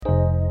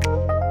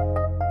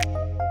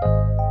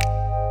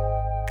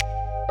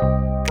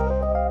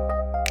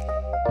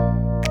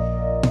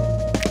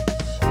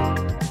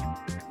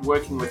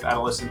working with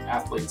adolescent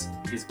athletes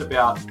is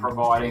about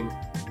providing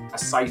a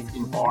safe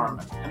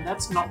environment. And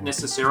that's not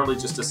necessarily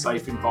just a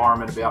safe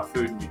environment about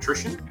food and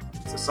nutrition.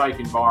 It's a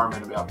safe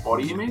environment about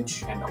body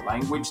image and the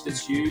language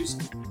that's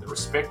used, the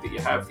respect that you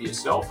have for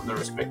yourself and the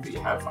respect that you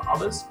have for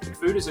others.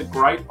 Food is a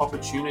great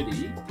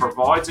opportunity,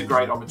 provides a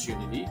great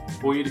opportunity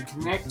for you to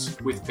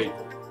connect with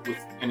people,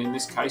 and in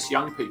this case,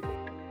 young people.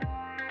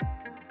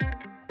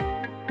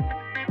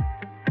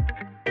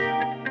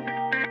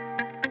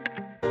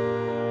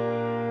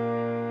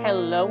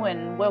 Hello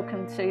and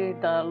welcome to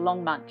the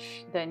Long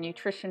Munch, the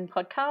nutrition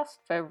podcast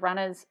for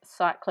runners,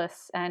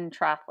 cyclists and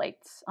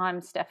triathletes.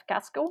 I'm Steph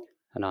Gaskell.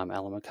 And I'm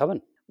Alan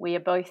McCubbin. We are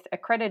both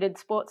accredited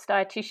sports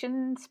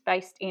dietitians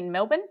based in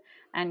Melbourne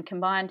and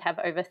combined have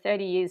over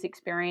 30 years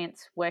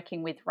experience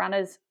working with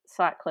runners,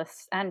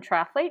 cyclists and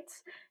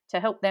triathletes to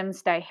help them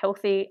stay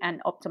healthy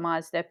and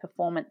optimise their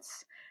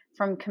performance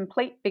from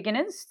complete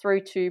beginners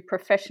through to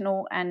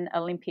professional and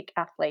Olympic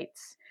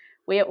athletes.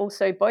 We are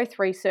also both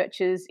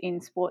researchers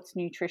in sports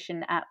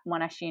nutrition at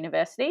Monash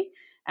University,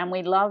 and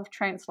we love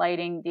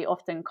translating the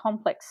often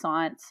complex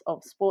science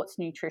of sports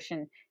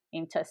nutrition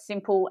into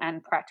simple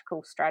and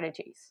practical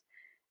strategies.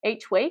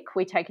 Each week,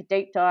 we take a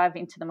deep dive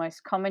into the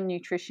most common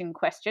nutrition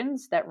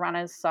questions that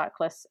runners,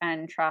 cyclists,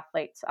 and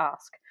triathletes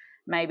ask.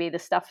 Maybe the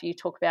stuff you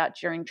talk about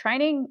during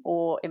training,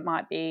 or it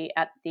might be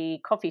at the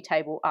coffee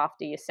table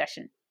after your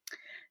session.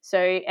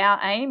 So our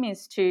aim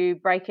is to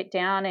break it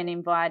down and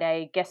invite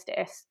a guest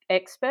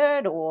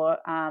expert or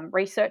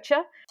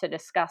researcher to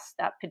discuss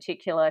that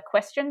particular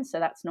question. So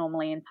that's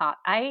normally in part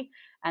A.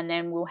 And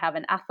then we'll have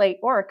an athlete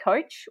or a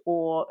coach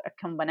or a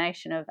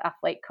combination of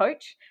athlete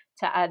coach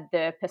to add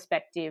their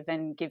perspective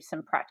and give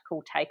some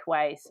practical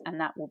takeaways.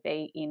 And that will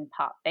be in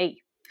part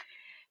B.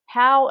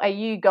 How are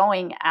you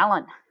going,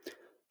 Alan?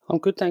 I'm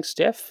good, thanks,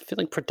 Steph.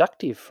 Feeling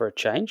productive for a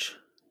change.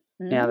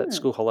 Now that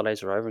school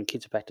holidays are over and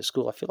kids are back to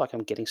school, I feel like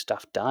I'm getting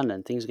stuff done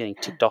and things are getting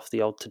ticked off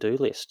the old to-do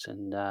list,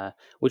 and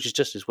which is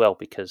just as well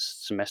because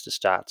semester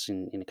starts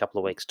in a couple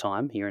of weeks'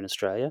 time here in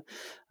Australia.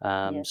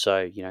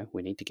 So,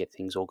 we need to get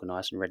things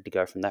organised and ready to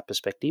go from that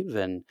perspective.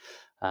 And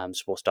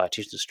Sports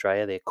Dietitians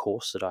Australia, their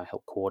course that I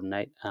help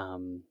coordinate,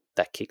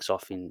 that kicks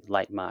off in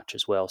late March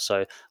as well.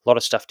 So a lot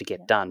of stuff to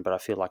get done, but I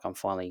feel like I'm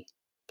finally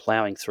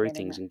ploughing through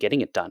things and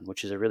getting it done,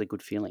 which is a really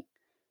good feeling.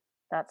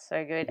 That's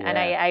so good. Yeah. And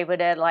are you able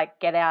to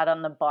get out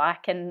on the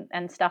bike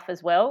and stuff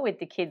as well with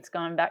the kids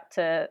going back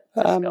to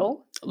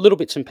school? Little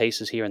bits and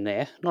pieces here and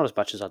there, not as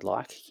much as I'd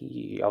like.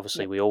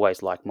 Obviously, we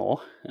always like more.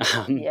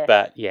 Yes.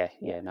 But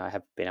I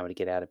have been able to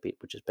get out a bit,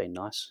 which has been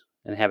nice.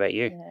 And how about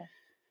you?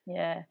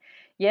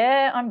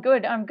 Yeah, I'm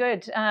good.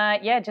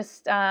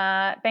 Just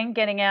been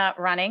getting out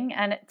running,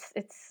 and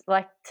it's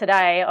like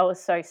today I was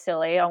so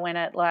silly. I went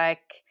at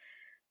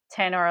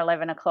 10 or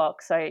 11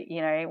 o'clock, so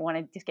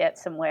wanted to get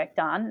some work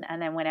done,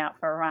 and then went out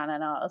for a run,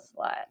 and I was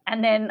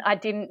and then I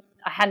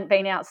hadn't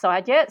been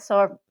outside yet, so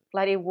I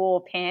bloody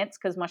wore pants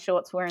because my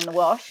shorts were in the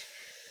wash,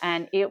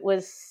 and it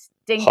was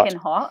stinking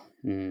hot.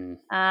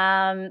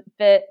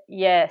 But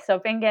yeah, so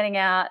I've been getting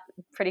out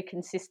pretty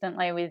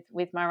consistently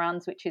with my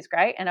runs, which is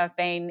great, and I've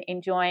been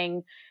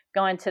enjoying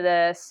going to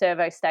the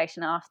servo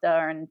station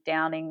after and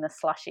downing the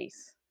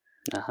slushies.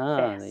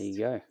 There you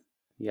go.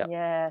 Yep.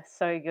 Yeah,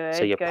 so good.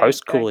 So you're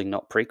post-cooling,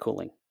 not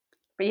pre-cooling.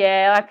 But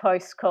yeah, I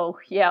post-cool.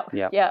 Yep.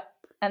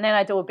 And then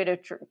I do a bit of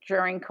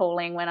during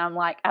cooling when I'm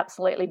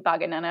absolutely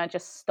bugging, and I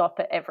just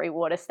stop at every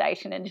water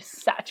station and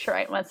just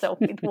saturate myself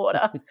with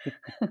water.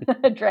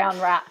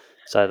 Drown rat.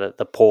 So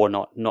the pour,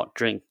 not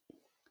drink.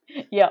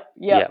 Yep,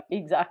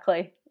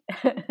 exactly.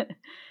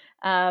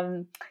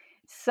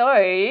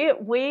 So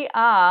we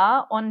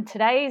are on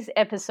today's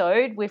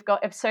episode. We've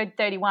got episode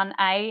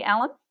 31A,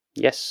 Alan.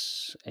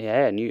 Yes,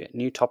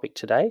 new topic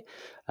today.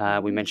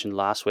 We mentioned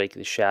last week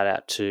the shout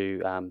out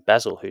to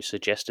Basil, who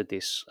suggested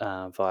this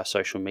via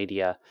social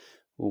media,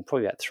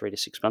 probably about 3 to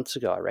 6 months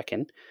ago, I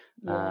reckon.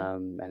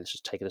 And it's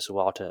just taken us a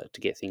while to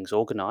get things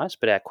organised.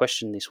 But our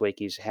question this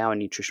week is, how are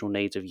nutritional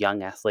needs of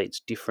young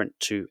athletes different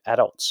to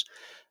adults?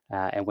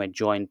 And we're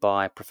joined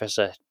by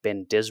Professor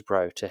Ben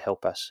Desbrow to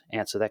help us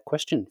answer that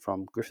question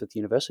from Griffith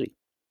University.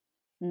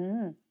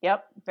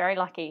 Yep, very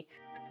lucky.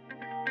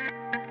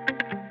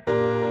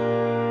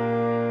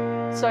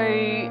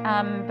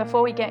 So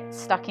before we get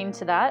stuck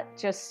into that,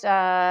 just so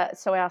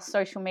our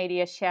social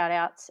media shout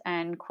outs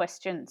and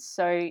questions.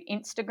 So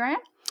Instagram?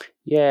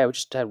 Yeah, we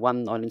just had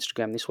one on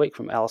Instagram this week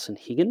from Alison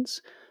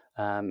Higgins,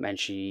 and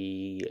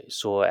she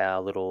saw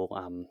our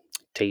little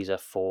teaser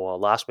for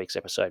last week's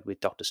episode with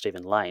Dr.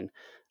 Stephen Lane,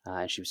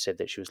 and she said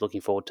that she was looking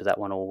forward to that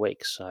one all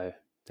week. So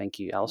thank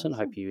you, Alison.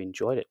 Awesome. Hope you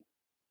enjoyed it.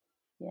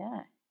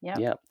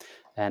 Yeah.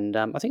 And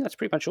I think that's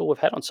pretty much all we've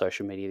had on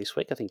social media this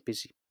week. I think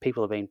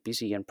people have been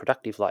busy and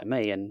productive like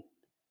me, and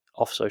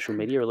off social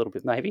media a little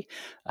bit maybe.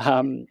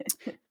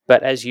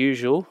 But as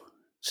usual,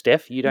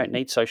 Steph, you don't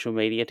need social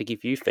media to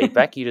give you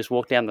feedback. You just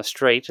walk down the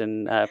street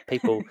and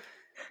people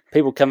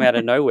come out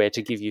of nowhere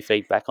to give you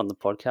feedback on the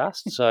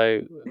podcast.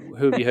 So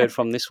who have you heard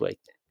from this week?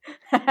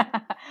 So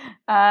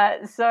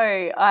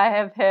I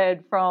have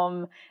heard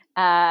from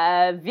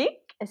Vic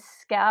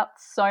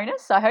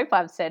Scoutsonis. I hope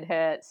I've said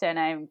her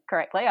surname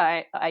correctly.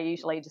 I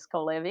usually just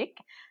call her Vic.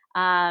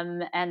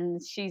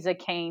 And she's a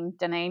keen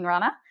Deneen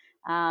runner.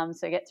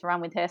 So I get to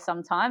run with her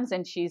sometimes.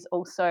 And she's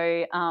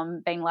also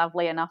been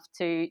lovely enough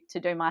to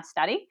do my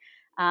study.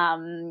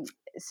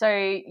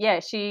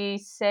 She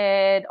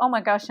said, oh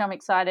my gosh, I'm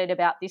excited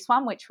about this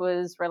one, which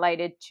was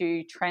related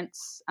to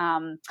Trent's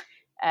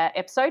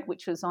episode,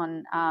 which was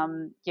on,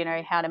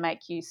 how to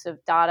make use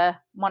of data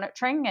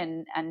monitoring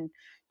and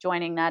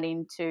joining that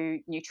into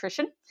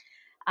nutrition.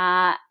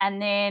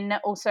 And then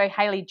also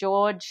Hayley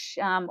George,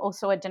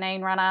 also a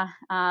Deneen runner.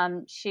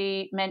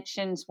 She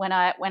mentions when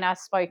I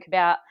spoke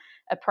about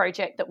a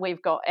project that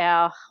we've got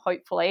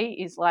hopefully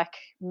is like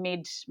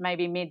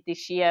maybe mid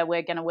this year,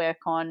 we're going to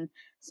work on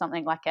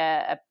something like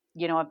a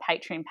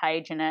Patreon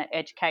page and an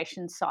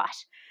education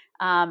site.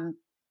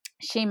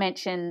 She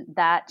mentioned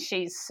that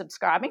she's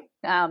subscribing.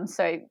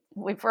 So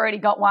we've already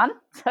got one.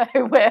 So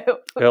we're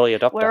early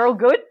adopter. We're all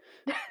good.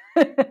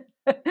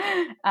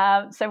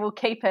 So we'll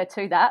keep her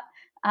to that.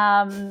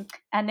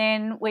 And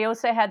then we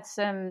also had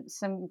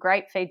some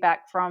great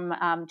feedback from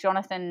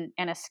Jonathan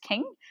Ennis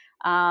King.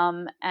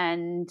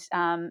 And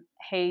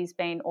he's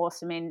been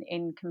awesome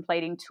in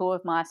completing 2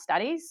 of my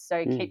studies, so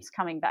he keeps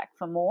coming back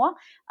for more.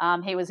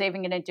 He was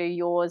even going to do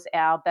yours,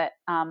 Al, but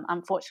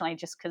unfortunately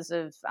just because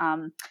of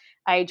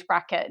age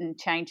bracket and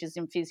changes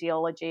in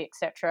physiology,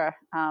 etc.,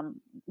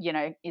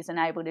 isn't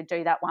able to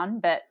do that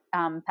one, but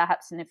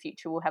perhaps in the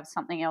future we'll have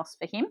something else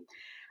for him.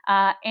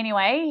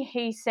 Anyway,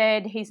 he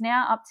said he's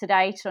now up to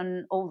date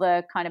on all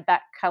the kind of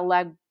back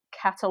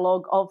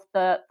catalogue of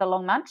the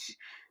Long Munch.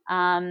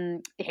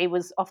 He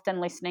was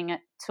often listening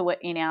to it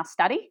in our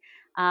study.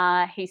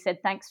 He said,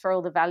 thanks for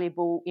all the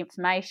valuable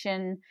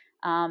information.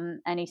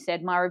 And he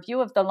said, my review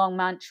of the Long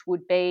Munch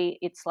would be,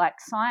 it's like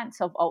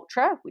Science of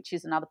Ultra, which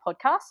is another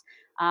podcast,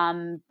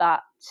 but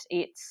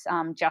it's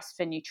just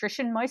for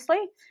nutrition mostly,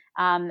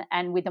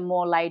 and with a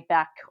more laid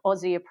back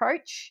Aussie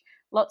approach.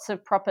 Lots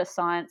of proper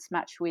science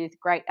matched with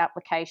great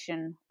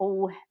application,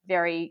 all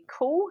very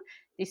cool.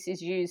 This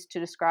is used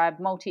to describe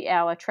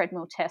multi-hour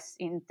treadmill tests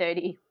in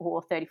 30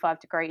 or 35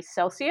 degrees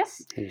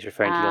Celsius. He's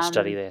referring to your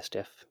study there,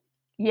 Steph.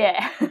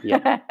 Yeah.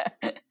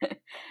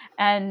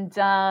 And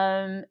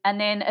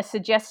then a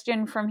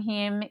suggestion from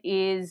him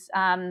is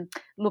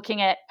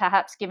looking at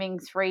perhaps giving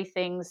 3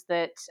 things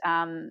that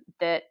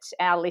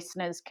our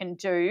listeners can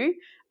do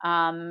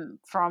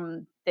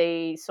from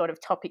the sort of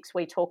topics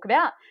we talk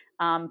about,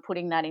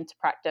 putting that into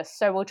practice.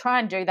 So we'll try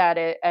and do that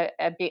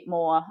a bit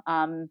more.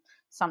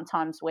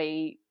 Sometimes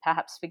we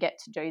perhaps forget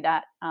to do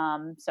that.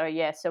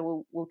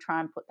 So we'll try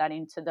and put that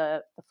into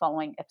the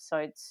following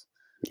episodes.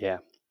 Yeah.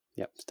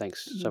 Yep.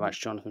 Thanks so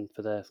much, Jonathan,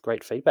 for the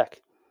great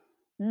feedback.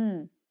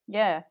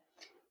 Yeah.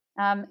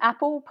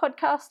 Apple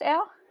Podcast,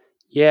 Al?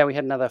 Yeah, we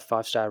had another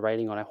 5-star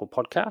rating on Apple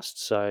Podcasts.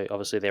 So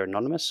obviously they're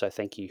anonymous. So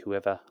thank you,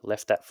 whoever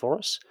left that for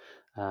us.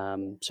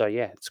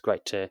 It's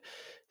great to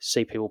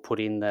see people put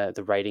in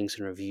the ratings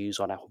and reviews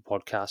on Apple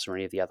Podcasts or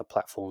any of the other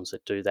platforms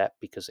that do that,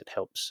 because it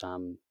helps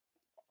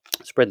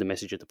spread the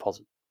message of the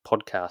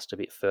podcast a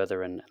bit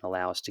further and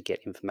allow us to get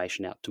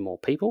information out to more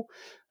people,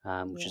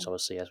 which is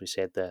obviously, as we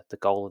said, the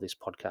goal of this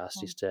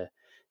podcast is to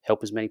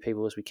help as many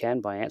people as we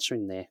can by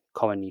answering their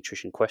common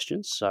nutrition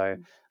questions. So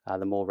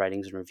the more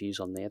ratings and reviews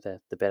on there,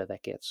 the better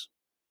that gets.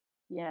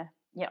 Yeah,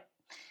 yep.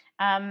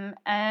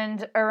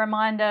 And a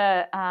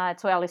reminder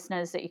to our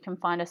listeners that you can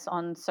find us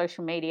on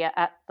social media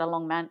at The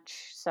Long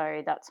Munch.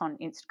 So that's on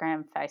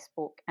Instagram,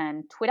 Facebook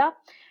and Twitter.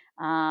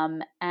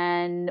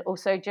 And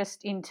also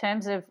just in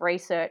terms of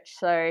research,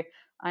 so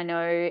I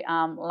know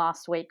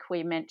last week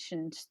we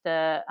mentioned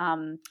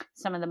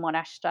some of the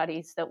Monash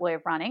studies that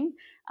we're running,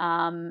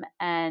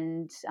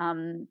 and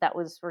that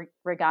was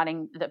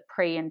regarding the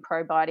pre and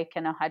probiotic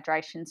and a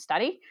hydration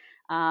study.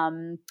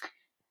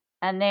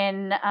 And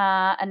then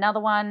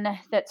another one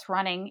that's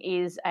running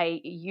is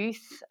a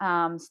youth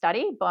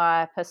study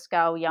by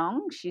Pascal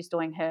Young. She's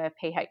doing her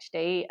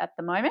PhD at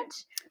the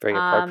moment. Very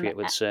appropriate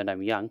with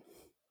surname Young.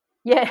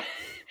 Yeah,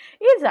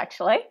 it is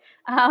actually.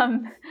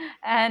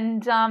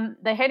 And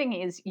the heading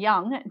is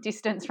Young,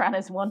 Distance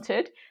Runners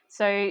Wanted.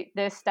 So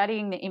they're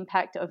studying the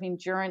impact of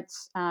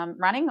endurance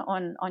running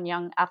on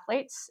young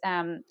athletes,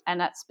 and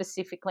that's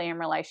specifically in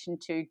relation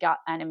to gut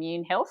and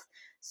immune health.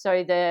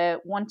 So they're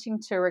wanting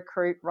to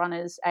recruit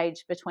runners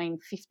aged between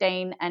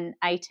 15 and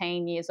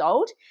 18 years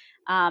old.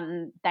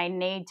 They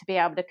need to be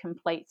able to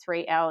complete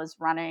 3 hours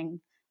running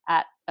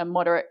at a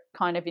moderate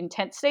kind of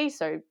intensity,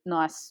 so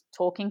nice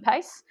talking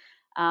pace.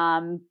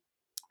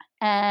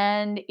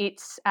 And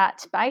it's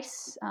at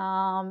base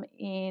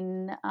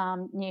in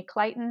near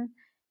Clayton.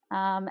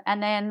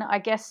 And then I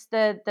guess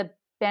the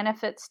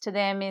benefits to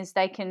them is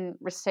they can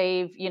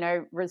receive,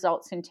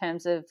 results in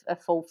terms of a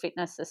full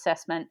fitness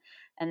assessment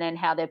and then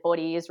how their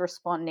body is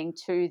responding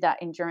to that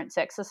endurance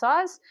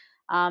exercise.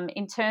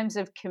 In terms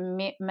of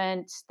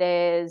commitment,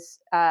 there's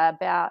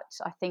about,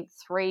 I think,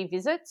 3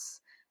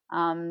 visits.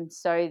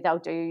 So they'll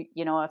do,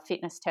 a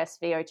fitness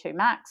test, VO2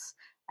 max,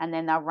 and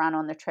then they'll run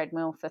on the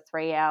treadmill for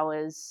 3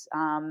 hours,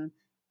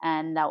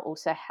 and they'll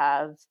also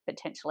have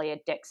potentially a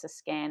DEXA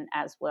scan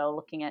as well,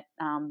 looking at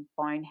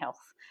bone health.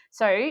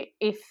 So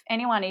if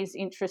anyone is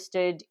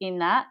interested in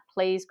that,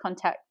 please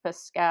contact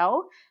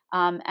Pascal,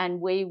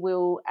 and we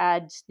will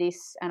add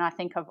this, and I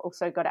think I've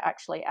also got to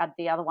actually add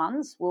the other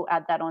ones. We'll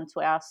add that onto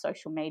our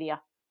social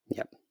media.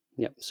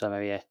 Yep. So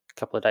maybe a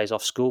couple of days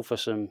off school for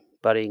some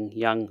budding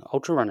young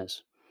ultra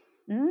runners.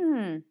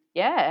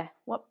 Yeah.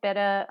 What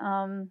better?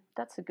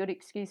 That's a good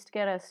excuse to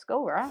get out of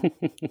school, right?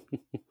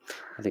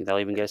 I think they'll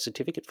even get a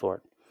certificate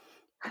for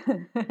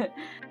it.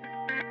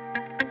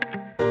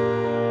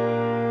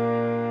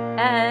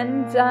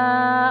 And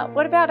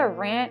what about a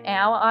rant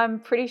now? I'm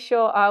pretty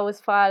sure I was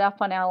fired up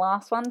on our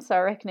last one, so I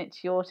reckon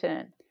it's your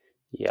turn.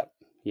 Yep.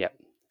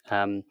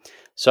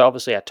 So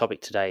obviously our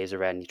topic today is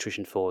around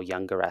nutrition for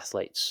younger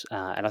athletes,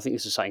 and I think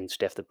this is something,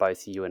 Steph, that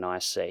both you and I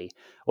see.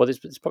 Well,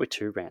 there's probably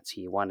two rants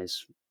here. One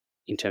is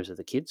in terms of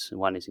the kids, and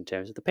one is in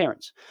terms of the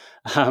parents.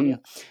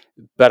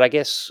 But I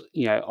guess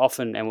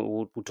often, and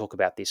we'll talk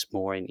about this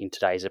more in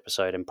today's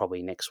episode and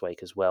probably next week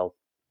as well.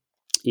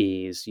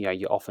 Is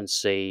you often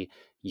see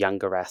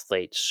younger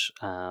athletes,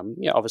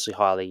 obviously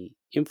highly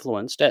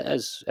influenced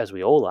as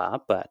we all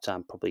are, but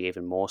probably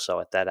even more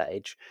so at that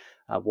age,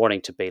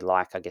 wanting to be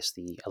like, I guess,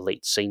 the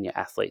elite senior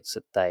athletes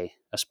that they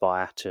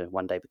aspire to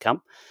one day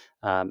become.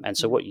 And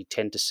so what you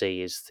tend to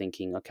see is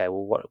thinking, okay,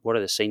 well, what do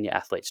the senior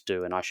athletes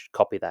do, and I should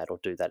copy that or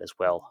do that as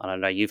well. And I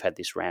know you've had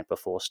this rant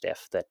before,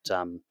 Steph, that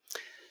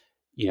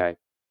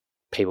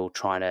people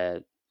trying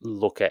to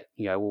look at,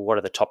 well, what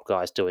are the top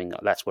guys doing?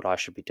 That's what I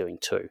should be doing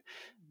too.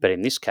 But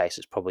in this case,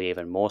 it's probably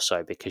even more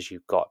so because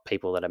you've got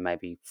people that are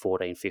maybe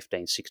 14,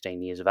 15,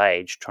 16 years of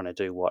age trying to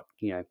do what,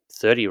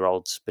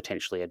 30-year-olds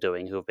potentially are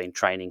doing who have been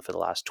training for the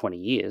last 20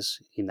 years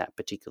in that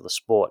particular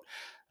sport.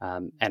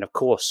 And of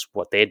course,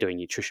 what they're doing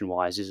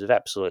nutrition-wise is of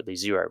absolutely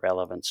zero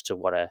relevance to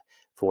what a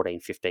 14,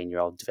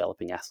 15-year-old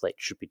developing athlete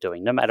should be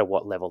doing, no matter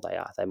what level they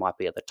are. They might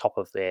be at the top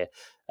of their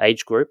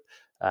age group,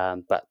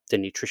 but the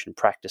nutrition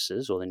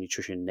practices or the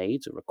nutrition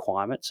needs or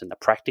requirements and the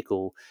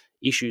practical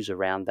issues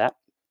around that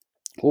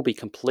will be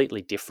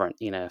completely different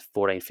in a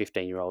 14,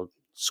 15-year-old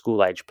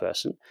school-age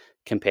person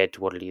compared to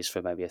what it is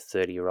for maybe a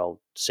 30-year-old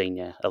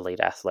senior elite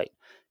athlete.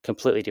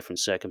 Completely different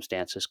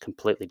circumstances,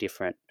 completely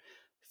different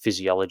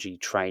physiology,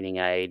 training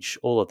age,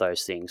 all of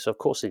those things. So, of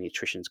course, the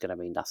nutrition is going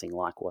to be nothing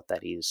like what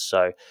that is.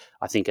 So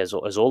I think as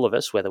all of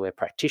us, whether we're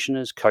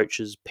practitioners,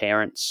 coaches,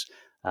 parents,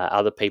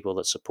 other people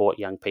that support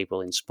young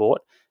people in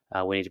sport,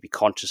 we need to be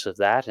conscious of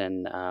that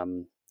and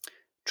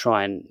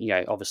try and,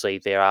 obviously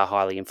there are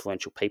highly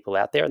influential people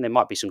out there and there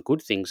might be some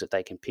good things that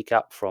they can pick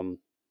up from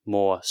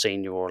more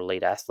senior or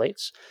elite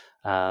athletes,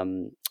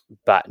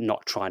 but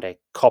not trying to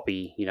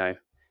copy,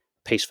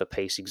 piece for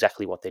piece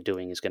exactly what they're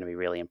doing is going to be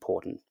really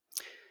important.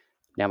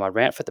 Now, my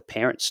rant for the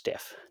parents,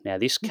 Steph. Now,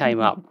 this came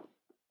up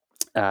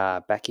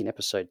back in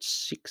episode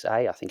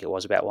 6A, I think it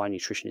was, about why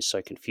nutrition is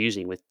so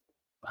confusing with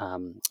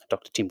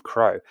Dr. Tim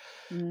Crow.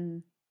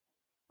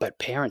 But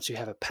parents who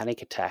have a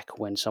panic attack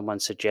when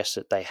someone suggests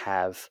that they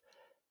have,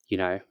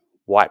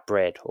 white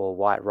bread or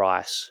white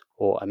rice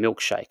or a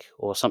milkshake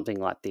or something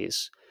like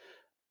this,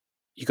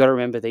 you got to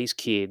remember these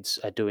kids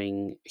are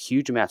doing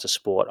huge amounts of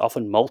sport,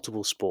 often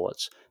multiple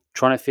sports,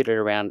 trying to fit it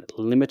around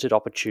limited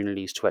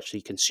opportunities to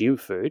actually consume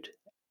food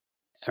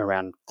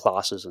around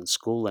classes and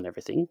school and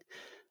everything.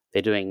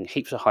 They're doing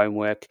heaps of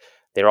homework.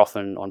 They're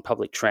often on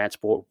public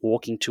transport,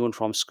 walking to and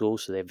from school.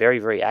 So they're very,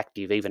 very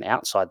active even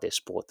outside their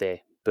sport.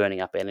 They're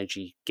burning up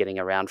energy getting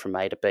around from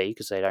A to B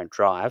because they don't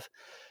drive.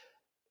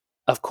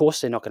 Of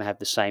course, they're not going to have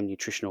the same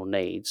nutritional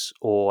needs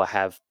or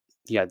have,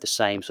 the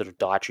same sort of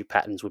dietary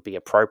patterns would be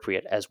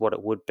appropriate as what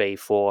it would be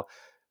for,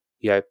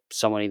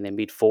 someone in their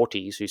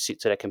mid-40s who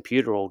sits at a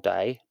computer all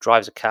day,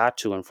 drives a car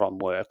to and from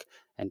work,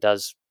 and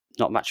does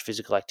not much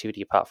physical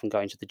activity apart from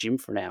going to the gym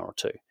for an hour or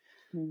two.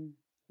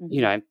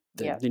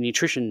 The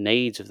nutrition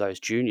needs of those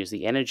juniors,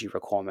 the energy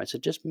requirements are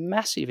just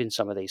massive in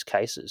some of these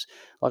cases.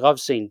 Like I've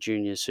seen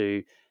juniors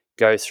who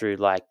go through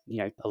a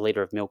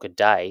litre of milk a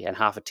day and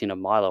half a tin of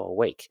Milo a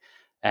week.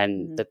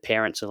 And the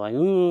parents are like,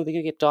 oh, they're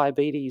going to get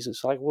diabetes.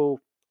 It's like, well,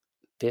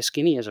 they're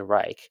skinny as a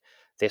rake.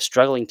 They're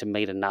struggling to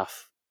meet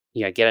enough,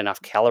 get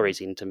enough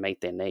calories in to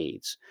meet their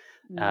needs.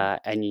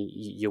 And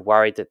you're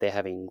worried that they're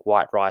having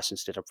white rice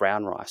instead of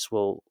brown rice.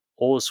 Well,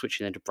 all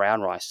switching into brown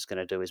rice is going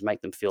to do is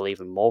make them feel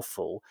even more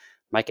full,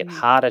 make it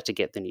harder to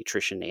get the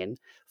nutrition in,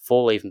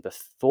 fall even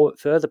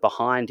further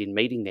behind in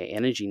meeting their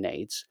energy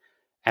needs,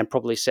 and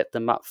probably set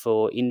them up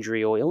for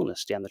injury or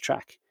illness down the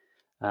track.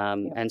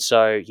 And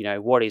so,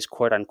 what is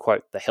quote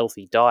unquote the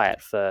healthy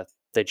diet for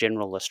the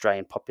general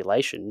Australian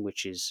population,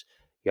 which is,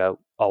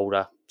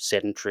 older,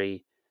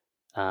 sedentary,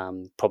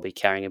 probably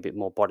carrying a bit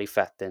more body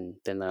fat than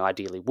they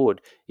ideally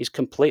would, is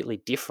completely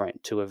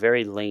different to a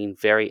very lean,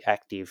 very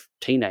active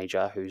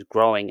teenager who's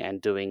growing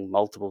and doing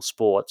multiple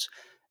sports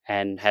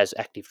and has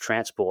active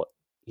transport,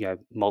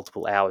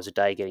 multiple hours a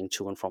day getting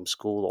to and from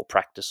school or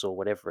practice or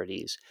whatever it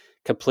is.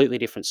 Completely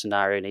different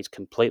scenario, needs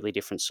completely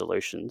different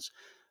solutions.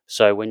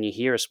 So when you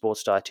hear a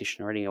sports dietitian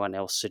or anyone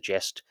else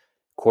suggest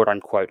quote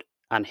unquote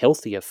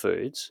unhealthier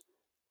foods,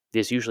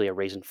 there's usually a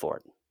reason for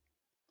it.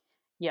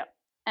 Yep.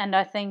 And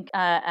I think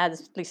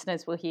as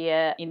listeners will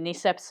hear in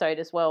this episode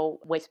as well,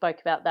 we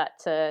spoke about that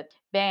to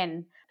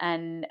Ben,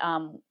 and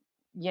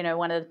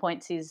one of the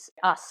points is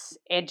us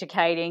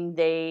educating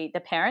the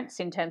parents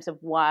in terms of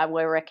why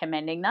we're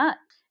recommending that.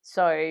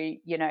 So,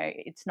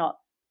 it's not,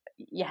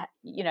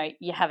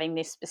 you're having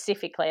this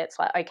specifically. It's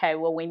like, okay,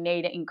 well, we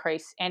need to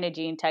increase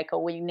energy intake,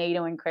 or we need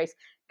to increase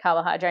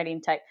carbohydrate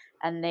intake,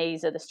 and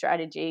these are the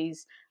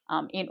strategies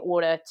in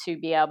order to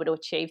be able to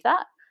achieve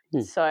that.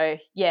 So,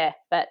 yeah,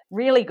 but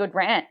really good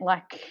rant.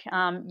 Like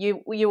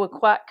you were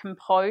quite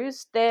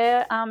composed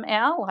there,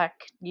 Al. Like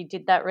you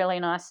did that really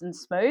nice and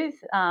smooth.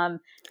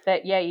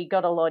 But, yeah, you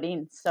got a lot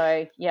in.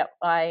 So, yeah,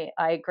 I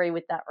agree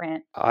with that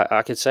rant.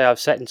 I can say I've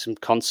sat in some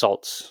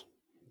consults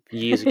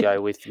years ago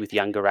with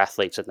younger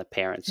athletes and the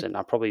parents, and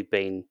I've probably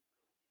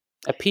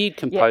appeared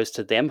composed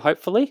to them,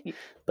 hopefully,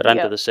 but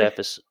under the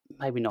surface,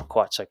 maybe not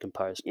quite so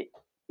composed.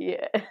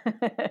 Yeah.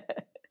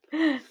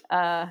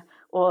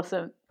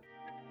 Awesome.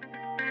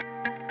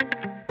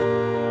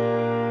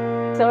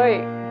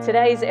 So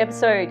today's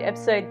episode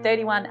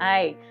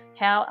 31A,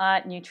 how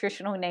are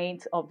nutritional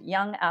needs of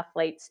young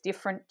athletes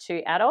different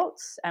to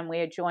adults? And we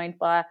are joined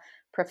by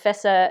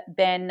Professor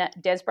Ben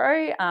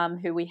Desbrow,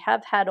 who we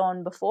have had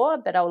on before,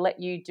 but I'll let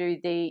you do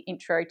the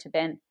intro to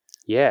Ben.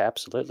 Yeah,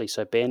 absolutely.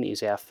 So Ben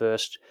is our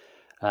first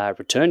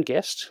return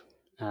guest.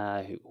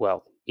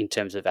 In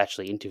terms of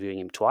actually interviewing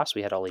him twice,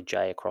 we had Ollie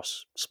J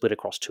split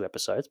across 2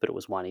 episodes, but it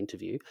was one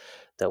interview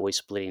that we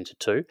split into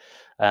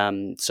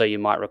 2. So you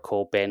might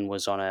recall Ben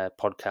was on a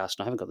podcast,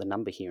 and I haven't got the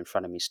number here in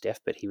front of me, Steph,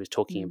 but he was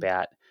talking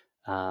about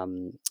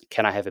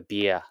can I have a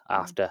beer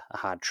after a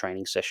hard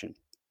training session?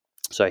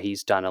 So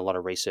he's done a lot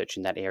of research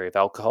in that area of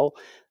alcohol,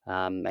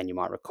 and you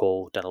might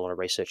recall done a lot of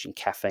research in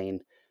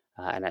caffeine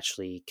and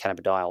actually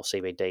cannabidiol,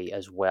 CBD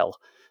as well.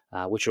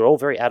 Which are all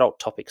very adult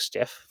topics,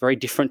 Steph, very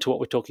different to what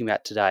we're talking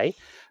about today.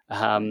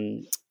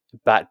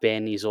 But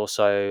Ben is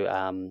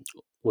also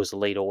was the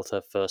lead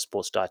author for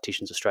Sports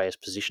Dietitians Australia's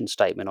position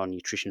statement on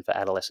nutrition for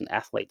adolescent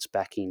athletes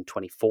back in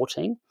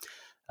 2014.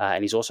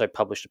 And he's also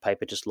published a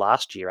paper just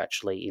last year,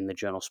 actually, in the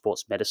journal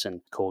Sports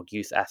Medicine called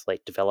Youth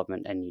Athlete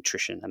Development and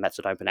Nutrition. And that's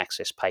an open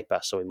access paper,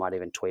 so we might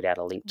even tweet out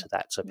a link to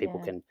that so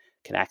people can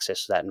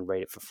access that and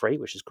read it for free,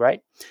 which is great.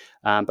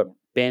 But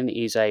Ben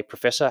is a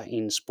professor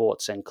in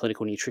sports and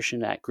clinical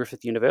nutrition at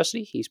Griffith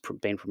University. He's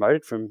been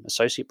promoted from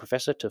associate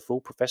professor to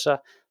full professor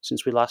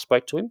since we last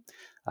spoke to him.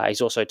 He's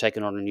also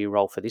taken on a new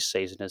role for this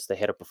season as the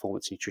head of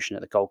performance nutrition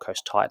at the Gold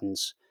Coast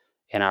Titans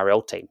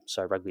NRL team,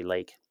 so rugby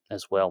league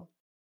as well.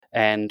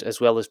 And as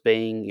well as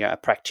being a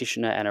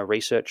practitioner and a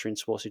researcher in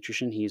sports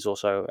nutrition, he's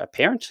also a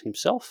parent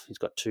himself. He's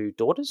got 2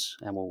 daughters,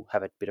 and we'll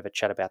have a bit of a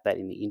chat about that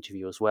in the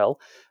interview as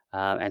well.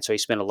 And so he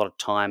spent a lot of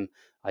time,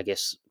 I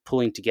guess,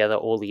 pulling together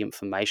all the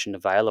information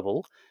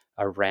available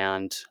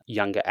around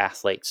younger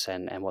athletes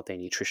and what their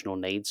nutritional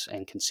needs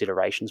and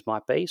considerations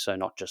might be. So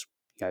not just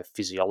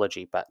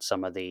physiology, but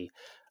some of the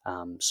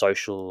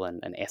social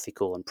and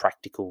ethical and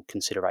practical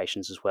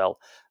considerations as well.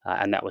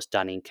 And that was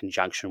done in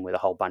conjunction with a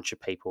whole bunch of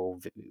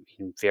people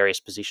in various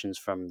positions,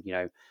 from,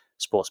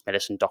 sports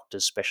medicine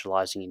doctors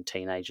specializing in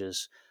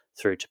teenagers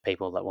through to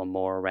people that were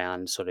more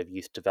around sort of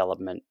youth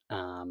development,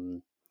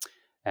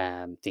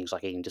 things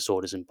like eating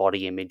disorders and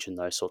body image and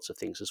those sorts of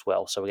things as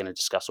well. So we're going to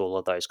discuss all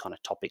of those kind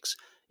of topics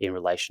in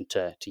relation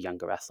to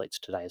younger athletes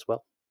today as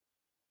well.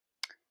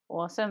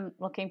 Awesome.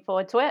 Looking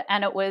forward to it.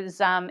 And it was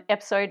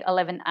episode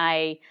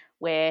 11A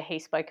where he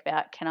spoke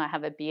about, can I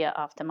have a beer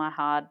after my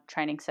hard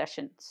training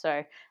session?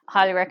 So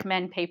highly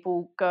recommend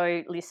people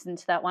go listen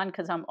to that one,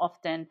 because I'm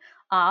often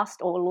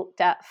asked or looked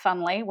at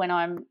funnily when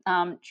I'm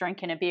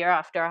drinking a beer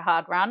after a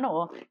hard run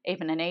or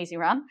even an easy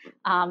run.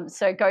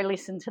 So go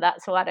listen to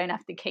that so I don't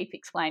have to keep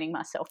explaining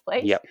myself,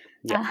 please. Yep.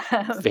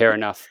 Fair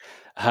enough.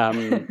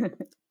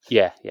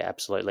 Yeah,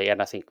 absolutely.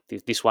 And I think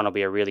this one will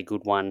be a really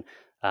good one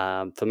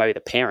for maybe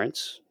the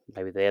parents.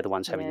 Maybe they're the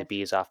ones having the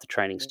beers after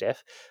training,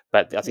 Steph.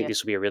 But I think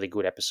this will be a really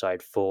good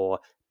episode for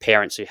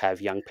parents who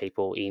have young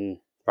people in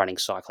running,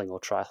 cycling or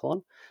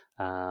triathlon,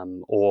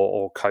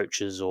 or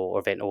coaches or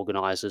event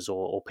organisers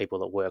or people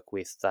that work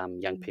with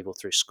young people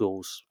through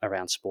schools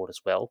around sport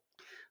as well.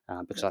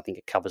 Because I think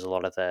it covers a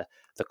lot of the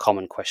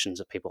common questions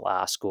that people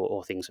ask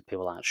or things that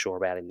people aren't sure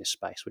about in this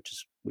space,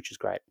 which is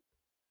great.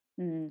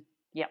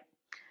 Yep.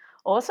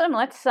 Awesome.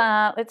 Let's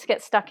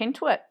get stuck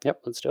into it.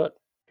 Yep, let's do it.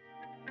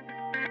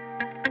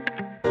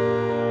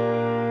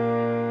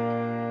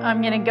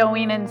 I'm going to go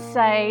in and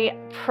say,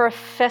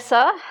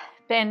 Professor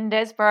Ben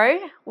Desbrow,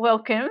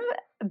 welcome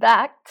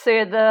back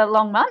to the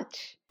Long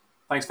Munch.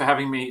 Thanks for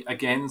having me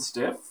again,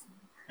 Steph.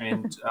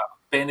 And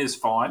Ben is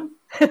fine.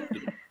 You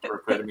can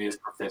refer to me as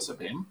Professor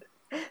Ben.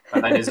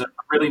 But that is a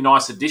really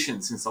nice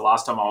addition since the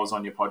last time I was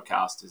on your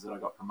podcast, is that I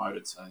got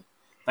promoted. So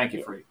thank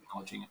you for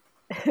acknowledging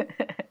it.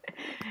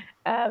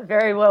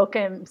 Very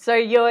welcome. So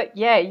you're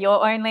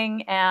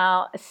only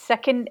our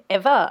second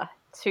ever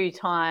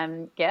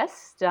 2-time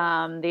guest.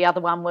 The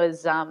other one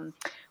was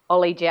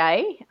Ollie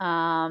J,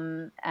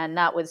 and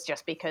that was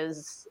just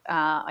because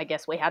I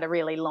guess we had a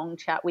really long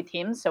chat with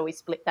him, so we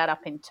split that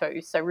up in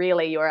two. So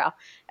really, you're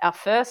our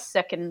first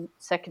second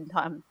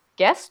time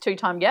guest,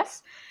 two-time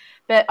guest.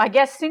 But I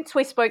guess since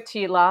we spoke to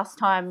you last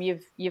time,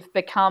 you've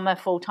become a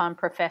full-time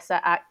professor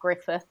at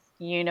Griffith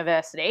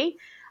University,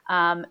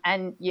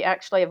 and you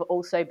actually have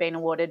also been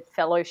awarded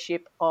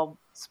Fellowship of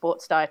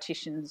Sports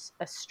Dietitians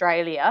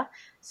Australia.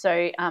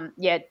 So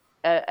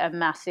a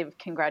massive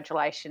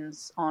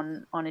congratulations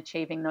on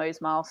achieving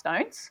those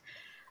milestones.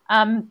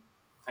 Thank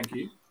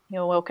you.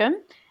 You're welcome.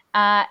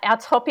 Our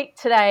topic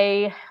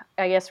today,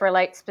 I guess,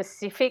 relates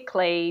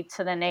specifically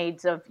to the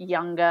needs of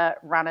younger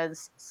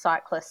runners,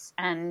 cyclists,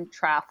 and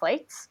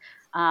triathletes.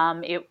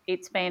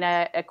 It's been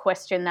a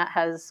question that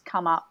has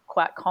come up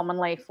quite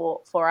commonly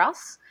for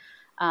us,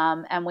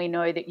 and we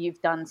know that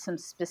you've done some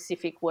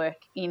specific work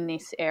in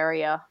this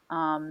area,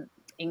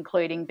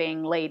 including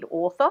being lead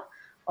author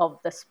of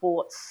the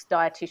Sports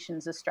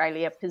Dietitians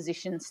Australia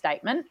position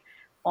statement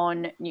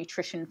on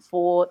nutrition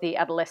for the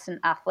adolescent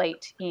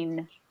athlete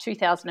in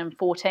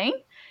 2014,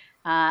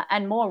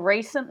 and more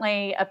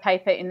recently a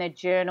paper in the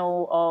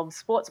Journal of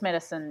Sports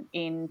Medicine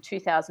in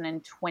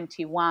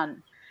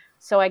 2021.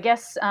 So I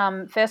guess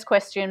first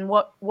question,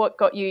 what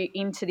got you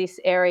into this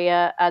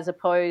area as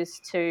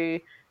opposed to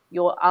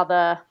your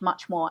other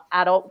much more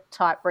adult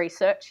type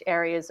research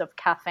areas of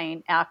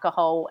caffeine,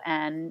 alcohol,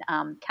 and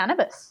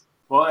cannabis?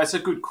 Well, that's a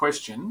good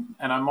question,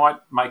 and I might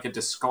make a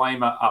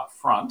disclaimer up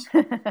front,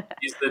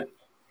 is that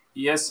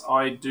yes,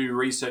 I do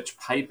research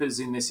papers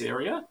in this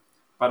area,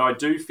 but I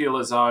do feel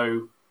as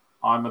though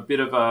I'm a bit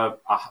of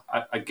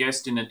a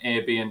guest in an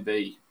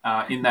Airbnb,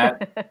 in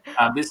that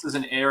this is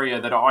an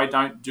area that I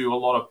don't do a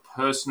lot of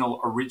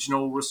personal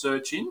original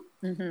research in,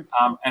 and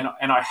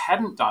I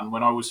hadn't done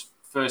when I was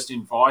first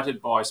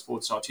invited by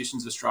Sports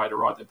Dietitians Australia to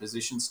write their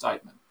position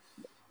statement.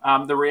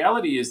 The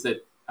reality is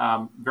that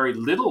very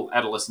little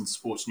adolescent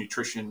sports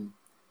nutrition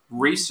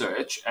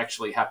research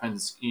actually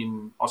happens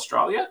in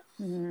Australia.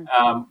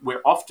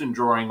 We're often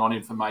drawing on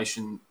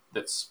information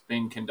that's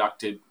been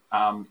conducted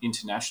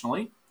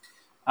internationally.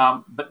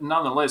 But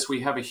nonetheless,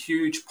 we have a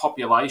huge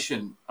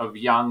population of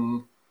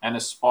young and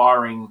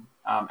aspiring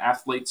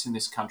athletes in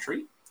this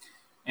country.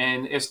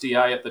 And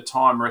SDA at the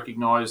time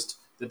recognised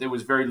that there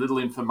was very little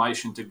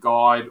information to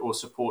guide or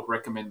support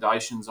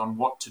recommendations on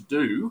what to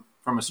do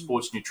from a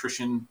sports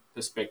nutrition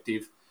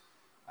perspective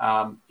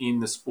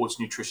in the sports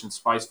nutrition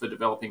space for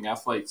developing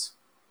athletes.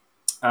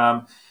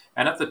 And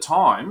at the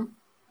time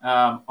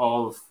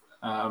of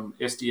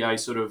SDA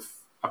sort of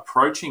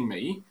approaching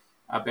me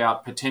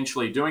about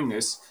potentially doing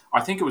this,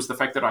 I think it was the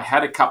fact that I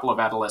had a couple of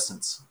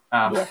adolescents.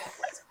 And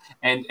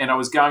I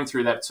was going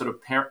through that sort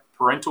of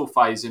parental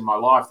phase in my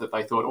life that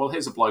they thought, well,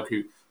 here's a bloke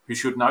who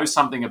should know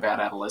something about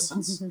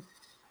adolescence.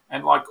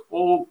 And like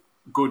all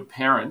good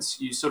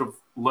parents, you sort of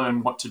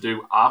learn what to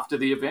do after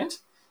the event.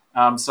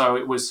 So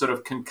it was sort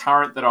of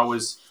concurrent that I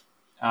was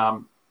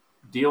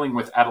dealing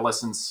with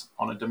adolescents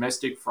on a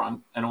domestic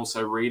front and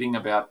also reading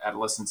about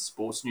adolescent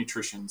sports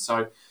nutrition.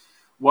 So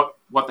what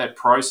that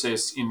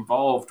process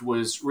involved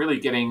was really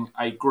getting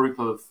a group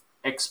of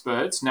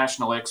experts,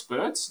 national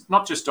experts,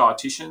 not just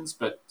dietitians,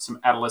 but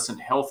some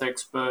adolescent health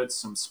experts,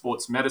 some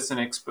sports medicine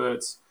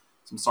experts,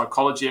 some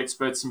psychology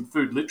experts, some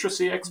food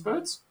literacy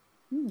experts,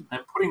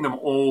 and putting them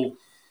all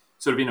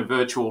sort of in a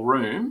virtual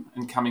room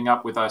and coming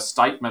up with a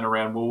statement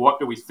around, well, what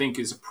do we think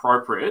is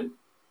appropriate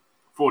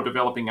for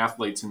developing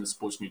athletes in the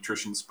sports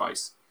nutrition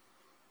space?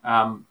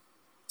 And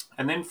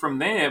then from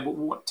there,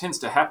 what tends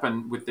to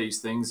happen with these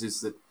things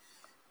is that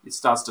it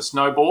starts to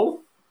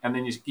snowball, and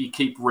then you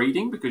keep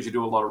reading because you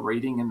do a lot of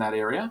reading in that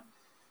area.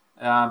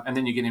 And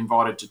then you get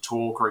invited to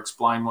talk or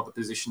explain what the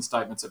position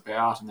statement's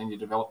about, and then you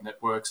develop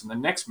networks. And the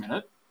next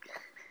minute,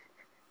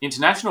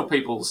 international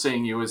people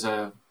seeing you as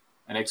an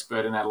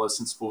expert in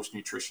adolescent sports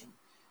nutrition.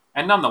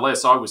 And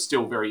nonetheless, I was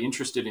still very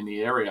interested in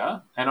the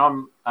area,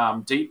 and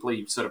I'm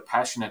deeply sort of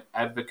passionate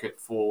advocate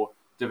for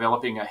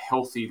developing a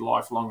healthy,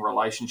 lifelong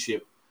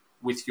relationship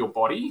with your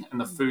body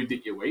and the food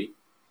that you eat.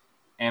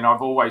 And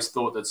I've always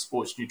thought that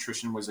sports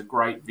nutrition was a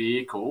great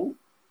vehicle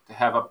to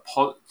have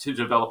to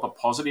develop a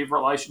positive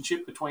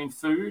relationship between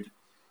food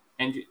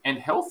and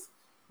health,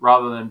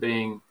 rather than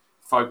being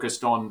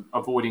focused on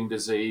avoiding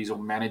disease or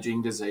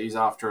managing disease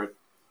after it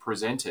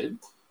presented.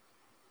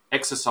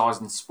 Exercise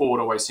and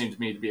sport always seemed to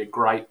me to be a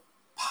great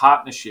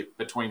partnership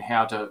between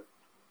how to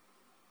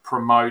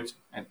promote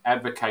and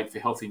advocate for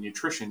healthy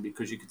nutrition,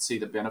 because you could see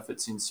the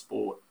benefits in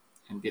sport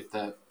and get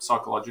the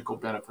psychological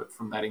benefit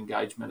from that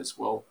engagement as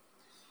well.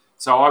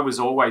 So I was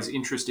always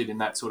interested in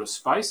that sort of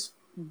space.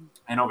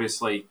 And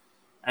obviously,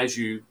 as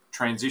you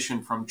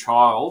transition from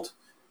child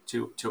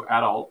to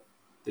adult,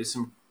 there's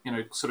some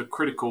sort of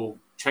critical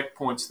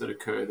checkpoints that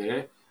occur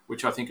there,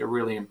 which I think are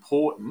really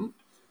important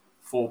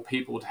for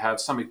people to have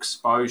some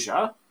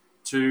exposure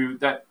to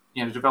that,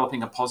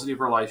 developing a positive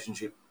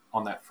relationship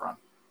on that front.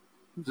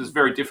 This is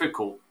very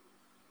difficult.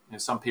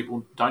 Some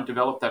people don't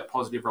develop that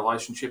positive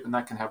relationship, and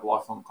that can have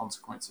lifelong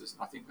consequences.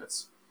 And I think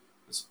that's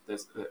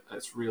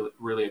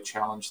really a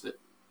challenge that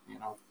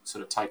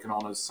sort of taken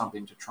on as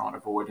something to try and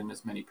avoid in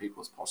as many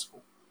people as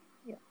possible.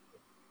 Yeah.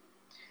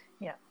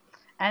 Yeah.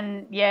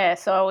 And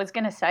so I was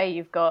going to say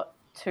you've got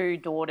 2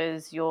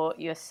 daughters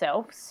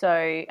yourself.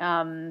 So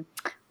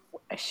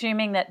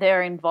assuming that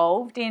they're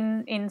involved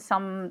in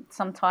some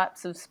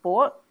types of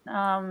sport.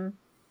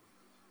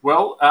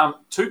 Well,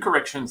 2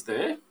 corrections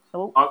there.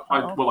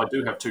 I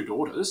do have 2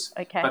 daughters,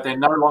 okay, but they're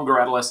no longer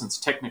adolescents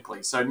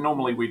technically. So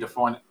normally we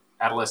define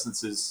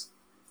adolescents as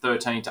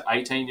 13 to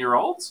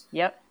 18-year-olds.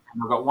 Yep.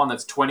 And I've got one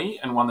that's 20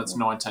 and one that's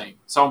 19.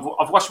 So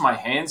I've washed my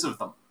hands of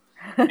them.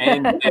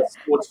 And their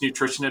sports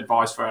nutrition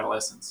advice for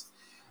adolescents.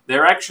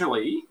 They're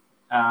actually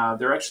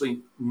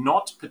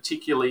not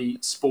particularly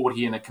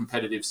sporty in a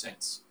competitive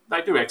sense.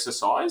 They do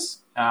exercise.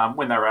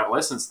 When they were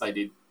adolescents, they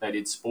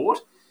did sport.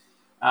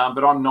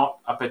 But I'm not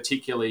a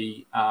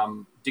particularly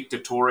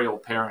dictatorial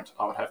parent,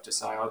 I would have to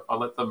say. I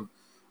let them.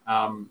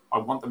 I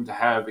want them to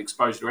have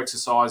exposure to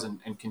exercise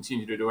and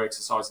continue to do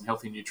exercise and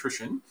healthy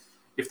nutrition.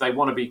 If they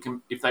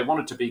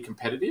wanted to be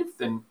competitive,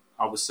 then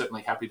I was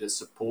certainly happy to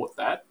support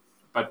that.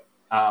 But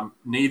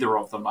neither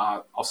of them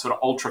are sort of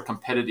ultra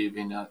competitive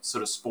in a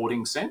sort of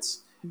sporting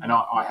sense. Mm-hmm. And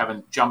I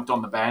haven't jumped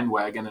on the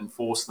bandwagon and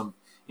forced them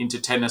into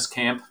tennis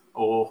camp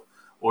or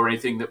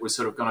anything that was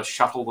sort of going to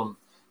shuttle them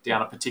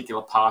down a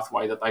particular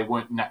pathway that they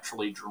weren't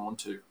naturally drawn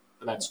to.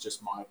 But that's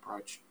just my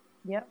approach.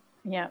 Yep.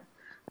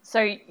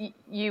 So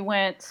you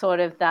weren't sort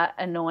of that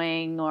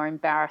annoying or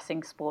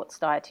embarrassing sports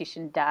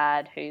dietitian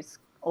dad who's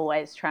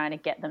always trying to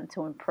get them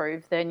to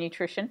improve their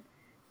nutrition?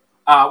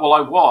 Well,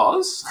 I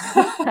was.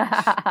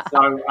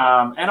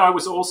 So, and I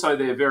was also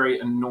their very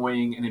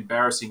annoying and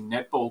embarrassing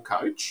netball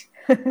coach,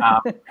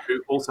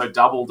 who also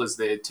doubled as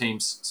their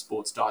team's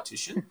sports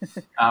dietitian,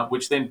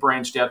 which then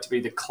branched out to be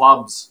the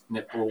club's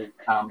netball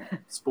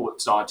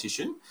sports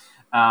dietitian.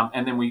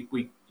 And then we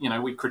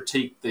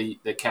critiqued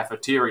the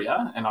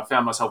cafeteria, and I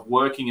found myself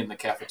working in the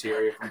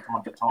cafeteria from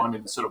time to time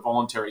in sort of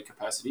voluntary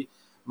capacity,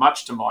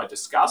 much to my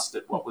disgust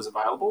at what was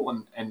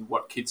available and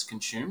what kids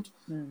consumed.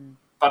 Mm.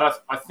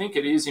 But I think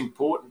it is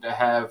important to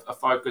have a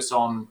focus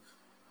on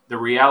the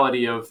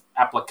reality of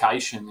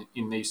application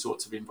in these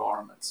sorts of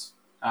environments.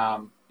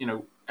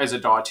 As a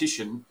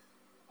dietitian,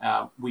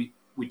 we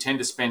tend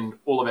to spend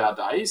all of our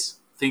days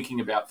thinking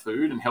about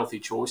food and healthy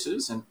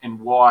choices and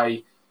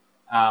why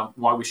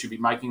we should be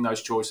making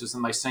those choices,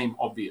 and they seem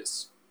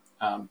obvious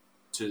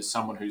to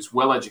someone who's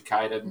well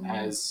educated and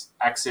has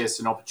access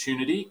and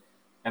opportunity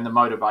and the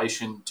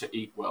motivation to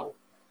eat well.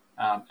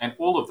 And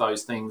all of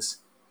those things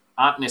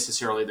aren't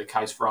necessarily the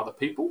case for other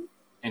people.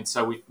 And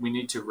so we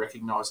need to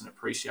recognise and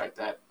appreciate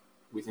that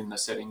within the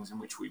settings in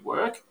which we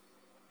work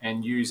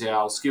and use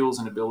our skills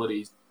and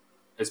abilities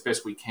as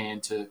best we can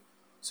to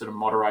sort of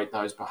moderate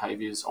those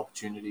behaviours,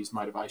 opportunities,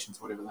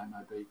 motivations, whatever they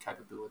may be,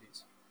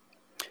 capabilities.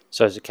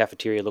 So does the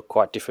cafeteria look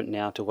quite different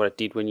now to what it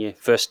did when you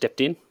first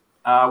stepped in?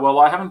 Well,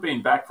 I haven't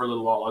been back for a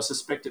little while. I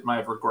suspect it may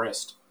have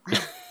regressed.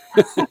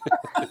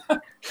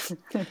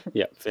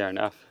 Yeah, fair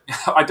enough.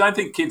 I don't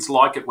think kids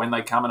like it when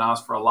they come and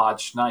ask for a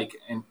large snake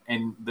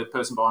and the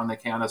person behind the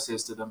counter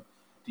says to them,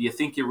 do you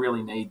think you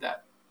really need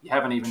that? You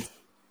haven't even,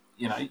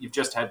 you've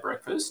just had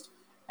breakfast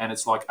and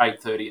it's like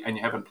 8:30 and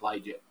you haven't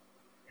played yet.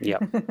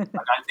 Yep. I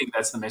don't think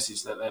that's the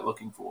message that they're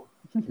looking for.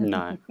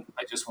 No.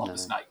 They just want the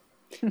snake.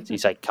 So you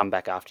say come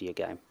back after your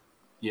game.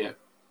 Yeah.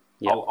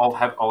 Yep.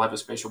 I'll have a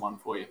special one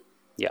for you.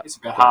 Yeah. It's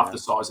about half the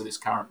size of this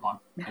current one.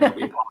 And there'll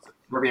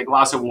be a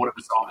glass of water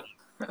beside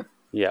it.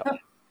 Yeah.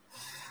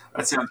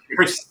 That sounds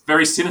very,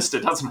 very sinister,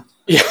 doesn't it?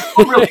 Yeah.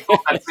 I'm really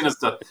not that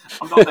sinister.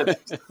 I'm not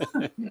that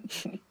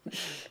sinister.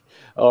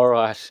 All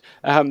right.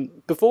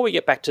 Before we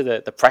get back to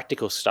the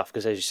practical stuff,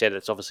 because as you said,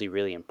 it's obviously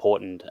really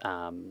important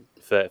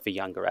for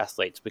younger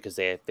athletes because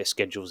their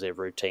schedules, their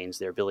routines,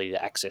 their ability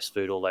to access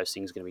food, all those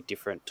things are going to be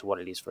different to what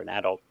it is for an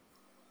adult.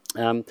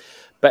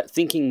 But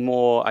thinking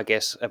more, I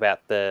guess,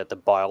 about the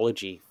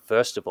biology,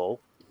 first of all,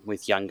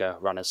 with younger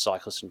runners,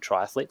 cyclists and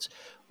triathletes,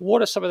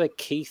 what are some of the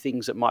key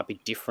things that might be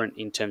different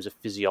in terms of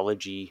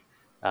physiology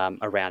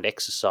around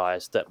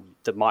exercise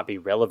that might be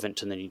relevant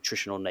to the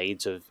nutritional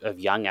needs of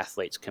young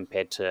athletes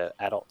compared to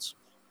adults?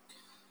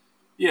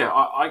 Yeah,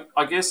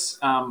 I guess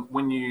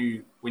when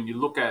you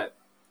look at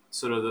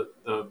sort of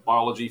the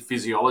biology,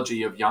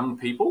 physiology of young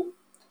people,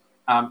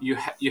 you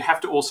have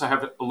to also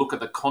have a look at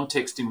the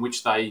context in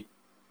which they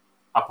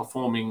are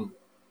performing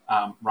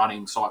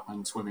running,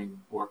 cycling,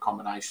 swimming, or a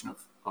combination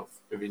of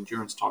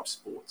endurance type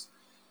sports.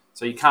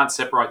 So you can't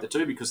separate the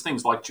two because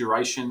things like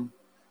duration,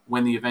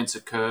 when the events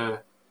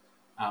occur,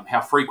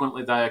 how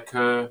frequently they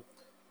occur,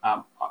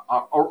 are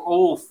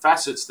all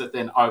facets that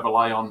then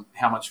overlay on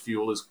how much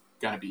fuel is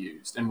going to be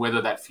used and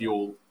whether that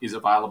fuel is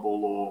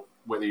available or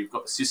whether you've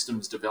got the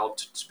systems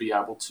developed to be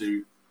able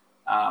to,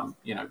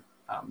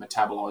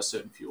 metabolize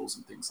certain fuels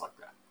and things like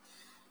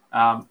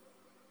that.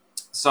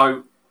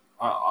 So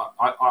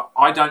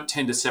I don't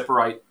tend to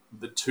separate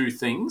the two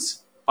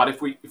things, but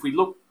if we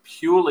look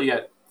purely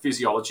at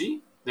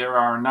physiology, there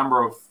are a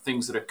number of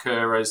things that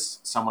occur as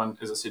someone,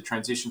 as I said,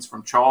 transitions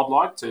from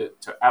childlike to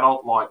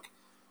adult-like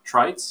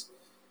traits.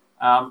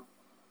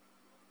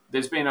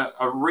 there's been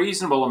a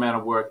reasonable amount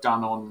of work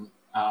done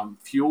on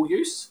fuel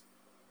use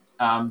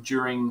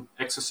during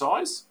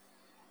exercise,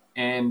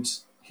 and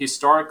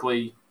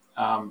historically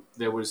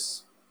there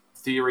was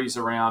theories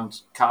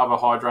around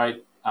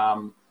carbohydrate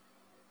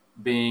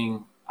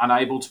being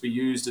unable to be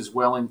used as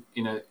well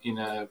in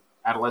a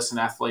adolescent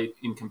athlete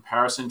in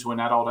comparison to an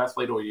adult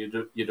athlete, or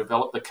you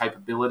develop the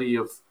capability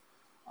of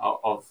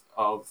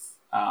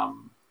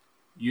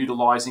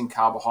utilizing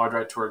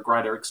carbohydrate to a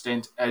greater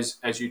extent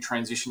as you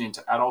transition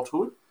into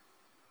adulthood.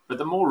 But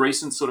the more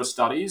recent sort of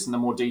studies and the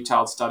more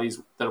detailed studies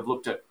that have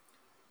looked at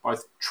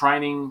both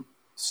training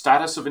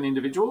status of an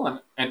individual,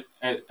 and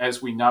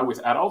as we know with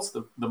adults,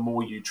 the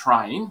more you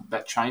train,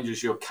 that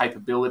changes your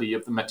capability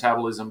of the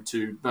metabolism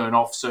to burn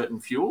off certain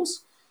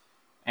fuels.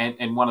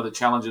 And one of the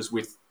challenges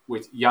with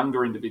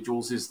younger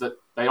individuals is that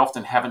they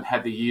often haven't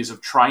had the years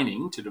of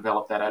training to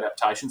develop that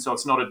adaptation. So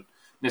it's not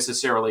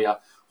necessarily a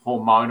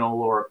hormonal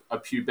or a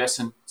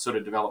pubescent sort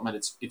of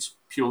development. It's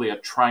purely a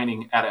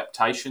training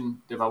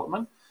adaptation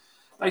development.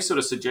 They sort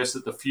of suggest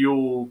that the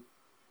fuel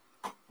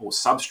or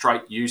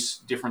substrate use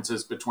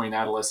differences between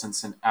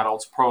adolescents and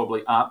adults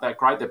probably aren't that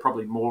great. They're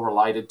probably more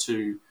related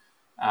to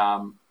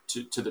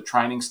the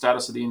training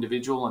status of the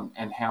individual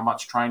and how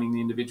much training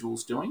the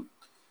individual's doing.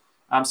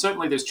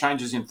 Certainly there's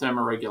changes in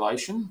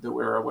thermoregulation that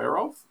we're aware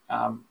of.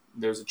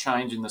 There's a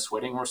change in the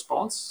sweating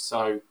response.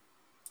 So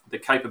the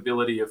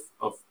capability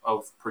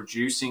of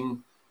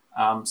producing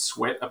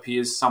sweat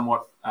appears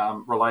somewhat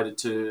related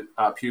to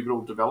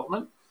pubertal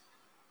development.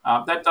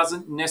 That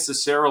doesn't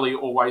necessarily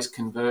always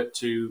convert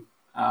to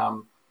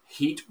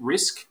heat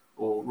risk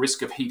or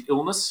risk of heat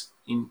illness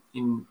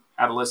in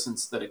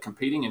adolescents that are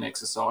competing in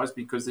exercise,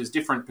 because there's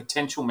different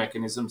potential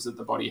mechanisms that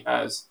the body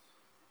has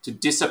to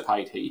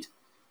dissipate heat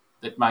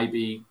that may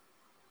be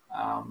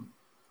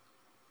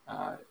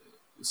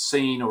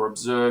seen or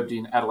observed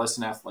in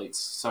adolescent athletes.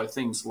 So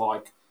things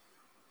like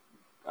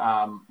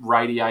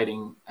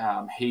radiating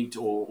heat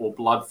or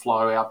blood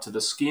flow out to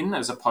the skin,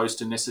 as opposed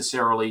to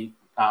necessarily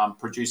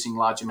producing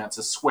large amounts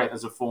of sweat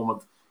as a form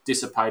of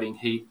dissipating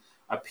heat,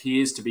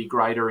 appears to be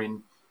greater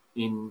in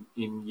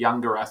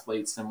younger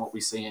athletes than what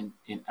we see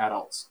in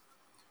adults.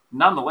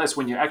 Nonetheless,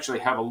 when you actually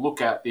have a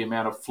look at the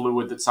amount of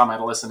fluid that some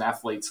adolescent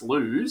athletes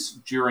lose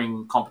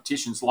during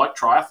competitions like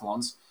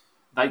triathlons,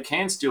 they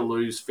can still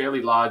lose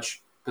fairly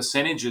large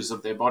percentages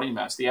of their body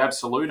mass. The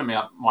absolute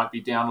amount might be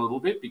down a little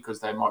bit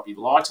because they might be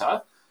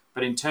lighter,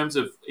 but in terms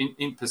of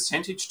in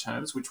percentage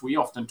terms, which we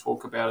often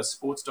talk about as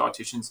sports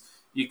dietitians,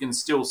 you can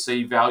still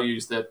see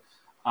values that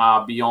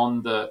are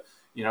beyond the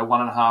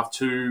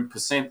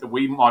 1.5–2% that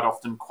we might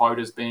often quote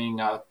as being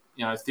a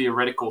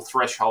theoretical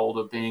threshold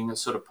of being a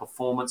sort of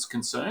performance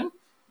concern.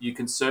 You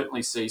can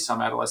certainly see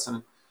some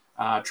adolescent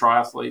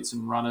triathletes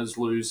and runners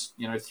lose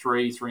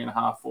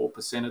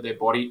 3.5–4% of their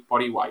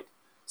body weight.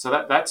 So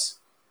that's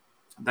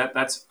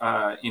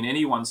in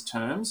anyone's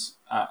terms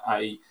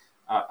a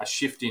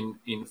shift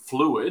in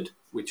fluid,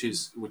 which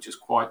is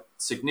quite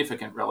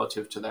significant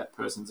relative to that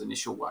person's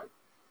initial weight.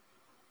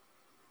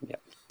 Yeah.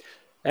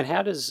 And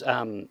how does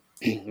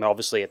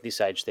obviously at this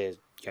age they're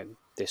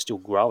still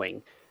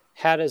growing.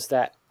 How does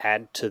that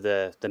add to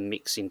the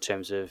mix in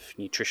terms of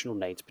nutritional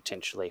needs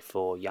potentially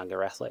for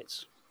younger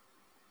athletes?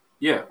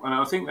 Yeah, and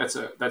I think that's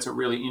a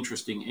really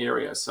interesting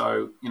area.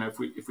 So if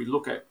we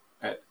look at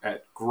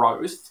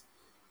growth,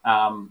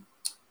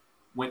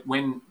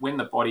 when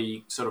the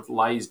body sort of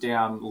lays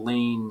down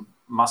lean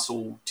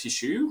muscle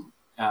tissue,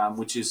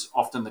 which is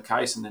often the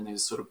case, and then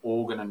there's sort of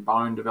organ and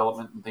bone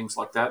development and things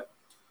like that,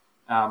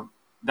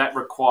 that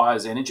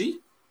requires energy.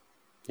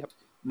 Yep.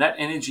 That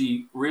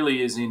energy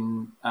really is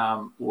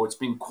it's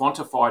been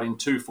quantified in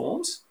two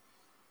forms.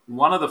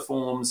 One of the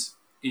forms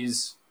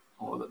is,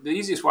 or the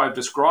easiest way of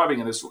describing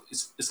it is,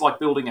 it's like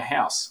building a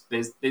house.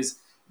 There's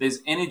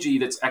energy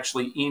that's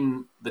actually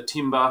in the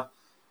timber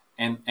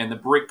and the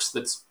bricks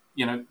that's,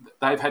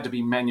 they've had to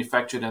be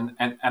manufactured and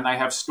they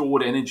have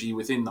stored energy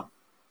within them.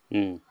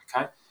 Mm.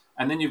 Okay.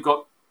 And then you've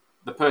got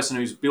the person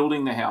who's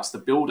building the house, the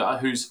builder,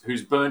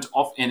 who's burnt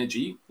off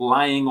energy,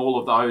 laying all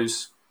of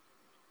those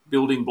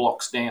building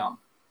blocks down.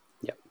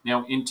 Yep.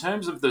 Now, in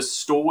terms of the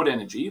stored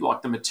energy,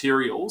 like the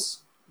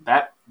materials,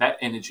 that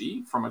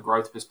energy from a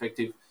growth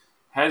perspective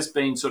has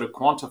been sort of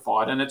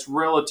quantified, and it's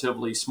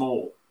relatively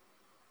small.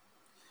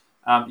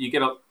 You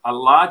get a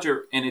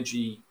larger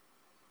energy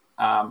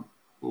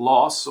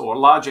loss or a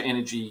larger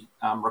energy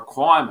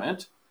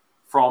requirement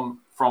from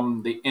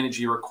the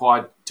energy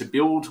required to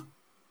build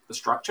the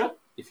structure,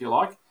 if you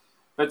like,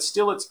 but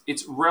still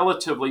it's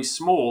relatively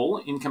small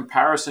in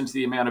comparison to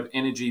the amount of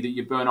energy that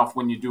you burn off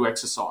when you do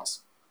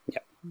exercise.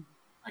 Yep.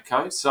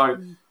 Okay,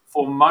 so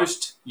for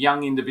most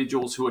young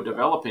individuals who are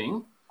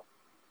developing,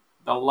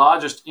 the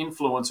largest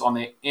influence on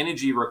their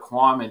energy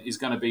requirement is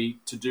going to be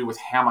to do with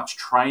how much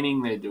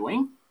training they're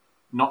doing,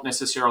 not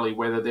necessarily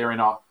whether they're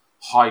in a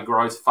high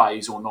growth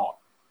phase or not.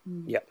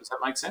 Yep. Does that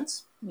make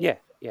sense? Yeah,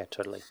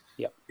 totally.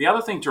 Yep. The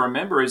other thing to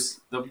remember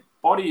is the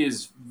body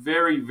is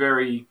very,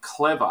 very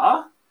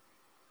clever,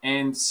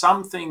 and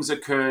some things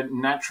occur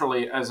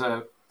naturally as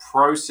a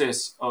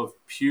process of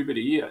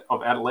puberty,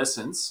 of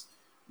adolescence,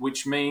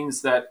 which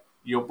means that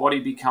your body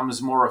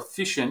becomes more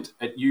efficient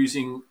at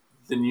using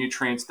the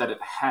nutrients that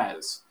it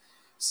has.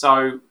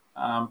 So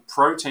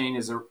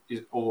protein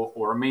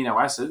or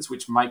amino acids,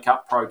 which make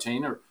up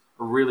protein, are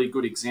a really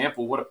good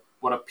example.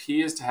 What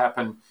appears to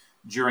happen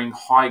during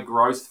high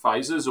growth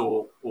phases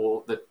or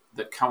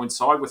that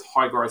coincide with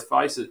high growth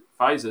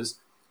phases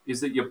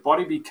is that your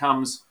body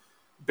becomes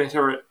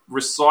better at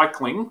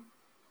recycling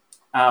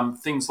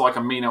things like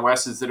amino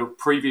acids that it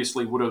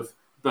previously would have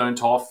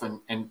burnt off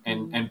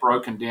and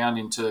broken down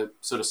into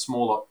sort of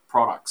smaller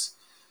products.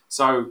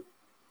 So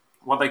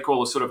what they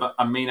call a sort of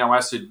amino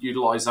acid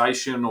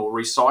utilization or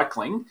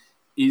recycling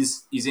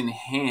is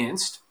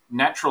enhanced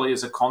naturally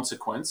as a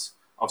consequence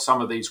of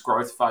some of these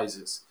growth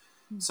phases.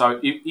 So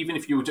even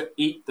if you were to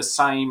eat the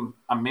same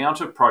amount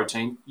of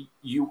protein,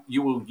 you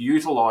will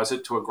utilize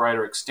it to a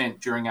greater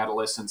extent during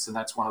adolescence, and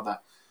that's one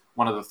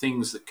of the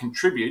things that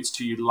contributes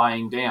to you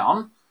laying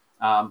down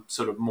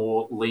sort of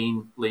more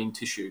lean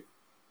tissue.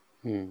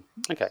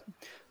 Okay.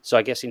 So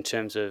I guess in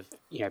terms of,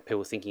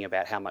 people thinking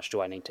about how much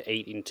do I need to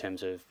eat in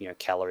terms of,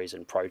 calories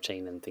and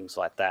protein and things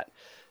like that,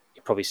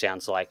 it probably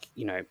sounds like,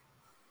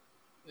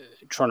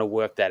 trying to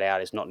work that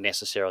out is not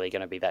necessarily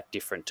going to be that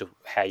different to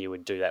how you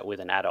would do that with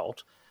an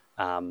adult.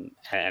 And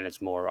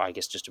it's more, I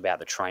guess, just about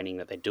the training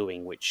that they're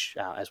doing, which,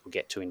 as we'll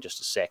get to in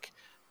just a sec,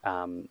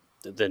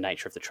 the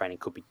nature of the training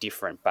could be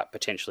different, but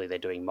potentially they're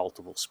doing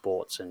multiple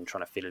sports and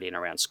trying to fit it in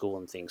around school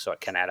and things, so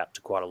it can add up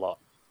to quite a lot.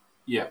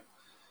 Yeah.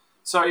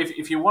 So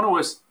if you want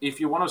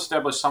to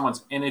establish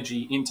someone's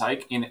energy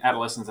intake in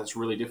adolescence, that's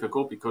really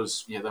difficult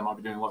because they might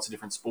be doing lots of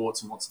different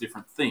sports and lots of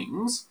different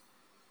things.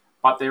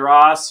 But there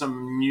are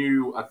some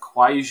new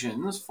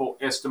equations for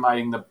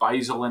estimating the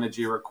basal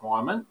energy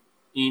requirement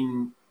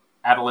in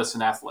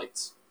adolescent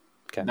athletes.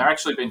 Okay. And they're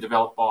actually been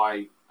developed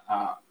by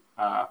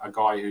a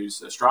guy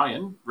who's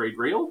Australian, Reid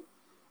Reel,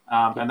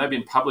 and they've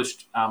been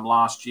published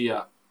last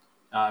year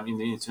in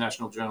the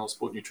International Journal of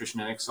Sport Nutrition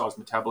and Exercise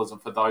Metabolism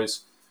for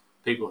those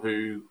people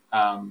who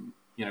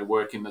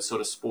work in the sort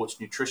of sports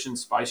nutrition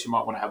space. You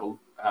might want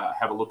to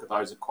have a look at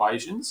those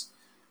equations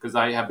because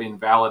they have been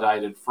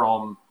validated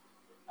from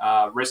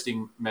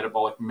resting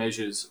metabolic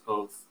measures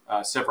of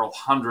several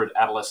hundred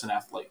adolescent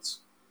athletes.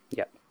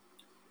 Yeah,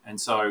 and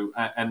so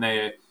and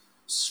they're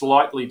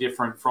slightly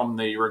different from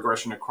the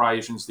regression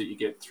equations that you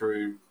get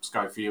through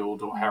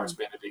Schofield or Harris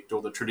Benedict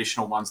or the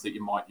traditional ones that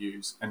you might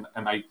use, and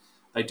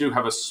they do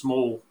have a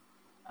small.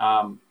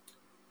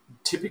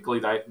 Typically,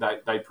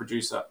 they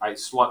produce a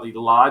slightly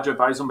larger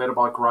basal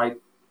metabolic rate,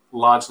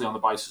 largely on the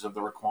basis of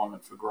the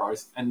requirement for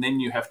growth. And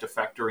then you have to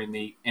factor in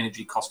the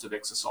energy cost of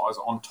exercise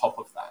on top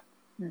of that.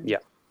 Yeah.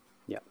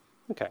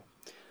 Okay.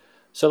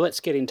 So let's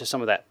get into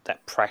some of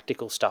that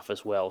practical stuff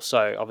as well.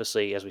 So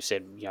obviously, as we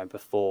said,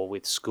 before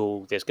with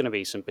school, there's going to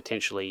be some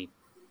potentially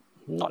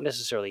not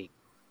necessarily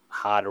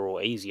harder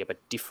or easier, but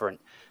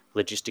different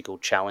logistical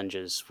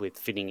challenges with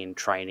fitting in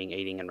training,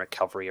 eating and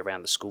recovery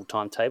around the school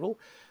timetable.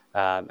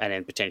 And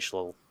then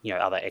potential,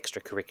 other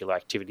extracurricular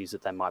activities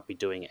that they might be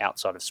doing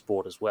outside of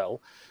sport as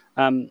well.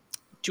 Do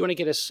you want to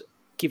give us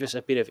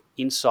a bit of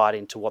insight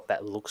into what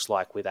that looks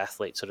like with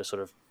athletes that are sort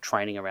of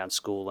training around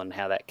school and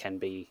how that can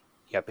be,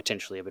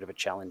 potentially a bit of a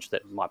challenge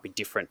that might be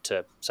different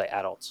to, say,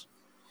 adults?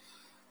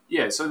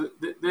 Yeah, so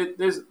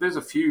there's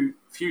a few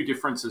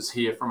differences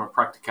here from a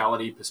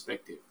practicality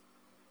perspective.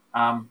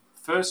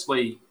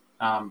 Firstly,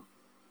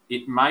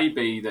 it may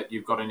be that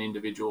you've got an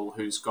individual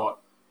who's got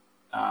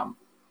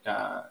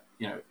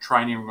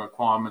training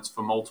requirements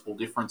for multiple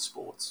different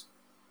sports.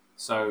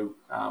 So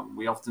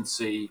we often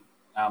see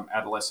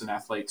adolescent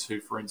athletes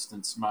who, for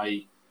instance,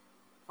 may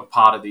a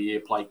part of the year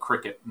play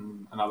cricket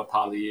and another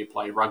part of the year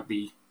play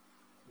rugby,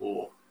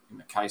 or in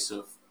the case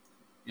of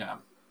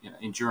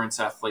endurance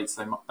athletes,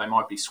 they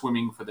might be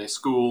swimming for their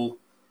school,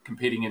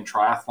 competing in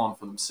triathlon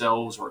for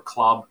themselves or a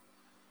club,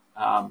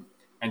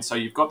 and so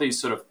you've got these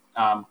sort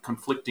of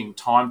conflicting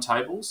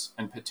timetables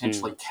and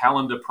potentially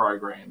calendar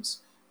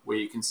programs where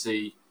you can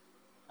see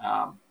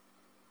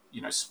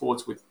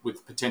sports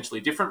with potentially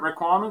different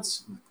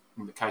requirements,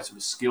 in the case of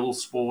a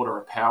skills sport or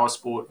a power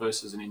sport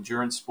versus an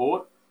endurance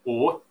sport,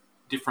 or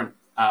different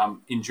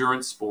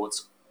endurance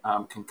sports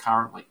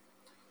concurrently.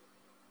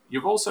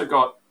 You've also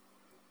got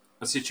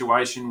a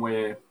situation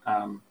where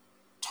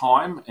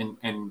time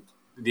and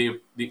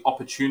the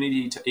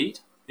opportunity to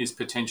eat is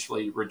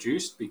potentially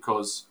reduced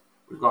because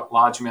we've got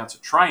large amounts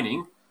of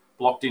training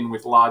blocked in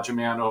with large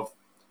amount of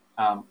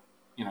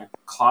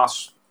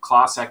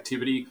class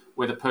activity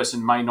where the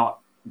person may not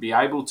be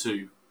able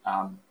to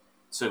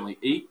certainly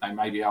eat. They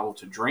may be able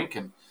to drink,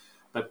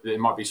 but there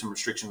might be some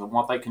restrictions on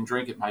what they can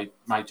drink. It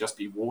may just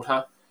be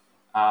water.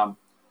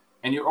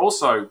 And you're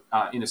also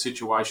in a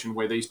situation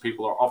where these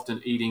people are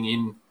often eating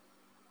in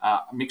a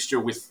mixture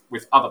with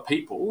other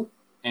people,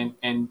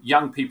 and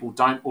young people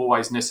don't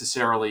always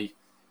necessarily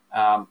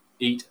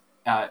eat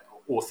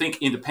or think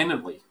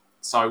independently.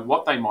 So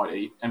what they might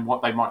eat and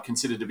what they might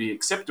consider to be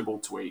acceptable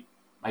to eat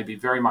may be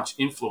very much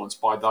influenced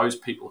by those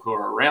people who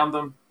are around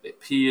them, their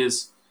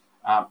peers,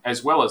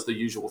 as well as the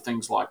usual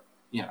things like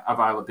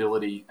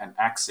availability and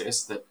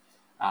access that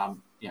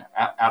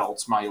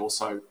adults may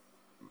also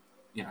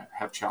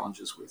have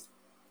challenges with.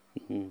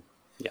 Mm-hmm.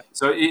 Yeah.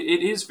 So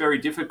it is very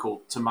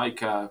difficult to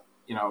make a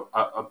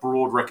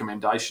broad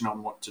recommendation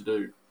on what to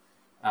do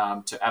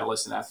to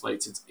adolescent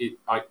athletes.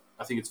 I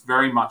think it's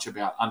very much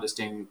about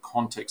understanding the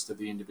context of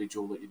the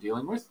individual that you're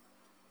dealing with.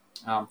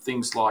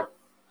 Things like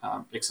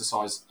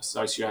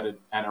exercise-associated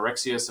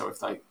anorexia. So if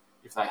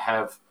they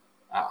have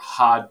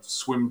hard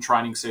swim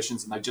training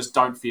sessions and they just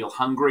don't feel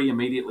hungry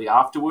immediately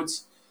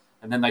afterwards,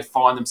 and then they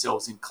find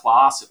themselves in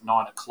class at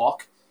 9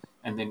 o'clock,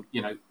 and then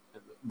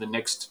the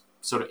next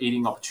sort of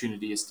eating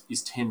opportunity is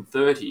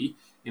 10:30.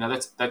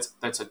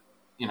 That's a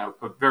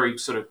very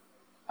sort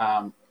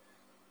of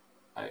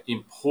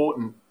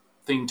important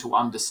thing to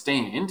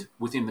understand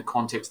within the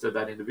context of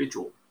that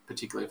individual,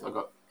 particularly if they've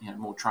got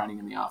more training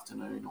in the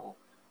afternoon or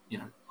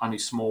only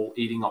small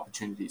eating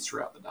opportunities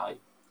throughout the day.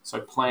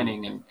 So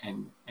planning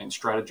and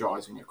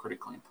strategizing are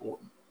critically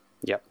important.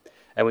 Yep.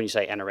 And when you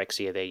say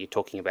anorexia there, you're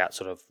talking about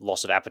sort of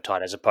loss of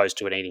appetite as opposed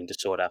to an eating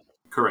disorder.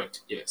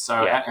 Correct, yeah.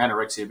 So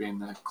anorexia being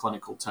the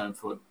clinical term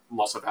for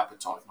loss of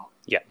appetite.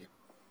 Yeah,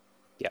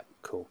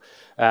 cool.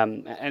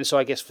 And so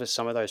I guess for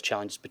some of those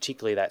challenges,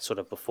 particularly that sort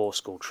of before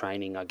school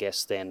training, I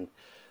guess then,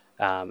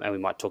 and we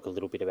might talk a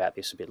little bit about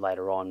this a bit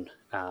later on,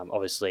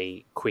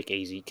 obviously quick,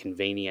 easy,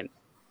 convenient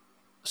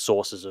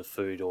sources of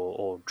food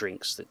or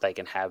drinks that they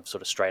can have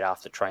sort of straight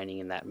after training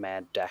in that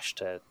mad dash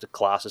to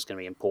class is going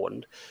to be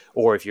important.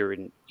 Or if you're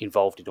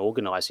involved in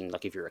organising,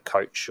 like if you're a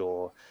coach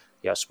or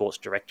a sports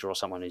director or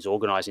someone who's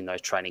organising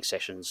those training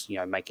sessions,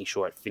 making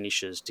sure it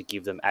finishes to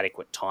give them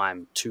adequate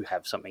time to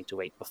have something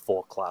to eat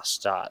before class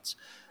starts.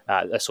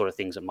 The sort of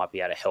things that might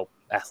be able to help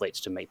athletes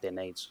to meet their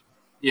needs.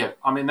 Yeah,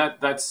 I mean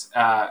that's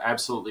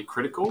absolutely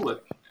critical.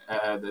 That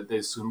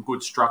there's some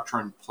good structure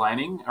and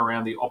planning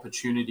around the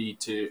opportunity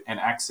and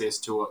access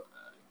to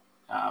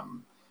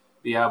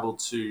be able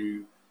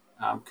to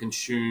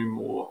consume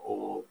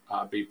or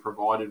be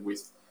provided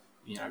with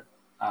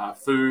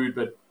food,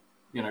 but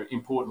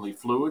importantly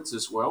fluids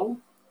as well,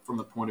 from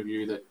the point of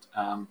view that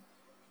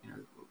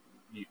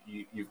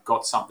you've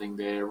got something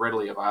there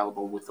readily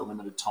available with a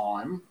limited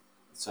time,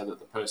 so that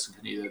the person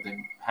can either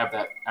then have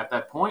that at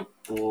that point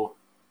or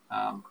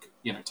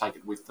take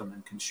it with them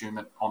and consume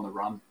it on the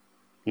run.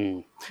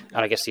 And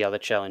I guess the other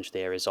challenge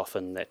there is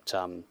often that,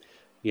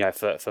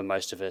 for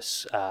most of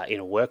us in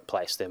a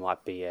workplace, there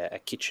might be a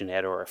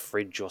kitchenette or a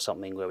fridge or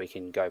something where we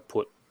can go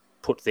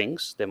put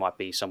things. There might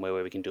be somewhere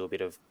where we can do a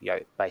bit of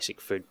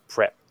basic food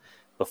prep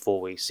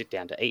before we sit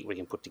down to eat. We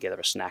can put together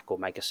a snack or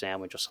make a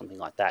sandwich or something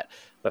like that.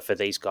 But for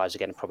these guys,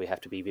 again, probably have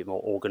to be a bit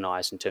more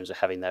organised in terms of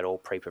having that all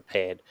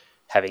pre-prepared,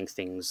 having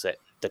things that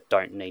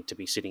don't need to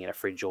be sitting in a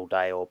fridge all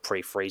day or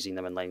pre-freezing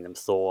them and letting them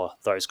thaw,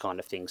 those kind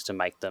of things to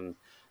make them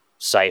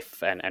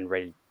safe and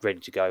ready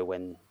to go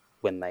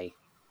when they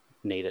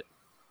need it.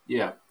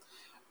 Yeah,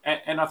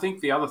 and I think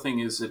the other thing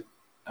is that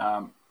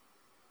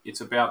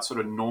it's about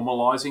sort of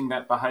normalising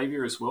that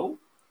behaviour as well.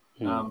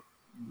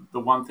 The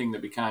one thing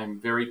that became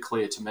very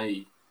clear to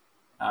me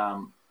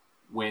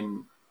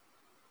when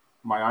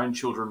my own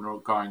children were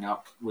growing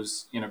up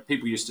was,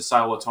 people used to say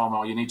all the time,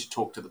 "Oh, you need to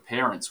talk to the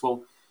parents."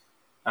 Well,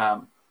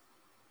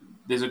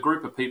 there's a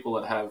group of people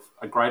that have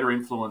a greater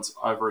influence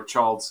over a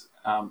child's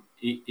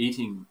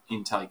eating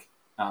intake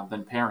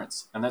than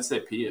parents, and that's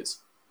their peers.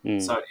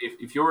 So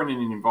if you're in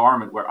an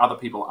environment where other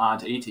people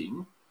aren't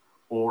eating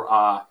or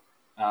are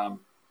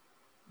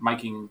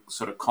making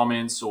sort of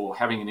comments or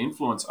having an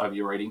influence over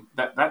your eating,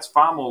 that's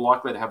far more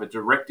likely to have a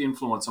direct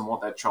influence on what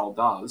that child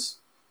does.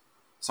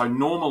 So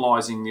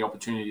normalising the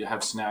opportunity to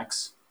have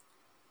snacks,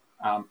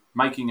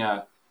 making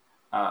a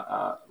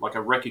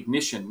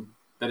recognition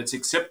that it's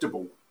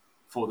acceptable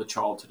for the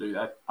child to do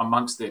that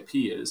amongst their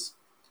peers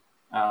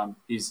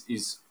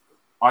is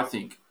I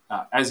think,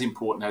 as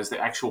important as the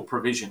actual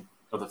provision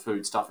of the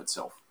food stuff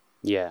itself.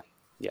 Yeah,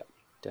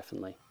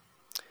 definitely.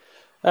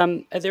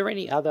 Are there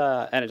any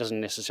other, and it doesn't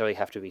necessarily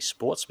have to be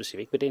sports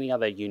specific, but any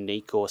other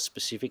unique or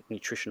specific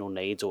nutritional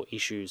needs or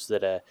issues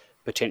that are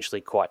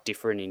potentially quite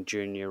different in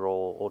junior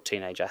or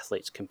teenage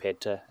athletes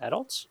compared to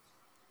adults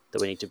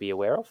that we need to be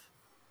aware of?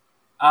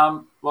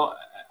 Well,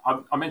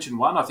 I mentioned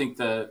one. I think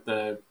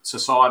the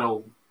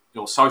societal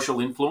or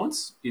social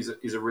influence is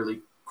a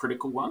really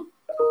critical one.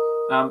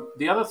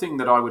 The other thing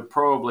that I would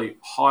probably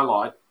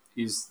highlight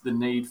is the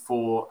need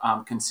for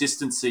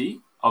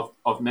consistency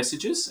of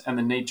messages and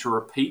the need to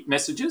repeat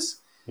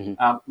messages.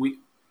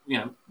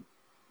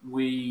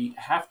 We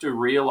have to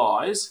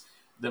realise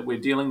that we're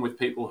dealing with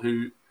people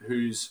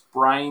whose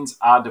brains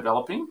are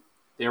developing.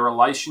 Their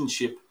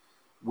relationship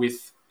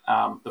with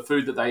the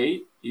food that they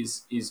eat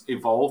is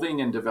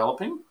evolving and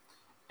developing,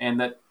 and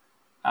that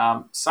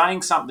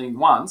saying something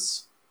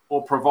once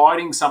or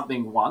providing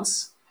something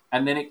once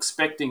and then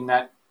expecting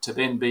that to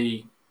then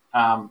be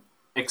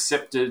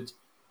accepted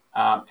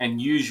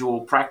and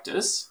usual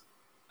practice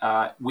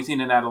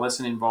within an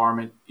adolescent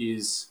environment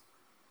is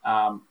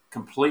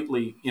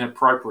completely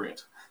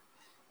inappropriate.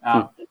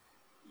 I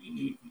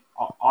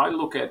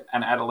look at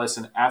an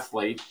adolescent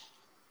athlete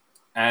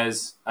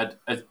as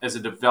a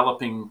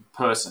developing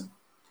person.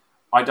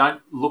 I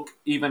don't look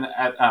even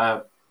at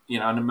an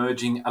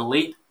emerging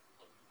elite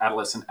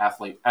adolescent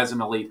athlete as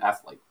an elite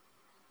athlete.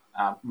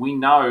 We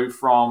know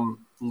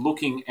from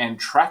looking and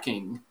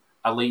tracking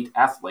elite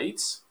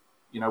athletes,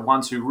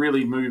 ones who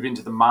really move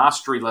into the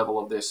mastery level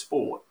of their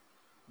sport,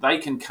 they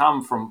can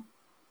come from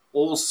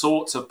all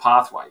sorts of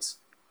pathways.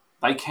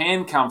 They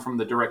can come from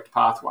the direct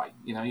pathway.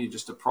 You're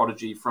just a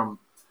prodigy from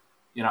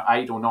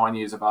 8 or 9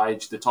 years of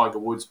age. The Tiger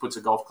Woods puts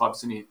a golf club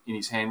in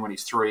his hand when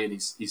he's 3, and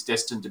he's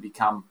destined to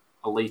become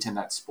elite in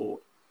that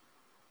sport.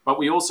 But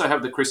we also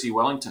have the Chrissy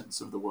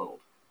Wellingtons of the world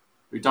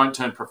who don't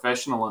turn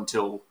professional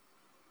until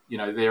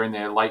they're in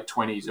their late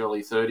 20s,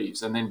 early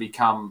 30s, and then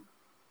become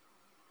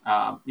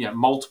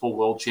multiple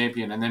world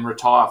champion and then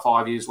retire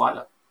 5 years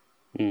later.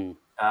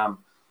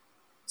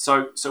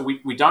 So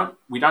we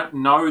don't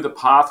know the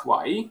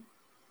pathway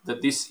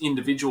that this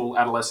individual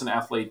adolescent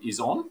athlete is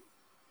on.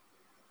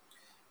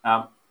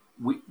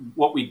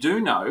 What we do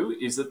know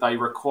is that they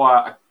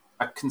require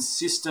a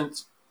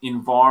consistent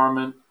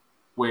environment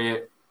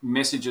where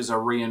messages are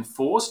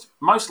reinforced,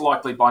 most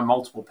likely by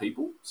multiple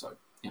people, so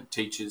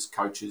teachers,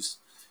 coaches,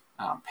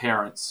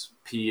 parents,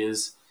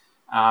 peers,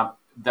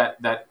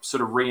 that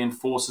sort of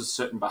reinforces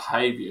certain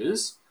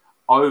behaviours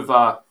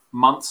over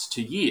months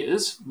to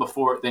years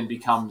before it then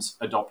becomes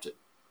adopted.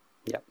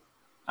 Yep.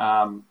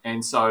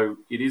 And so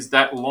it is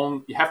that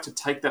long. You have to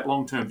take that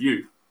long-term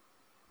view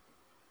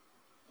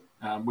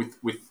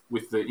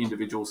with the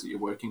individuals that you're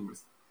working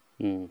with.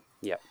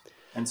 Yeah.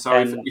 And so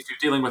if you're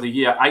dealing with a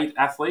year 8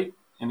 athlete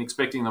and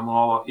expecting them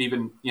all,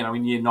 even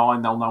in year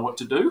 9 they'll know what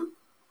to do,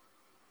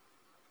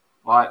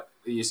 right?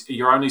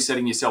 You're only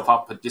setting yourself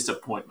up for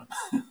disappointment.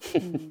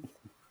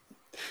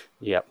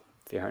 Yep,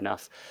 fair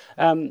enough.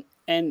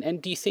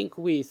 And do you think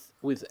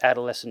with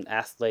adolescent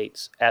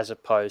athletes as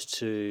opposed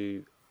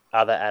to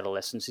other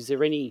adolescents, is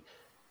there any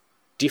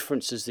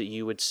differences that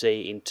you would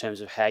see in terms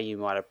of how you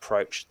might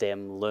approach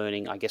them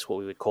learning, I guess, what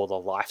we would call the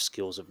life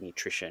skills of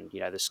nutrition,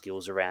 the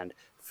skills around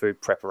food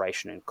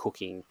preparation and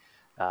cooking,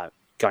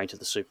 going to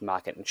the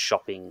supermarket and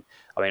shopping?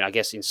 I mean, I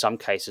guess in some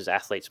cases,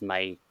 athletes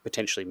may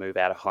potentially move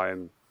out of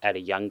home at a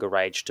younger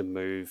age to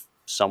move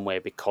somewhere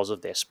because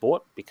of their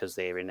sport, because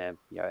they're in a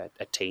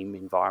team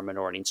environment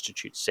or an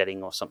institute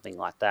setting or something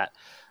like that,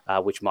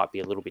 which might be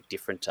a little bit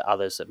different to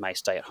others that may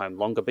stay at home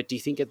longer. But do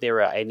you think that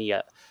there are any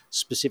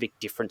specific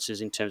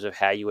differences in terms of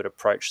how you would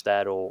approach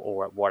that,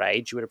 or at what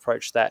age you would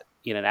approach that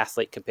in an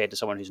athlete compared to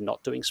someone who's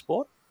not doing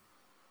sport?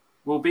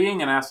 Well,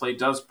 being an athlete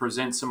does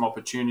present some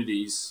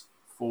opportunities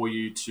for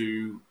you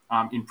to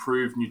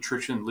improve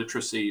nutrition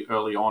literacy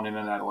early on in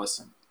an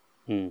adolescent.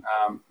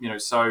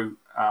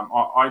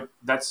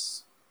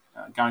 That's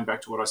going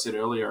back to what I said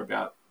earlier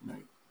about the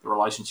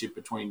relationship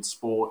between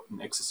sport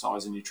and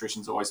exercise and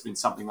nutrition has always been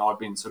something I've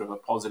been sort of a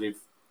positive,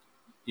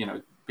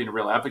 been a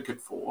real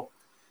advocate for.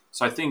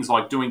 So things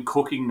like doing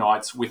cooking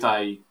nights with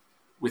a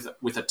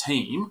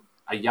team,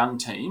 a young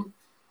team,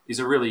 is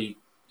a really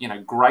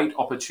great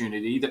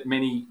opportunity that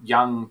many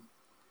young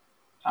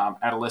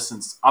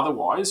adolescents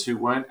otherwise who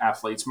weren't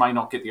athletes may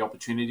not get the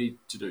opportunity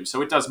to do.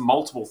 So it does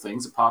multiple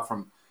things apart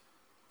from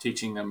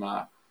teaching them,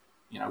 1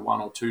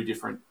 or 2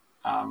 different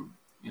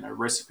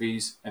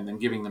recipes and then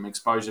giving them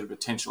exposure to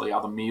potentially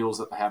other meals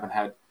that they haven't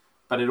had.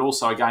 But it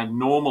also, again,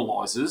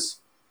 normalizes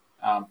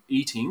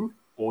eating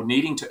or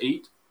needing to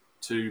eat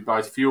to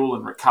both fuel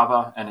and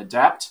recover and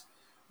adapt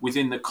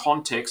within the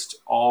context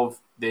of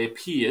their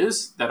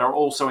peers that are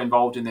also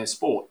involved in their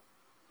sport.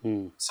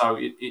 So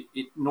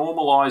it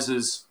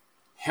normalizes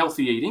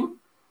healthy eating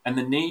and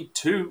the need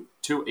to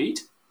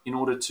eat in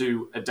order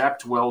to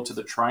adapt well to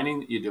the training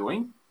that you're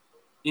doing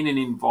in an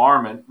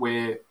environment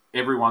where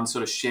everyone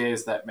sort of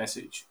shares that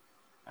message.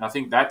 And I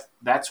think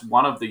that's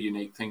one of the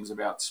unique things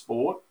about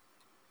sport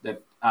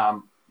that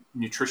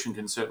nutrition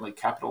can certainly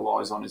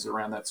capitalize on, is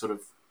around that sort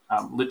of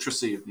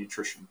literacy of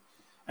nutrition.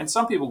 And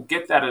some people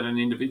get that at an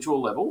individual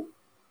level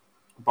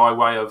by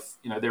way of,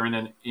 they're in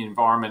an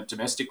environment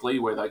domestically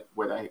where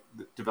they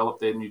develop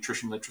their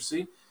nutrition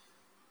literacy.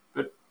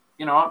 But,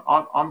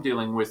 I'm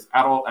dealing with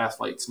adult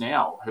athletes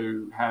now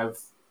who have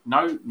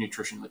no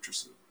nutrition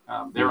literacy.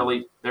 They're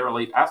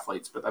elite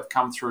athletes, but they've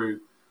come through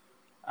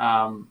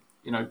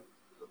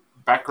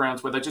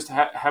backgrounds where they just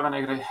haven't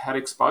had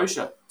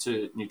exposure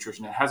to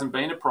nutrition. It hasn't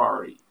been a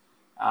priority.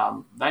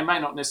 They may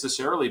not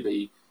necessarily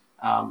be,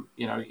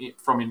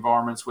 from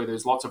environments where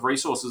there's lots of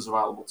resources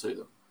available to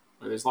them,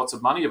 where there's lots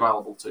of money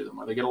available to them,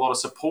 where they get a lot of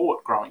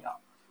support growing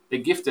up. They're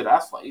gifted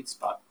athletes,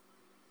 but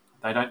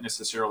they don't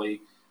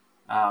necessarily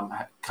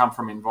come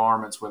from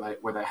environments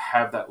where they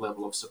have that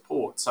level of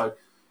support. So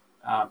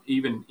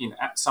even in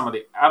some of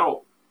the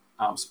adult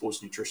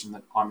sports nutrition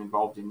that I'm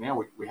involved in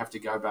now, we have to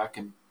go back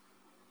and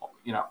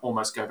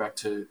almost go back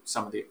to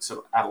some of the sort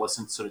of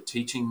adolescent sort of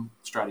teaching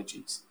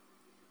strategies.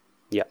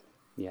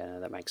 Yeah,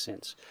 that makes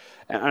sense.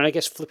 And I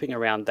guess flipping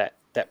around that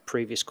that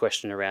previous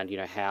question around,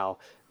 how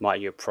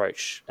might you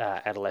approach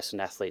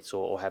adolescent athletes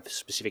or have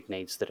specific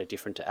needs that are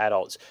different to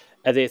adults?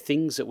 Are there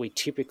things that we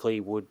typically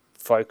would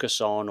focus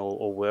on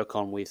or work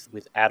on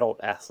with adult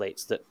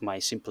athletes that may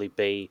simply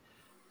be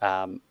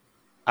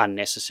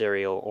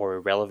unnecessary or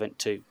irrelevant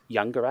to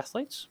younger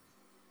athletes?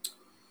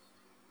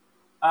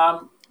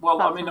 Well,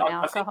 Apart I mean, from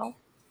I think alcohol.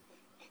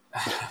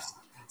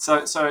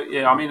 so.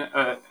 Yeah, I mean,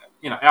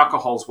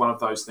 alcohol is one of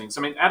those things.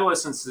 I mean,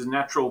 adolescence is a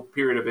natural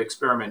period of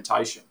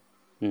experimentation.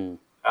 Mm.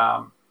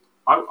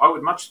 I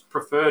would much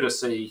prefer to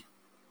see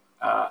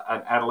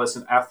an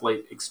adolescent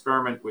athlete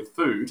experiment with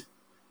food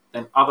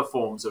than other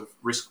forms of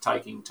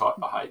risk-taking type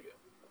behaviour.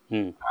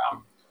 Mm.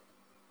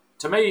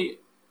 To me,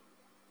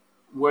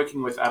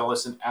 working with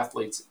adolescent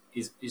athletes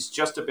is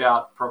just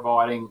about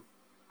providing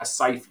a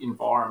safe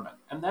environment.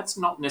 And that's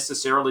not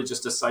necessarily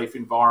just a safe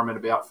environment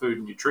about food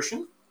and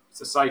nutrition.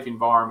 It's a safe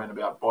environment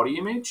about body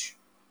image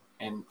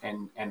and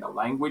the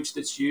language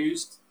that's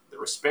used, the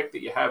respect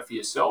that you have for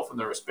yourself and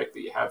the respect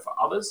that you have for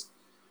others.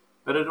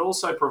 But it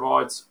also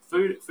provides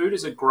food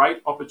is a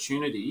great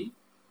opportunity,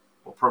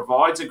 or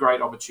provides a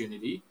great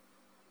opportunity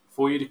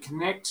for you to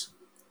connect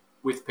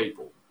with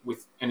people,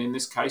 and in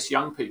this case,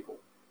 young people,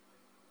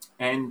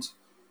 and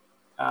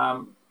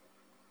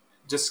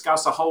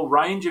discuss a whole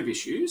range of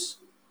issues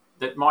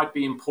that might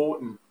be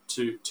important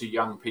to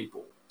young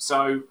people.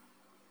 So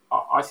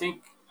I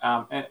think,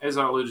 as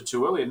I alluded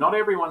to earlier, not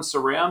everyone's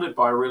surrounded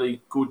by a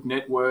really good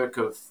network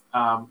of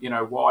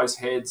wise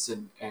heads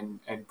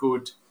and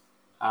good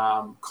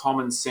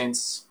common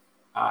sense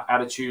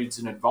attitudes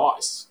and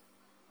advice.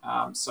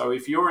 So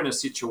if you're in a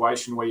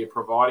situation where you're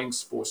providing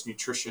sports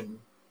nutrition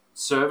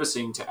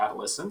servicing to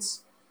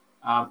adolescents,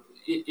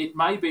 it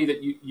may be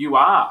that you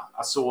are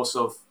a source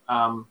of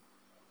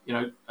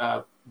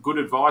good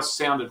advice,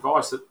 sound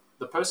advice that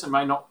the person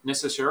may not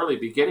necessarily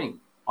be getting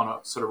on a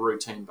sort of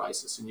routine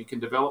basis, and you can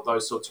develop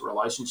those sorts of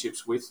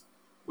relationships with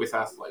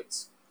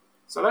athletes.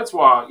 So that's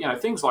why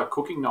things like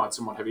cooking nights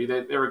and what have you,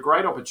 they're a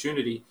great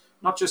opportunity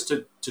not just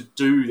to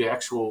do the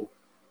actual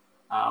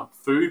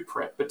food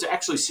prep, but to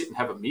actually sit and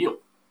have a meal,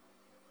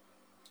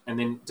 and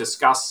then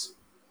discuss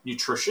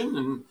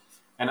nutrition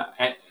and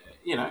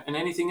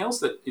anything else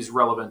that is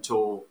relevant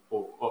or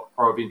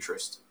of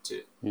interest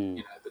to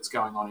that's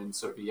going on in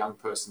sort of a young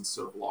person's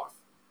sort of life.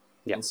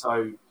 Yep. And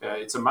so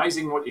it's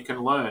amazing what you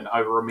can learn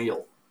over a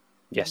meal.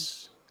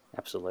 Yes,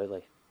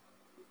 absolutely.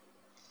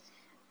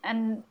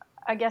 And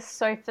I guess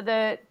so for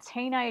the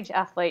teenage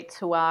athletes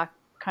who are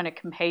kind of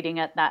competing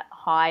at that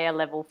higher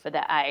level for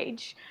their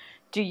age,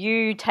 do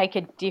you take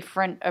a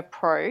different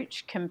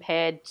approach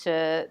compared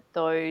to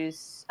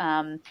those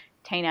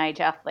teenage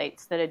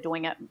athletes that are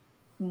doing it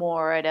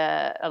more at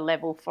a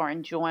level for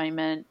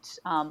enjoyment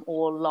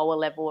or lower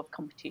level of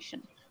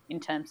competition in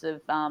terms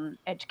of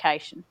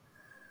education?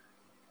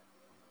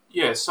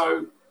 Yeah,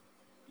 so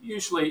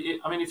usually,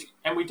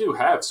 and we do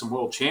have some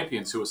world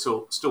champions who are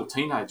still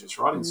teenagers,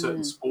 right, in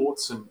certain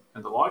sports and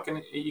the like,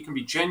 and you can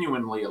be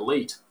genuinely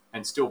elite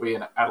and still be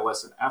an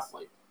adolescent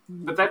athlete.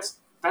 But that's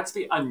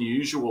the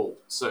unusual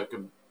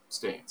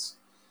circumstance.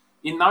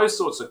 In those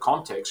sorts of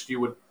contexts,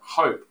 you would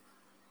hope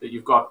that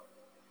you've got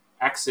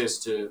access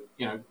to,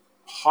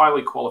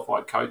 highly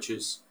qualified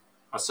coaches,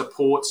 a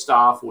support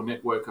staff or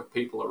network of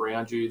people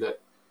around you that,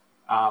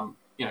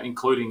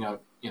 including a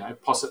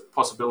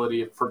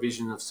possibility of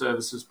provision of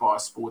services by a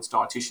sports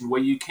dietitian, where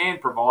you can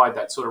provide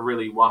that sort of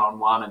really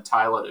one-on-one and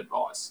tailored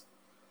advice.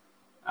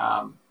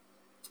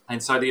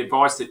 And so the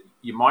advice that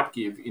you might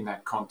give in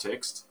that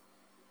context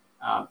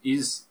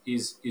is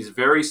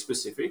very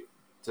specific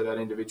to that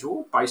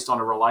individual based on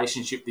a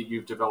relationship that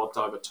you've developed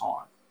over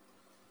time.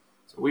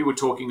 So we were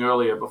talking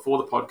earlier before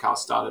the podcast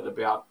started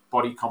about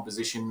body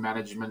composition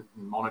management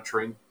and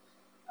monitoring,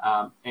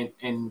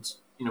 and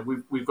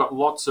we've got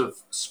lots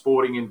of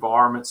sporting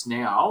environments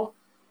now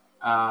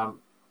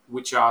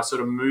which are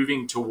sort of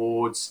moving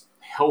towards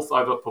health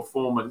over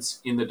performance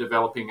in the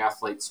developing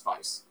athlete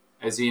space,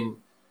 as in,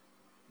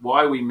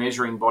 why are we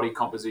measuring body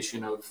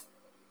composition of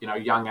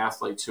young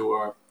athletes who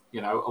are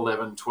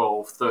 11,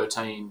 12,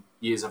 13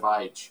 years of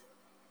age,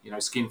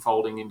 skin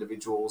folding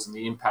individuals, and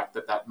the impact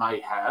that may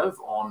have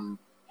on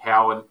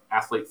how an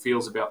athlete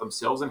feels about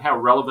themselves and how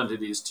relevant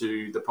it is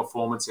to the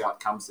performance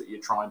outcomes that you're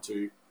trying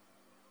to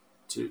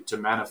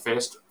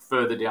manifest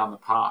further down the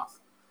path.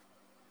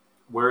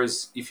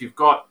 Whereas if you've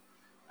got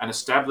an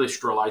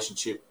established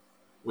relationship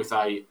with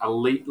a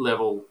elite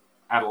level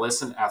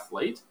adolescent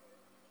athlete,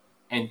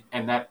 and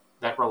that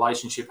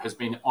relationship has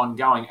been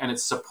ongoing and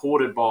it's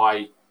supported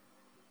by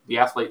the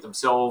athlete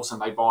themselves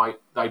and they buy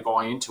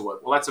into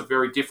it, well, that's a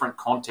very different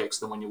context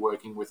than when you're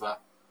working with an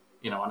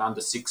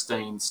under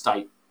 16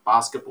 state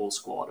basketball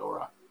squad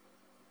or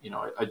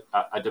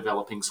a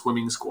developing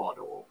swimming squad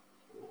or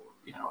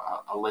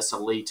a less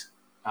elite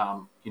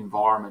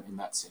environment in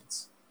that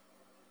sense.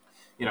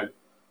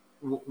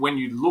 When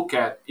you look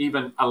at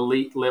even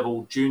elite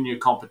level junior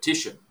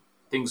competition,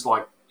 things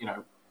like,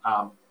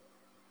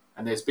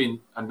 and there's been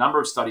a number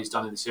of studies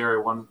done in this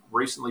area, one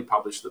recently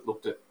published that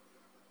looked at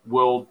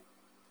world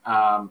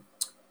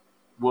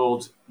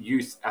World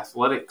Youth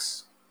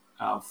Athletics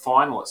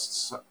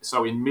finalists,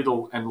 so in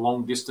middle and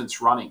long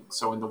distance running,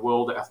 so in the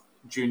World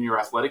Junior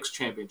Athletics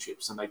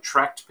Championships, and they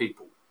tracked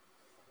people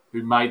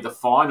who made the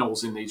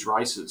finals in these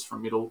races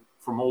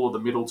from all of the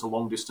middle to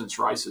long distance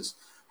races,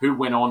 who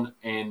went on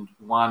and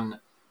won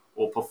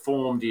or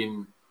performed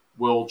in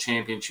World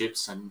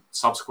Championships and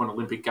subsequent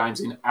Olympic Games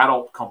in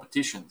adult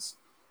competitions.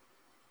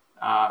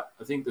 I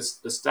think the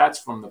stats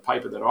from the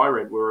paper that I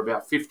read were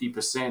about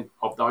 50%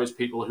 of those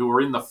people who were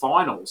in the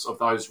finals of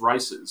those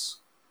races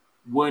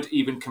weren't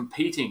even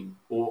competing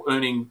or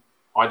earning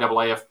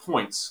IAAF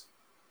points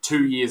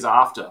 2 years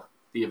after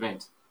the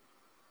event.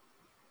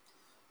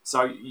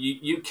 So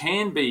you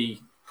can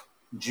be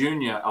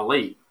junior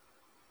elite,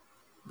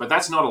 but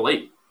that's not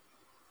elite.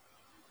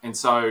 And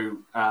so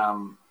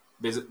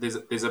there's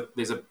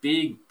a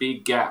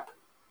big gap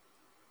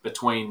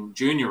between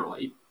junior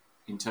elite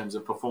in terms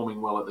of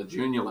performing well at the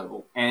junior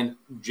level and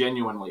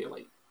genuinely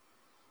elite.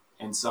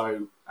 And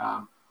so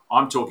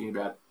I'm talking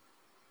about,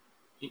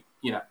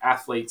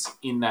 athletes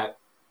in that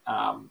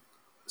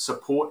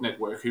support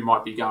network who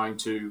might be going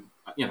to,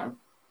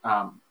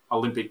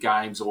 Olympic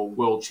Games or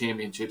World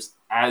Championships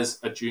as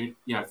a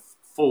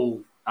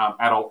full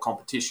adult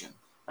competition,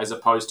 as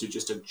opposed to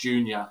just a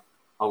junior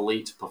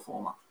elite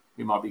performer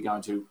who might be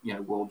going to,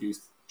 World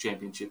Youth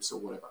Championships or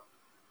whatever.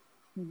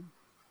 Mm-hmm.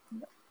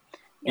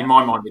 In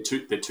my mind,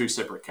 they're two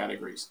separate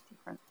categories.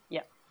 Different.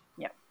 Yeah.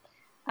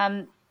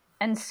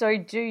 And so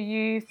do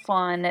you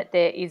find that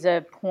there is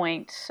a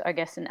point, I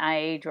guess, an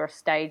age or a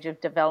stage of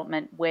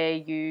development where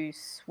you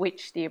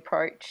switch the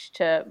approach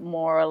to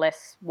more or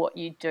less what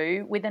you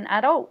do with an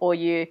adult, or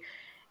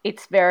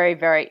it's very,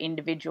 very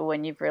individual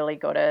and you've really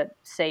got to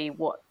see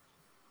what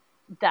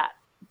that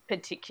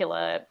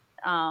particular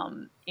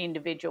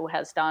individual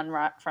has done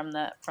right from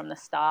the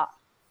start?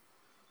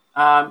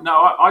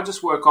 No, I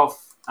just work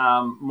off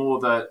more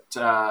that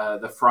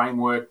the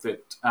framework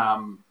that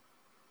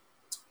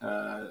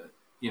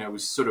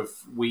was sort of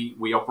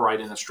we operate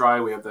in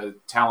Australia. We have the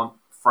talent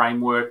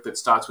framework that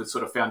starts with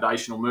sort of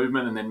foundational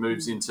movement and then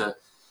moves into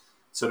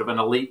sort of an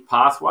elite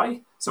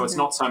pathway. So it's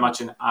not so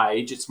much an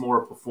age; it's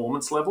more a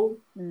performance level.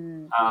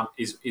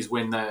 Is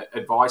when the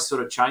advice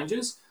sort of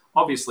changes.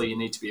 Obviously, you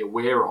need to be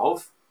aware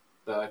of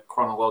the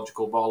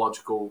chronological,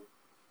 biological,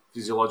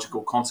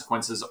 physiological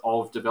consequences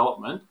of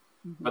development.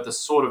 But the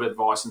sort of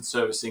advice and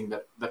servicing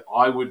that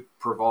I would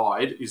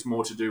provide is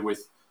more to do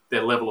with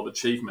their level of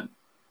achievement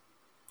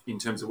in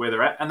terms of where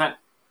they're at. And that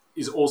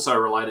is also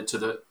related to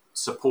the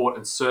support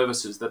and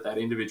services that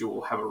individual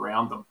will have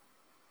around them.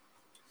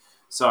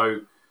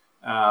 So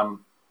the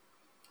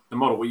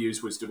model we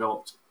used was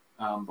developed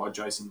by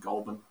Jason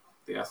Goldman,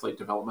 the athlete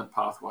development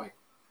pathway.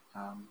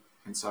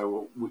 And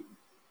so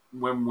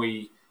when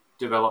we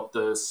developed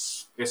the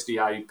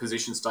SDA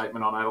position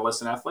statement on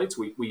adolescent athletes,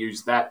 we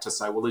use that to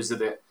say, well, this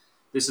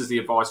is the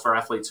advice for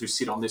athletes who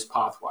sit on this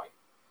pathway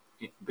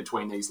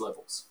between these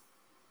levels.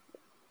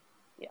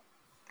 Yeah.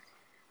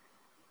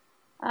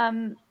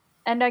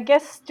 And I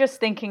guess just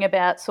thinking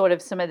about sort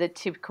of some of the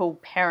typical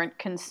parent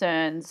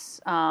concerns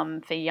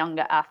for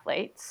younger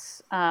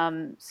athletes.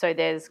 So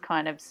there's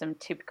kind of some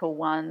typical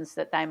ones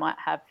that they might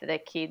have for their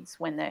kids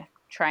when they're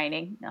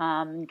training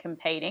and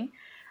competing.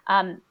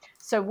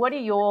 So what are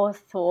your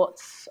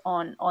thoughts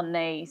on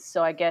these?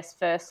 So I guess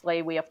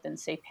firstly, we often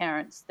see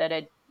parents that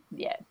are,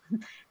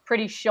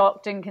 pretty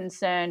shocked and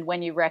concerned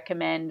when you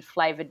recommend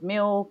flavoured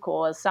milk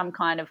or some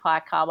kind of high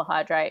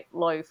carbohydrate,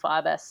 low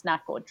fibre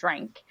snack or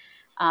drink.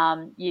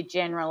 You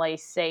generally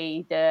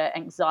see the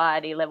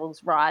anxiety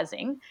levels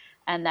rising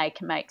and they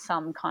can make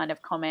some kind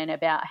of comment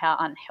about how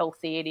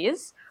unhealthy it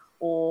is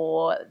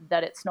or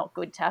that it's not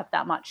good to have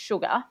that much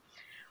sugar.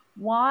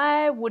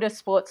 Why would a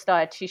sports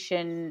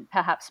dietitian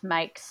perhaps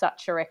make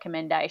such a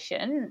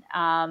recommendation?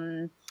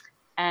 And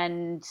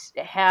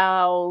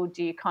how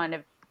do you kind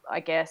of, I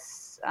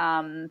guess,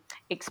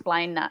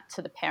 explain that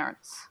to the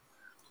parents?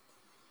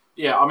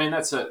 Yeah, I mean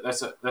that's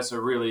a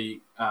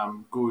really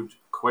good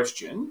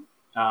question,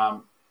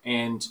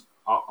 and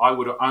I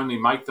would only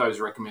make those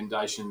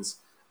recommendations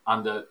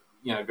under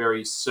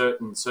very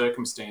certain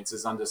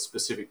circumstances, under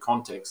specific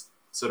context.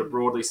 Sort of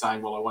broadly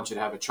saying, well, I want you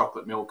to have a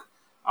chocolate milk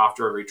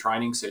after every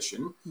training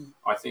session.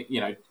 I think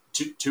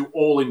to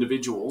all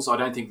individuals, I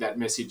don't think that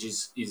message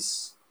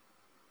is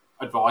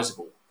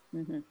advisable.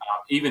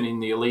 Even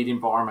in the elite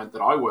environment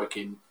that I work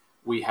in,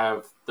 we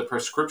have the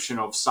prescription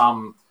of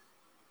some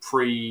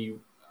pre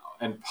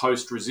and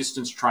post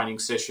resistance training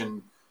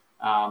session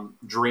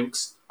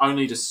drinks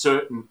only to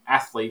certain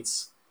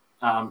athletes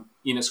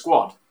in a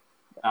squad.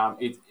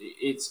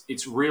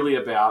 It's really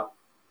about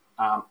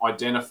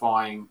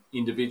identifying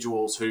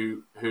individuals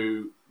who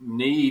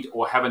need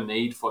or have a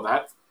need for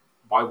that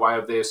by way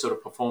of their sort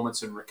of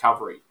performance and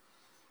recovery.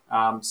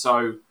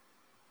 There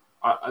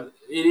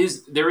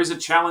is a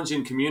challenge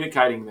in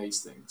communicating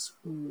these things.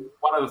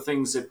 One of the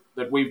things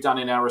that we've done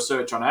in our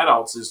research on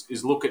adults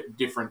is look at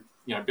different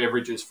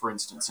beverages, for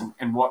instance,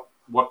 and what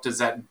does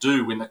that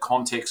do in the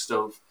context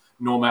of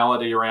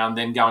normality around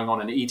then going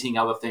on and eating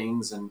other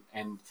things, and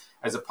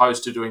as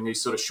opposed to doing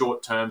these sort of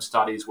short-term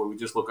studies where we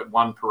just look at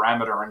one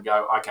parameter and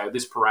go, okay,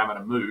 this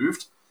parameter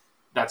moved,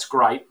 that's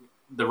great.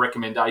 The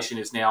recommendation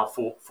is now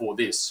for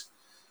this.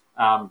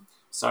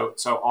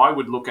 So I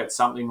would look at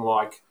something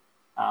like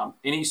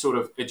any sort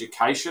of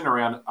education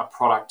around a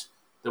product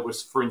that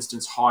was, for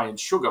instance, high in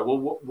sugar.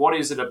 Well, what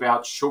is it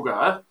about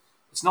sugar?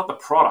 It's not the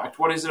product.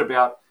 What is it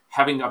about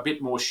having a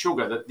bit more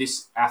sugar that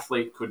this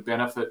athlete could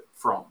benefit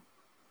from?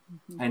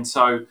 Mm-hmm. And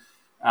so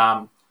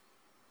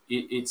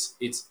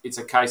it's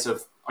a case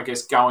of, I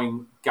guess,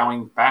 going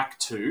back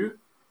to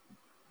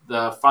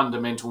the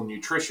fundamental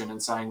nutrition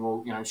and saying,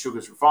 well,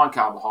 sugar's refined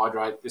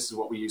carbohydrate. This is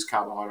what we use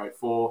carbohydrate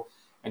for,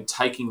 and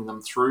taking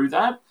them through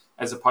that,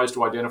 as opposed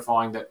to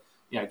identifying that,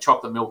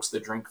 chocolate milk's the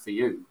drink for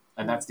you.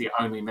 And that's the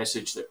only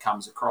message that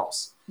comes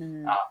across.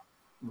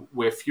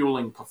 We're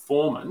fueling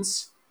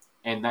performance,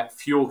 and that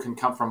fuel can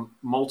come from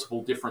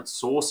multiple different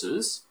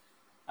sources.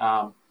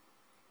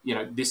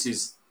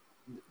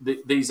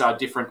 These are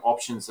different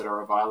options that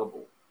are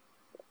available.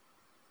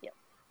 Yep.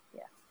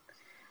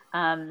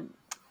 Yeah.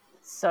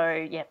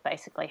 So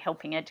basically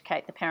helping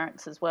educate the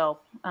parents as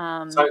well.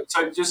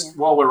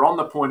 While we're on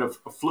the point of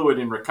fluid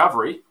in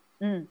recovery,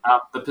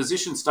 the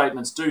position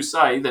statements do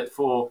say that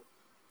for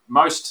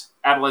most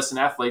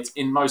adolescent athletes,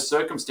 in most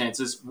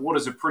circumstances,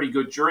 water's a pretty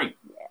good drink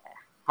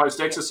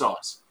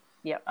post-exercise.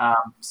 Yep.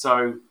 As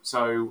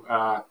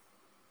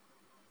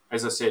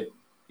I said,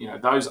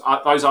 those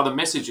other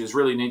messages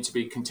really need to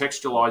be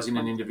contextualized in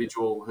an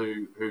individual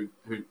who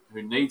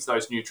needs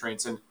those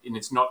nutrients and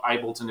is not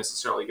able to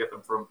necessarily get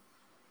them from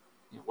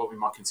what we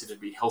might consider to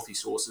be healthy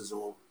sources,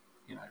 or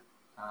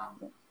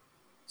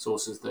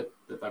sources that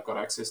they've got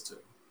access to.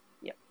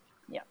 Yep.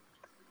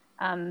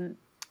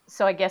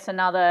 So I guess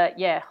another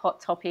hot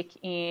topic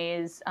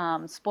is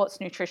sports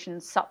nutrition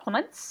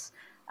supplements,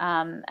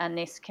 and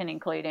this can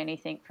include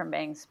anything from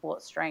being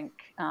sports drink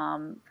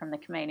from the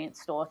convenience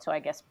store to, I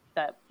guess,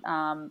 the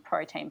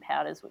protein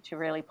powders, which are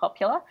really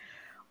popular,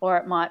 or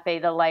it might be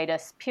the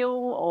latest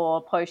pill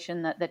or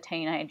potion that the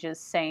teenagers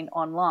seen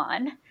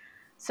online.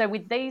 So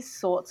with these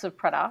sorts of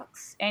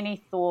products, any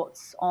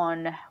thoughts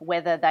on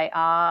whether they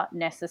are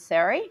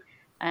necessary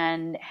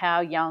and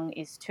how young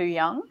is too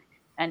young,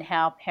 and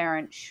how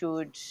parents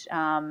should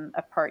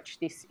approach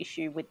this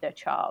issue with their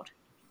child?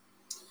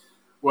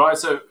 Well,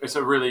 it's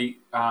a really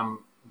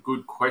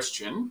good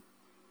question,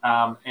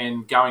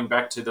 and going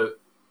back to the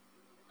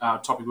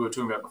topic we were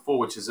talking about before,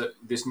 which is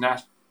this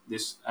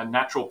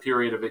natural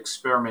period of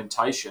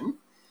experimentation.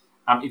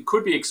 It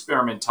could be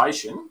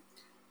experimentation.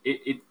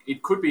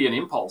 It could be an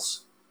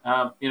impulse.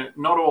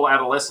 Not all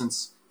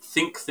adolescents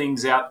think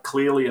things out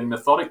clearly and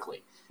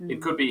methodically. Mm-hmm.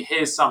 It could be,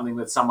 here's something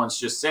that someone's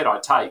just said I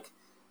take,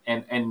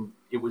 and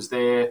it was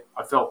there.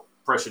 I felt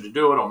pressure to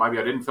do it, or maybe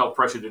I didn't feel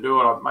pressure to do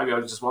it, or maybe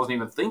I just wasn't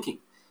even thinking.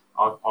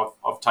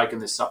 I've taken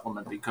this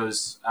supplement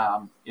because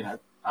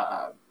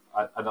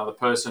another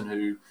person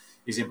who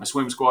is in my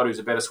swim squad, who's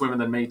a better swimmer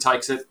than me,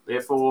 takes it.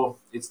 Therefore,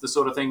 it's the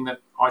sort of thing that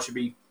I should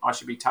be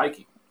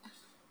taking.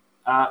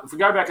 If we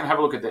go back and have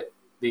a look at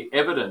the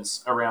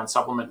evidence around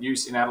supplement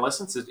use in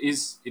adolescents, it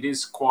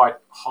is quite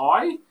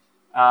high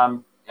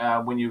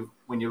when you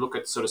look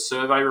at sort of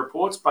survey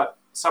reports, but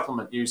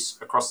supplement use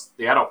across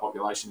the adult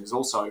population is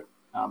also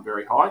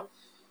very high.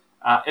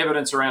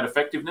 Evidence around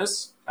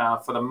effectiveness,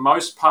 for the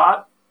most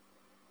part,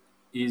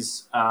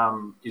 is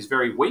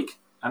very weak,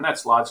 and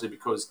that's largely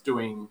because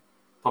doing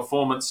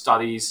performance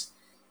studies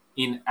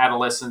in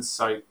adolescents,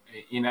 so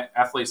in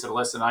athletes that are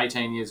less than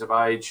 18 years of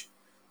age,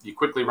 you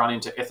quickly run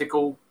into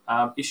ethical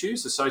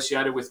issues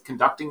associated with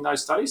conducting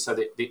those studies, so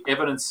that the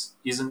evidence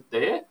isn't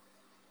there.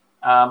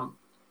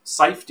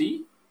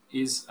 Safety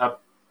is a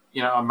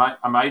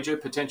major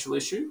potential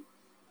issue.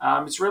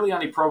 It's really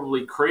only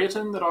probably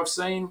creatine that I've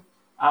seen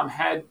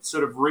had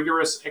sort of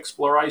rigorous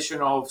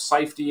exploration of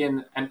safety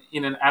in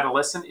an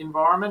adolescent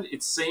environment.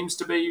 It seems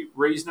to be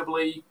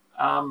reasonably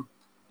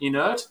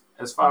inert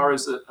as far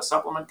as a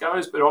supplement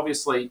goes, but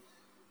obviously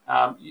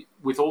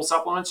with all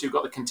supplements, you've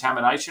got the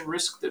contamination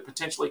risk that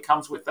potentially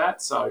comes with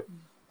that. So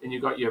then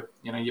you've got your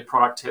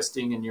product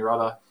testing and your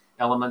other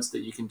elements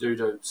that you can do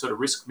to sort of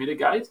risk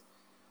mitigate.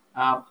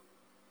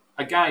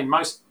 Again,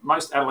 most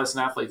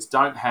adolescent athletes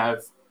don't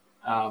have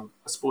a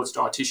sports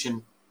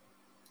dietitian,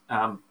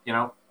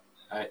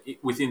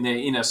 within their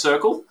inner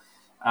circle.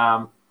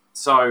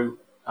 So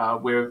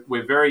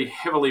we're very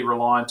heavily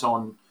reliant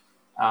on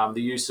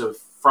the use of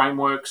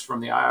frameworks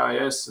from the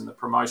AIS and the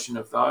promotion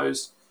of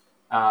those,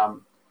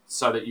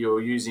 so that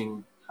you're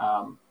using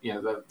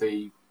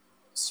the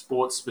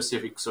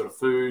sports-specific sort of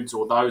foods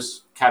or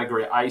those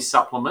Category A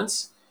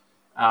supplements,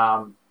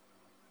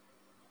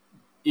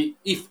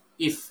 if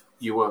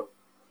you were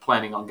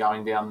planning on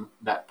going down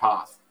that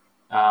path.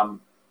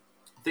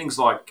 Things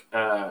like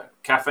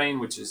caffeine,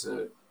 which is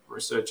a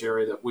research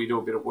area that we do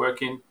a bit of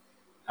work in.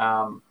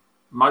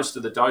 Most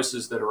of the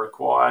doses that are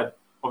required,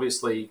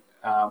 obviously,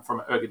 from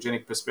an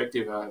ergogenic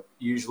perspective, are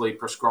usually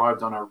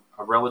prescribed on a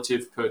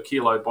relative per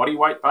kilo body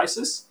weight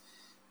basis.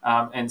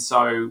 And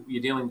so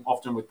you're dealing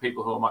often with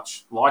people who are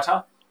much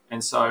lighter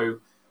And so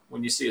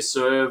when you see a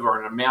serve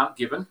or an amount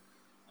given,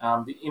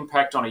 the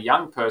impact on a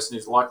young person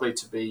is likely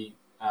to be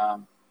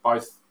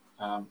both,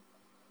 I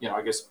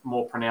guess,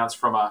 more pronounced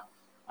from a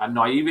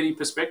naivety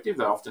perspective.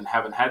 They often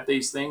haven't had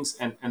these things,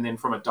 and then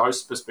from a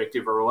dose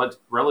perspective, a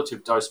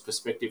relative dose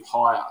perspective,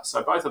 higher.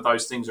 So both of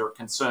those things are a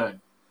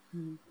concern.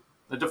 Mm.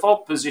 The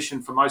default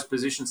position for most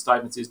position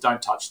statements is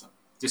don't touch them,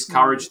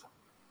 discourage them.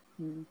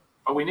 Mm.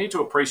 But we need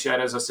to appreciate,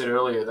 as I said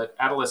earlier, that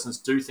adolescents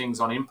do things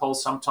on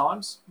impulse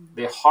sometimes.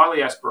 They're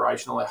highly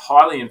aspirational. They're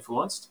highly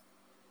influenced.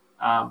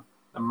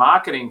 The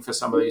marketing for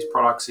some of these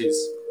products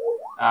is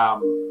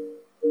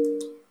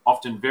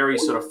often very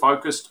sort of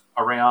focused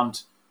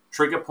around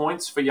trigger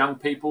points for young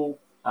people,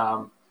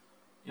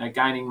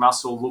 gaining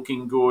muscle,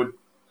 looking good,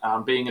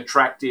 being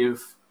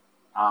attractive.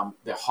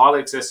 They're highly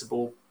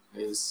accessible.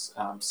 There's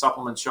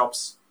supplement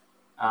shops,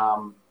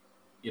 in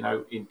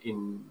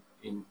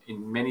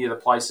many of the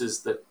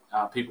places that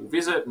people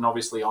visit, and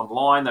obviously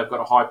online they've got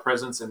a high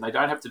presence, and they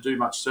don't have to do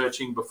much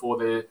searching before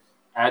their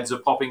ads are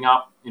popping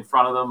up in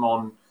front of them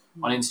on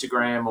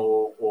Instagram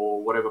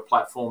or whatever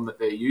platform that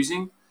they're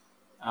using.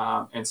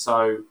 And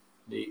so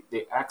the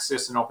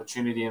access and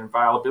opportunity and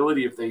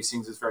availability of these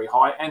things is very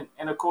high.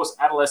 And of course,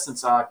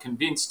 adolescents are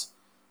convinced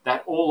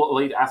that all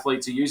elite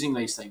athletes are using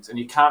these things, and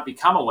you can't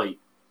become elite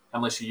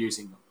unless you're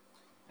using them.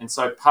 And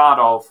so part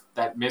of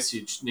that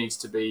message needs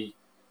to be,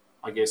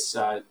 I guess,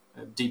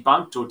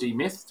 debunked or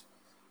demythed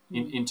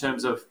in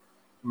terms of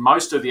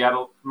most of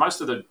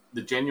the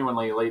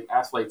genuinely elite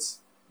athletes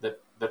that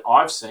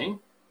I've seen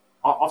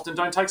often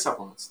don't take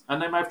supplements,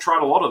 and they may have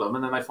tried a lot of them,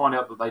 and then they find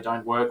out that they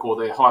don't work, or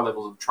their high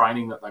levels of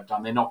training that they've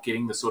done, they're not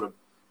getting the sort of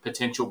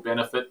potential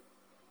benefit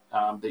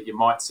that you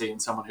might see in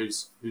someone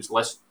who's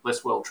less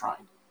well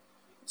trained.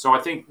 So I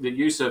think the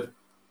use of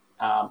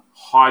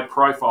high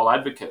profile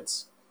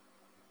advocates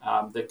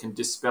that can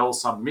dispel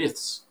some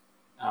myths,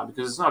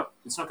 because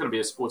it's not going to be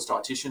a sports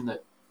dietitian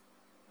that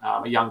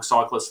a young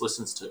cyclist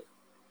listens to.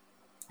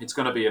 It's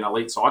going to be an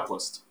elite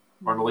cyclist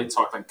or an elite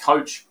cycling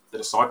coach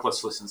that a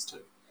cyclist listens to.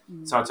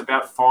 So it's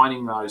about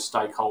finding those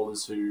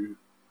stakeholders who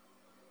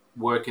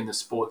work in the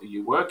sport that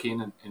you work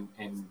in,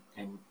 and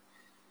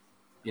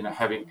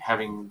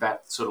having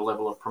that sort of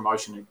level of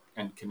promotion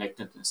and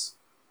connectedness.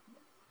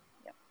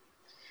 Yep.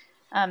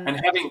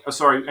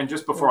 And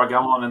just before I go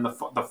on, and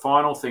the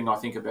final thing I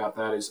think about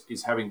that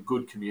is having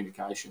good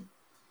communication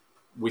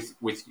with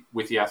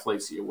the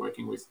athletes that you're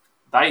working with.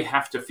 They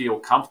have to feel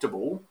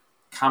comfortable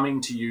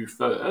coming to you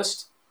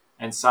first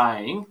and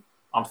saying,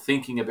 I'm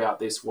thinking about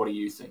this, what do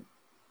you think?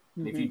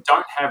 And if you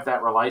don't have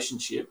that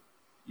relationship,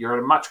 you're at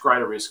a much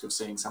greater risk of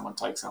seeing someone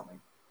take something,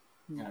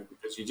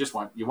 because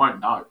you won't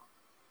know.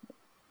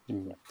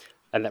 Mm.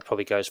 And that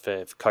probably goes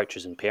for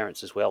coaches and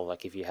parents as well.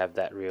 Like if you have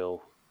that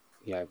real,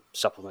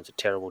 supplements are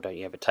terrible, don't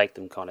you ever take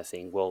them kind of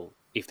thing. Well,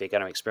 if they're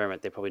going to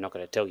experiment, they're probably not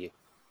going to tell you.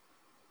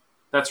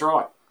 That's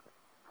right.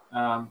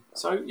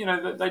 So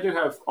they do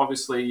have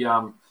obviously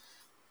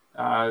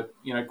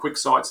quick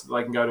sites that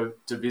they can go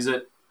to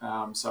visit.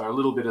 So a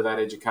little bit of that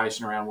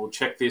education around, we'll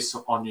check this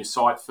on your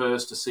site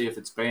first to see if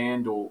it's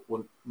banned or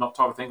not,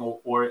 type of thing,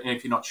 or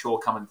if you're not sure,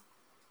 come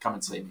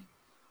and see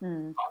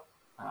me.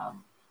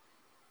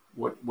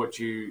 But,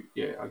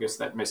 I guess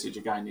that message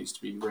again needs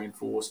to be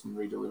reinforced and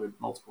redelivered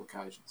multiple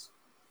occasions.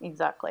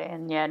 Exactly,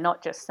 and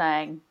not just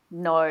saying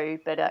no,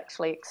 but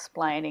actually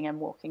explaining and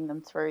walking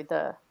them through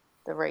the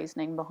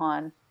reasoning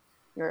behind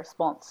your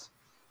response.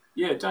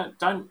 Yeah,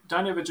 don't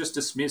ever just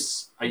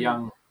dismiss a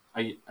young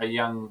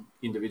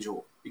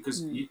individual,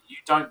 because you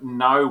don't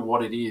know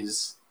what it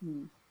is.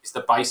 It's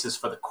the basis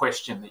for the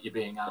question that you're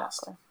being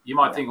asked. Exactly. You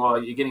might think,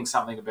 well, you're getting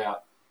something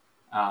about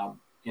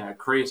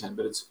creatine,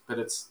 but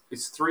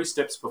it's 3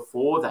 steps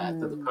before that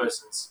that the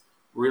person's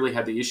really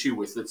had the issue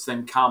with, that's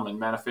then come and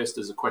manifest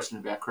as a question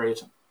about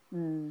creatine.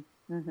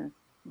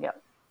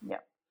 Yep.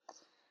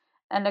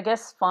 And I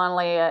guess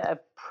finally, a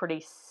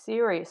pretty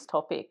serious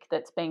topic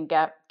that's been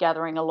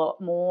gathering a lot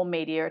more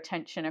media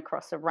attention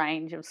across a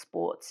range of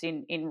sports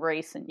in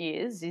recent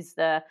years is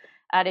the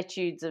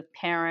attitudes of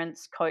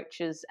parents,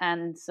 coaches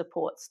and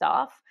support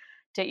staff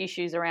to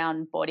issues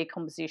around body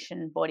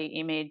composition, body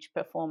image,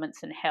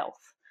 performance and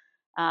health.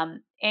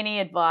 Any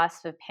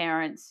advice for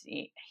parents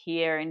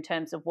here in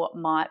terms of what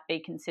might be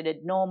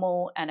considered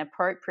normal and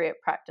appropriate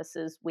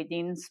practices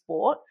within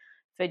sport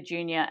for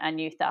junior and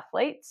youth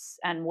athletes,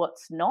 and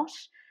what's not?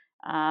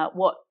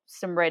 What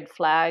some red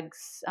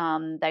flags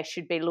they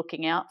should be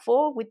looking out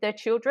for with their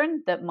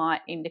children that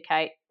might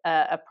indicate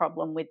a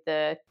problem with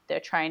their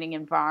training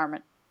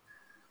environment?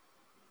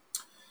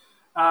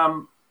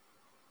 Well,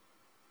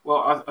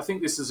 I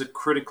think this is a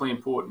critically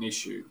important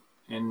issue,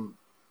 and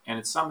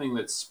it's something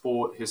that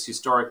sport has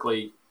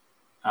historically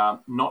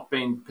not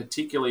been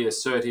particularly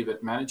assertive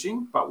at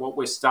managing. But what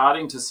we're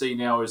starting to see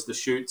now is the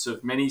shoots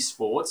of many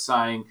sports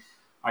saying,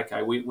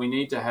 okay, we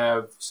need to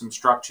have some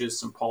structures,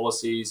 some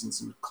policies, and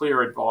some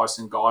clear advice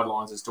and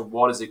guidelines as to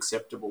what is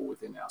acceptable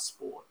within our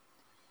sport.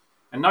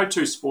 And no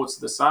two sports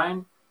are the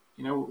same.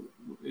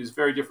 It's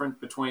very different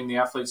between the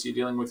athletes you're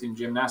dealing with in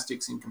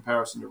gymnastics in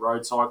comparison to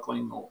road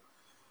cycling or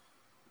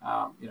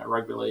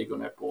rugby league or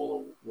netball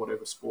or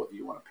whatever sport that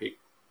you want to pick.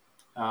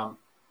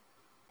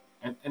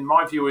 And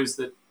my view is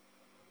that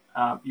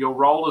your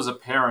role as a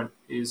parent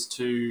is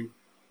to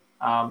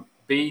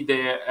be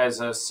there as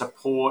a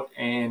support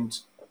and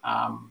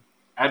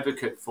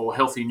advocate for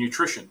healthy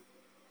nutrition.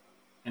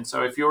 And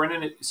so if you're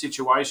in a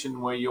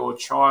situation where your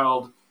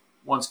child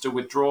wants to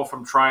withdraw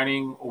from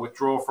training or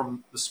withdraw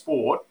from the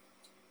sport,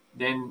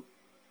 then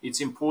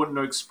it's important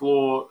to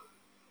explore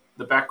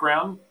the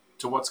background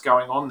to what's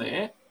going on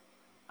there.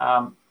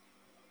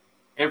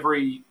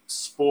 Every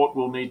sport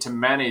will need to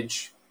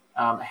manage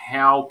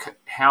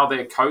how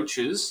their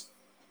coaches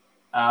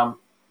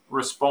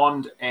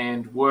respond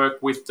and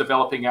work with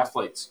developing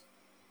athletes.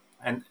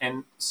 And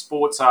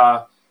sports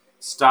are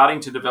starting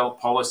to develop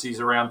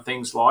policies around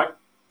things like,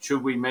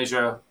 should we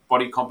measure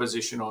body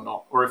composition or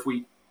not? Or if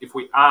we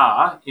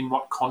are, in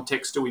what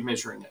context are we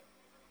measuring it?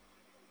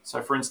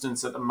 So, for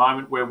instance, at the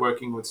moment we're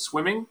working with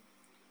swimming,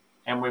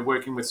 and we're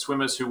working with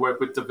swimmers who work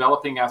with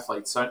developing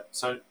athletes.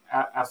 So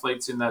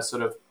athletes in the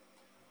sort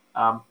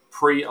of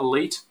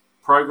pre-elite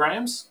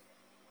programs.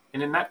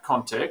 And in that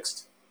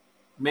context,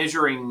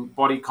 measuring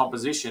body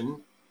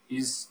composition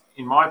is,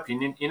 in my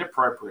opinion,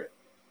 inappropriate,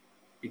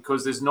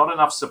 because there's not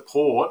enough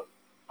support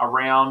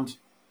around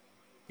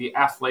the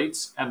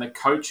athletes and the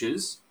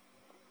coaches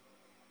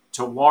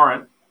to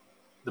warrant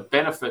the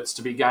benefits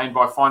to be gained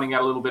by finding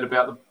out a little bit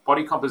about the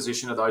body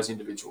composition of those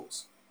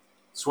individuals.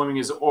 Swimming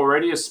is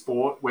already a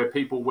sport where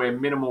people wear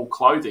minimal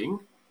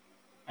clothing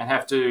and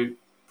have to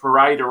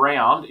parade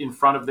around in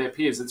front of their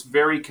peers. It's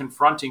very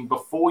confronting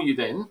before you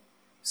then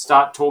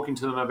start talking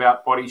to them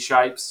about body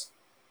shapes,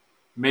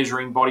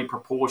 measuring body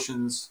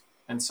proportions,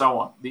 and so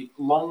on. The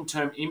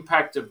long-term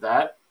impact of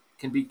that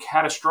can be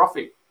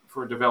catastrophic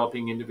for a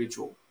developing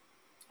individual.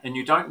 And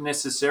you don't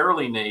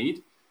necessarily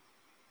need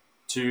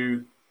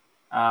to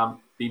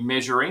be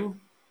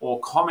measuring or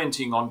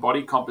commenting on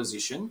body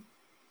composition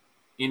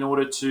in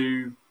order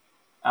to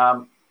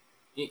have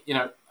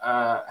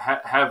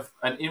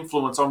an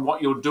influence on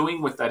what you're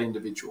doing with that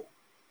individual.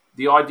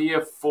 The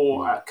idea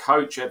for a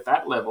coach at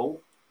that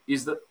level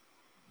is that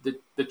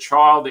the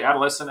child, the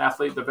adolescent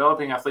athlete,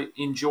 developing athlete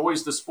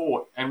enjoys the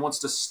sport and wants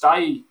to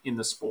stay in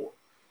the sport.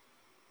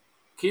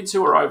 Kids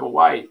who are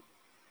overweight,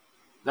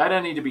 they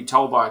don't need to be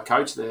told by a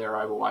coach that they're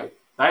overweight.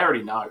 They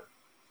already know.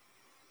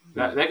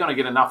 They're going to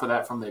get enough of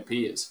that from their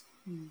peers.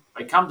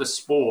 They come to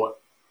sport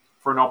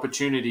for an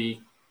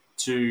opportunity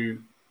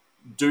to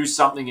do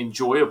something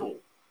enjoyable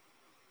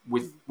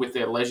with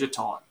their leisure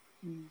time.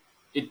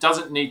 It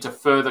doesn't need to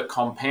further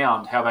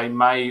compound how they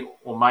may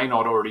or may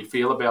not already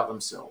feel about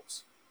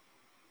themselves.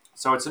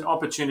 So it's an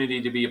opportunity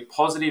to be a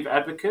positive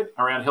advocate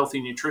around healthy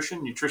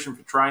nutrition, nutrition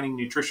for training,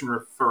 nutrition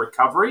for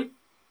recovery.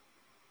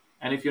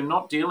 And if you're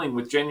not dealing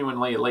with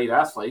genuinely elite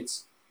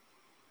athletes,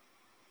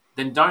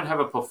 then don't have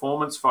a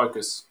performance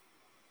focus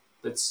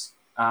that's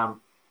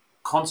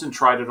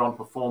concentrated on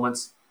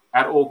performance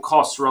at all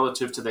costs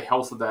relative to the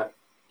health of that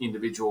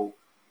individual,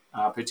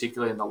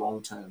 particularly in the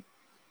long term.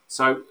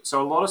 So a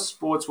lot of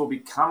sports will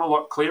become a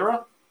lot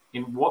clearer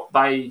in what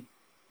they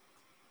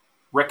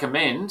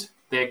recommend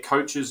their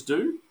coaches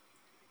do.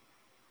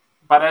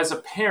 But as a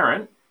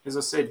parent, as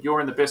I said,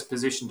 you're in the best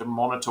position to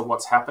monitor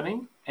what's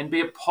happening and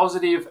be a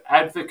positive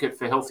advocate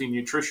for healthy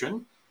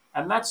nutrition.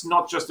 And that's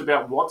not just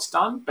about what's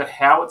done, but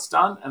how it's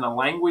done and the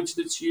language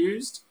that's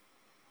used,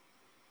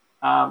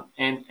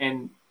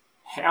 and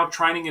how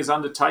training is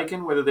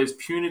undertaken, whether there's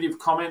punitive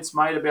comments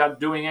made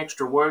about doing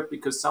extra work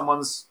because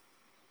someone's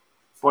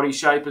body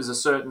shape is a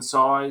certain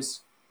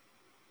size,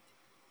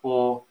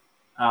 or,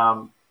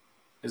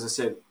 as I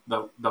said,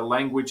 the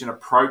language and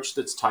approach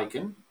that's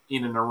taken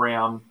in and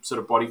around sort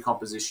of body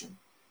composition.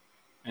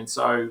 And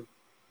so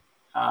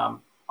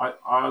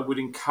I would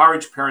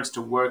encourage parents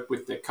to work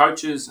with their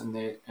coaches and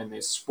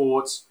their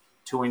sports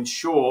to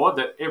ensure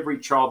that every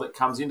child that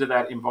comes into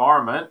that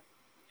environment,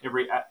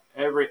 every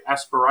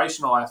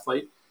aspirational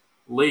athlete,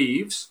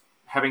 leaves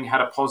having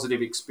had a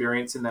positive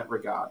experience in that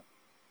regard.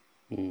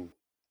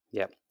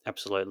 Yeah,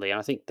 absolutely. And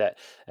I think that,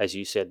 as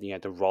you said,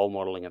 the role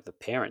modeling of the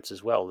parents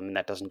as well. I mean,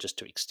 that doesn't just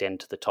to extend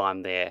to the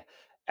time they're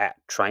at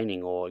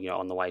training or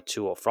on the way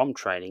to or from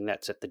training.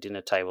 That's at the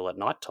dinner table at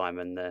night time,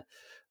 and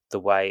the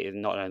way,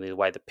 not only the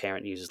way the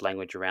parent uses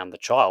language around the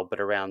child,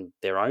 but around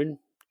their own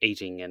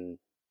eating and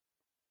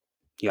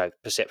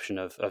perception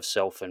of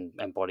self and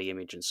body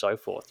image and so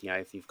forth.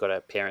 If you've got a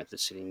parent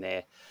that's sitting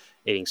there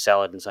eating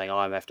salad and saying,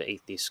 I have to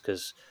eat this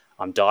because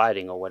I'm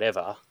dieting or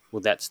whatever,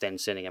 well, that's then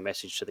sending a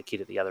message to the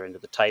kid at the other end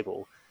of the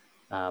table,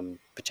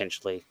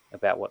 potentially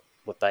about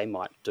what they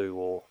might do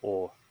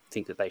or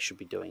think that they should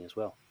be doing as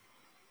well.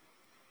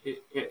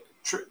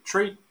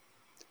 Treat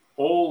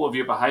all of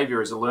your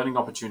behaviour as a learning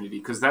opportunity,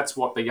 because that's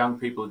what the young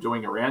people are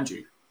doing around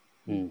you.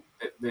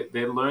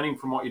 They're learning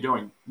from what you're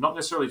doing, not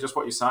necessarily just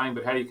what you're saying,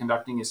 but how you're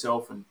conducting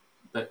yourself and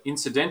the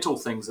incidental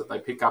things that they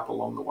pick up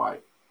along the way.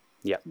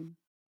 Yeah.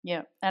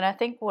 And I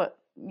think what,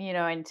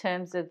 in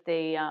terms of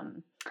the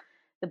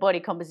body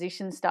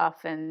composition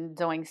stuff and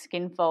doing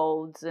skin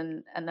folds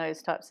and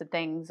those types of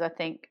things, I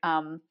think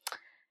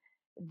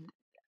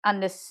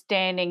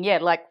understanding,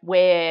 like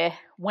when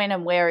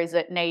and where is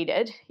it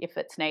needed, if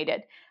it's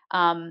needed,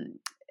 and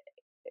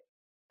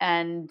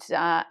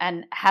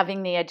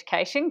having the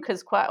education,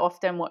 because quite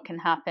often what can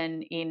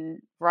happen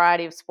in a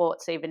variety of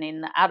sports, even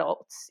in the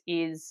adults,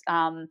 is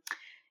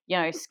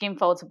skin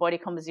folds of body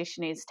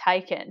composition is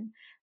taken,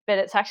 but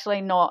it's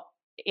actually not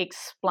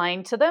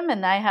explained to them,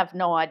 and they have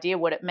no idea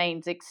what it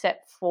means,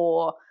 except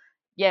for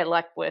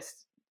like we're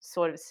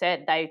sort of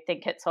said, they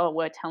think it's,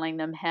 we're telling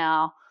them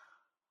how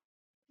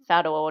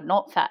fat or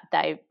not fat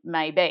they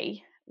may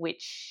be,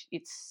 which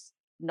it's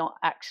not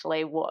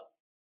actually what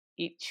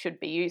it should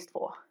be used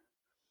for.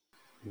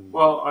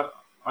 Well,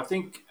 I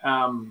think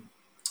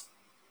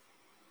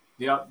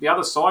the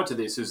other side to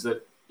this is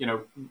that,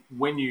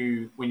 when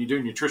you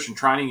do nutrition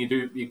training,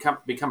 you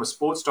become a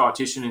sports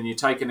dietitian and you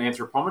take an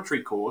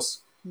anthropometry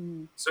course.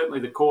 Certainly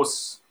the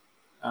course,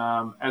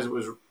 as it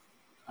was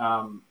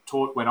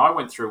taught when I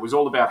went through, was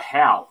all about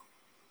how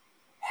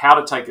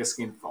to take a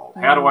skin fold,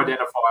 how to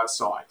identify a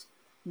site,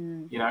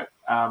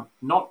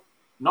 not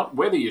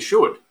whether you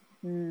should.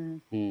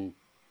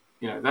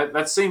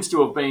 That seems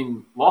to have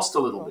been lost a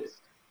little bit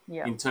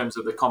in terms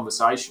of the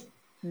conversation.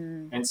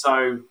 And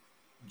so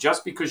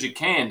just because you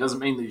can doesn't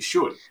mean that you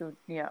should.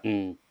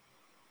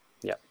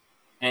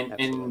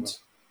 And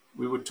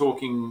we were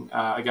talking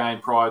again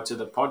prior to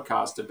the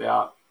podcast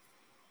about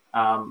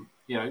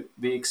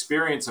the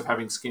experience of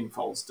having skin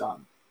folds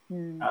done.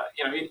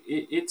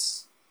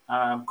 It's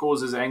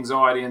causes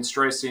anxiety and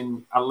stress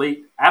in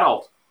elite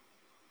adult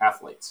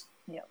athletes.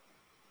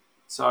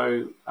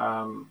 So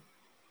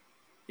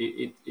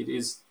it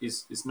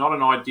is not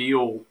an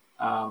ideal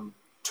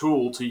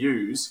tool to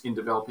use in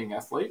developing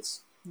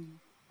athletes.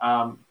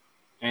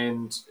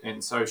 And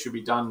so should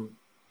be done,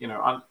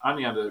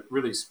 only under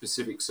really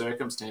specific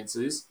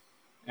circumstances,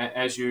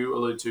 as you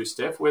allude to,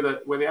 Steph, where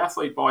the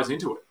athlete buys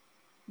into it.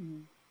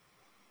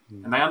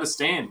 And they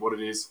understand what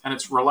it is, and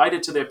it's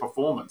related to their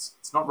performance.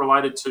 It's not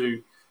related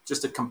to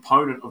just a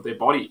component of their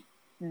body.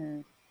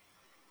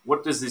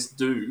 What does this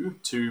do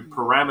to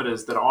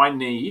parameters that I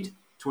need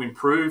to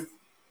improve,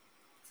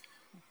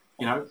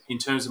 in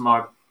terms of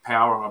my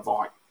power on a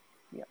bike,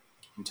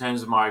 in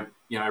terms of my,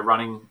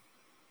 running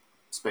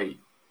speed.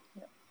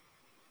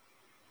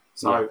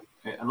 So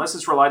unless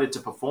it's related to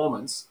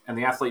performance and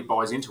the athlete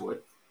buys into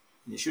it,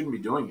 you shouldn't be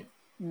doing it.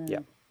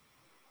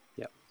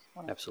 Yeah,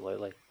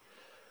 absolutely.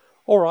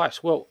 All right.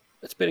 Well,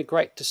 it's been a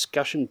great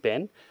discussion,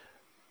 Ben.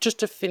 Just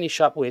to finish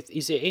up with,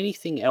 is there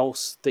anything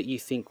else that you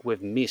think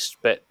we've missed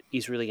but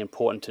is really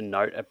important to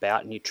note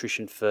about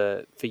nutrition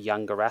for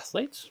younger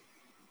athletes?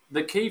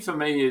 The key for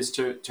me is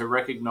to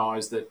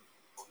recognise that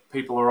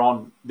people are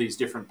on these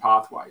different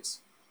pathways.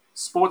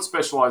 Sports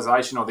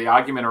specialisation, or the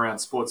argument around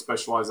sports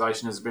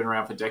specialisation, has been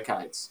around for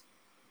decades.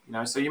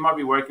 So you might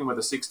be working with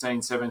a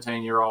 16,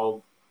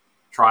 17-year-old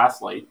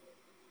triathlete.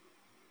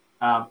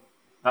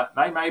 That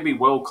they may be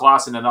world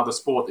class in another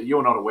sport that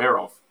you're not aware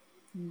of.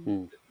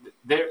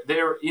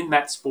 They're in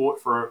that sport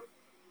for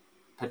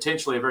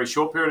potentially a very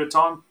short period of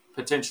time,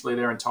 potentially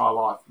their entire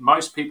life.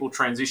 Most people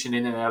transition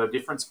in and out of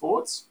different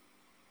sports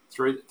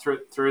through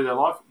their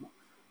life.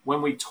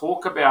 When we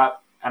talk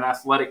about an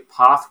athletic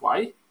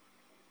pathway,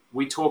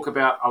 we talk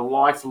about a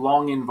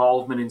lifelong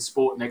involvement in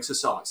sport and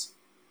exercise.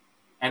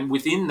 And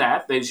within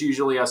that, there's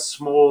usually a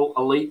small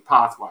elite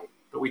pathway.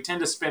 But we tend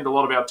to spend a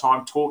lot of our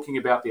time talking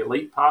about the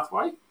elite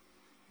pathway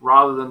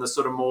rather than the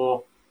sort of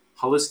more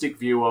holistic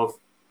view of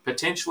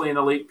potentially an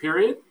elite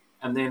period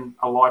and then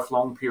a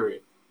lifelong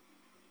period.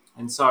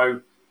 And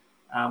so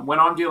when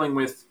I'm dealing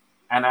with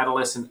an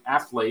adolescent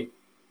athlete,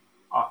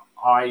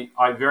 I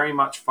very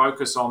much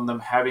focus on them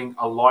having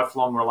a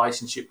lifelong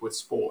relationship with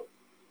sport.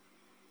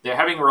 They're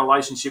having a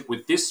relationship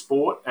with this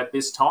sport at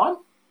this time,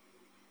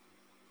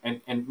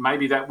 and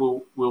maybe that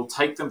will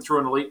take them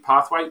through an elite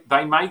pathway.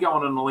 They may go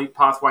on an elite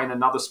pathway in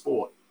another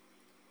sport.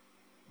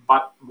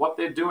 But what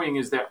they're doing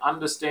is they're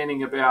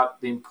understanding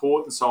about the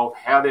importance of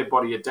how their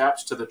body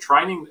adapts to the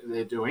training that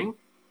they're doing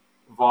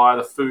via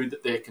the food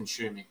that they're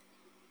consuming.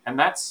 And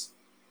that's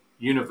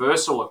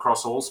universal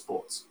across all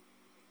sports.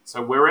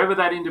 So wherever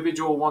that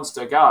individual wants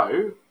to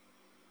go,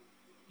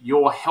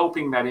 you're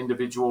helping that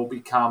individual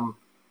become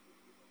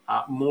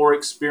more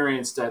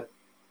experienced at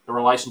the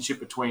relationship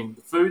between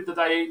the food that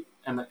they eat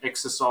and the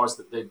exercise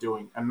that they're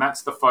doing. And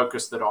that's the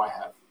focus that I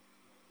have.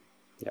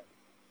 Yeah.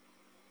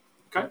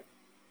 Okay.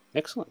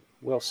 Excellent.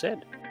 Well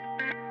said.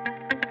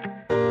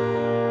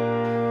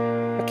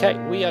 Okay,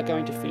 we are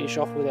going to finish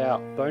off with our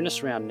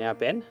bonus round now,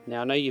 Ben.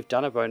 Now, I know you've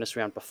done a bonus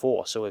round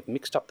before, so we've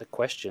mixed up the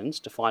questions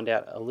to find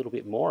out a little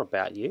bit more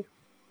about you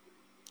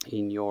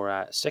in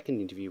your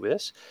second interview with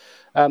us.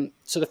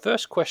 So the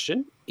first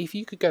question, if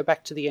you could go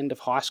back to the end of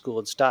high school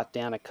and start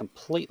down a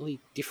completely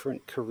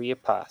different career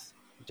path,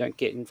 you don't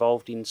get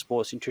involved in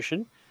sports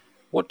nutrition,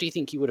 what do you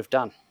think you would have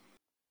done?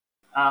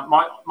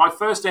 My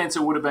first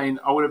answer would have been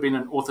I would have been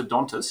an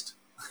orthodontist,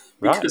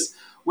 because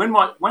when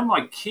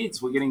my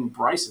kids were getting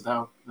braces,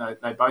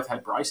 they both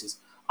had braces.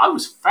 I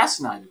was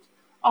fascinated.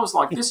 I was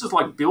like, this is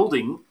like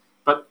building,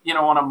 but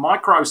on a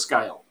micro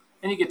scale.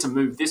 And you get to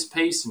move this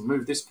piece and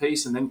move this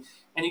piece, and then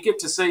and you get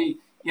to see,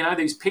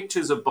 these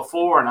pictures of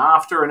before and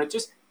after, and it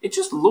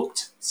just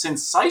looked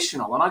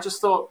sensational. And I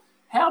just thought,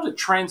 how to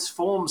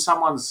transform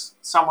someone's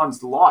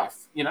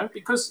life,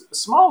 because a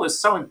smile is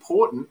so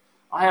important.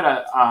 I had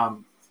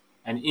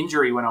an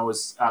injury when I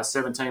was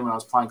 17 when I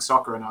was playing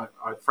soccer, and I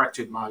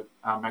fractured my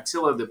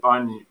maxilla, the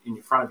bone in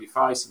your front of your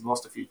face, and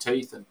lost a few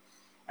teeth, and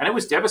it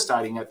was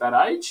devastating at that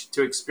age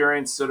to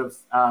experience sort of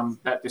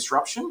that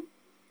disruption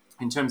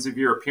in terms of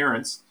your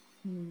appearance.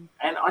 And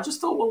I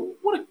just thought, well,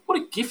 what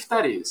a gift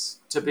that is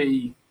to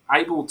be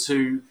able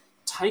to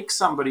take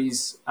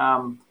somebody's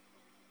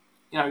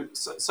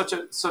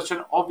such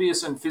an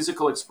obvious and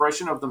physical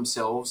expression of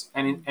themselves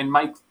and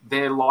make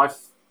their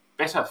life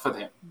better for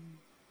them.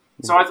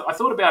 So I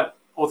thought about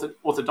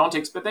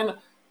orthodontics, but then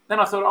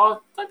I thought,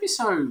 oh, don't be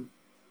so,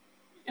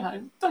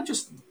 don't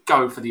just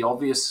go for the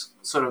obvious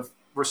sort of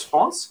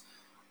response.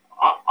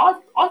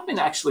 I've been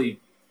actually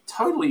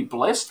totally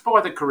blessed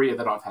by the career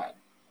that I've had,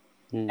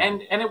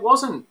 and it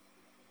wasn't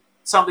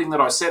something that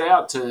I set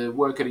out to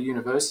work at a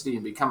university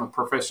and become a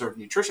professor of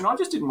nutrition. I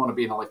just didn't want to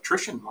be an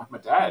electrician like my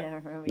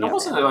dad. It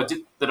wasn't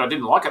that I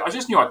didn't like it. I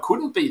just knew I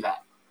couldn't be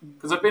that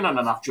because I've been on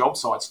enough job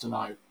sites to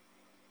know,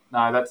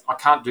 no, that I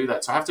can't do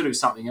that. So I have to do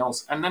something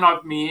else. And then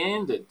I've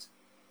meandered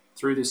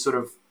through this sort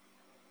of,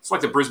 it's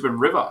like the Brisbane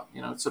River,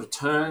 it sort of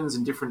turns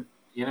and different,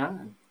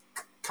 and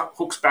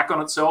hooks back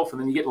on itself, and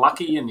then you get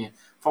lucky and you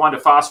find a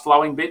fast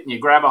flowing bit and you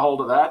grab a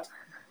hold of that.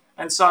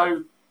 And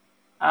so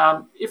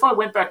if I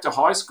went back to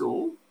high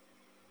school,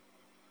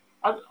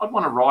 I'd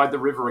want to ride the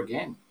river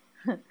again.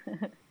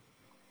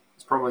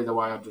 It's probably the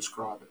way I'd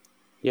describe it.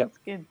 Yep. That's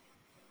good.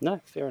 No,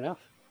 fair enough.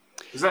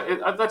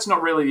 That's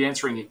not really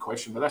answering your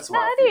question, but that's the way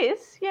it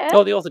is, yeah.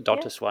 Oh, the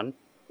orthodontist one.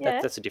 Yeah.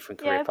 That's a different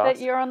career path. But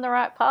you're on the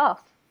right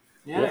path.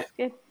 Yeah. That's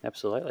good.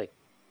 Absolutely.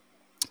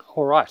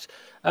 All right.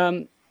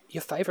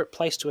 Your favourite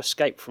place to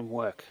escape from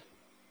work?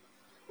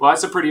 Well,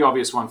 that's a pretty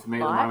obvious one for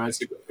me at the moment.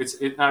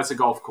 It's a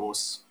golf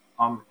course.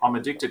 I'm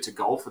addicted to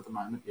golf at the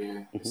moment.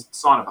 Yeah, it's a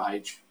sign of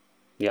age.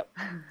 Yep.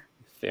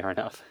 Fair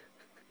enough.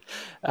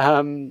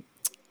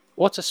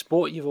 What's a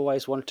sport you've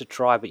always wanted to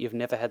try but you've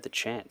never had the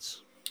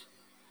chance?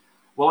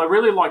 Well, I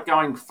really like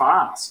going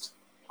fast.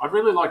 I'd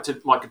really like to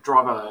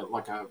drive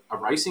a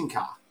racing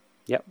car.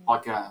 Yep.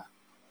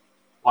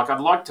 I'd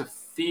like to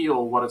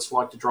feel what it's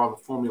like to drive a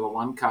Formula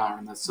One car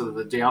and the sort of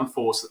the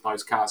downforce that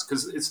those cars,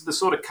 because it's the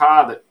sort of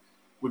car that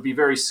would be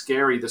very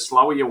scary the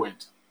slower you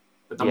went,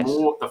 but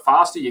the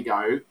faster you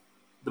go,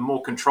 the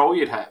more control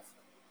you'd have.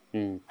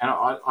 And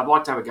I'd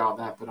like to have a go at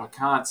that, but I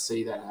can't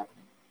see that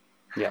happening.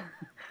 Yeah.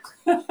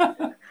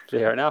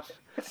 Fair enough.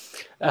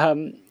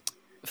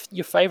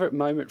 Your favourite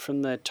moment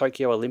from the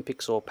Tokyo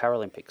Olympics or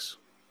Paralympics?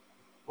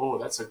 Oh,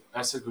 that's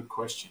a good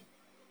question.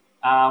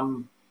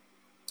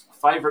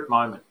 Favourite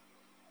moment?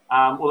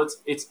 Well,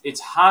 it's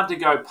hard to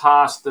go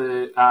past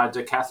the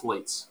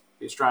decathletes,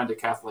 the Australian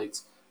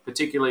decathletes,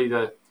 particularly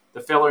the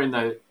fella in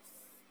the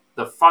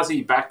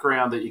fuzzy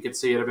background that you could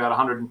see at about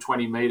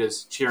 120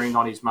 metres cheering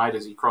on his mate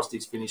as he crossed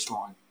his finish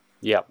line.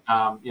 Yeah.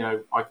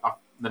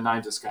 The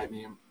names escape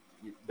me.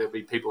 There'll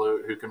be people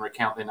who can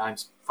recount their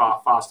names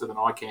far faster than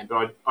I can.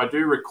 But I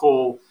do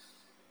recall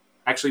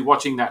actually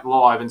watching that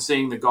live and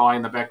seeing the guy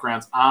in the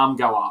background's arm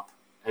go up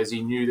as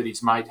he knew that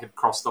his mate had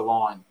crossed the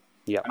line.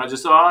 Yeah. And I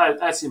just thought,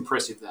 that's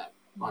impressive.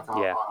 I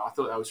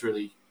thought that was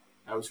really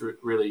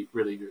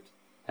really good.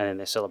 And then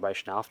their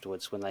celebration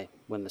afterwards when the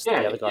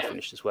other guy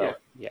finished as well.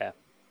 Yeah.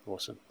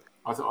 Awesome.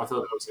 I thought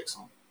that was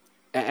excellent.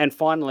 And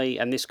finally,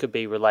 and this could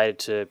be related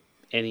to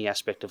any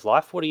aspect of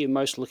life, what are you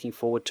most looking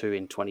forward to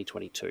in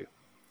 2022?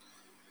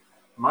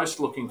 Most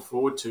looking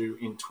forward to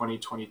in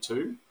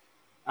 2022?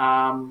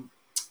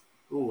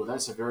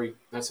 That's a very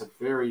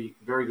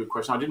very good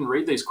question. I didn't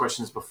read these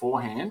questions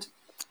beforehand.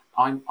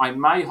 I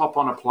may hop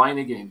on a plane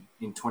again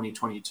in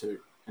 2022,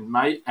 and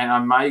I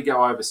may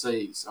go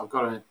overseas. I've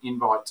got an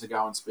invite to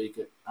go and speak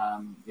at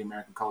the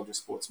American College of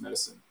Sports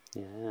Medicine.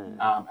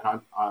 Yeah.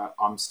 And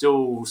I'm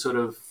still sort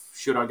of,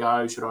 should I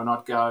go? Should I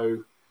not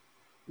go?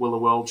 Will the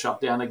world shut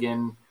down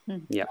again?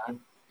 Yeah.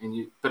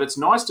 But it's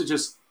nice to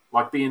just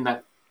be in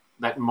that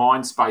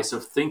mind space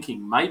of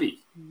thinking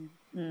maybe,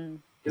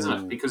 isn't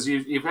it? Because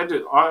you've had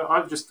to.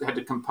 I've just had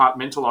to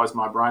compartmentalize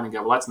my brain and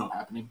go, well, that's not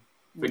happening.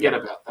 Forget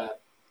about that.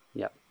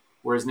 Yeah.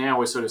 Whereas now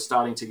we're sort of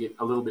starting to get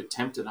a little bit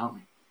tempted, aren't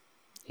we?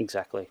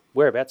 Exactly.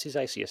 Whereabouts is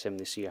ACSM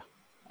this year?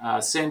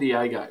 San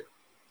Diego.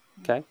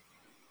 Okay.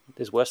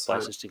 There's worse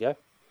places to go.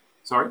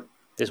 Sorry?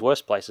 There's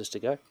worse places to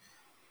go.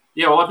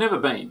 Yeah, well, I've never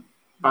been.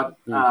 But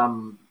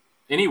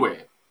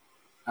anywhere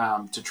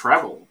to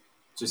travel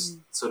just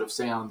sort of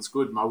sounds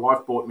good. My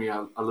wife bought me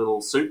a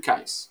little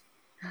suitcase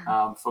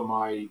for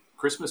my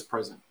Christmas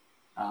present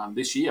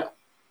this year.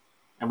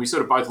 And we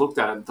sort of both looked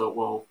at it and thought,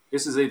 well,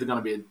 this is either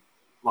going to be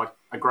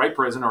a great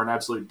present or an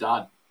absolute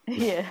dud.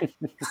 Yeah.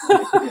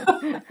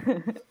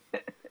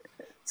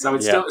 So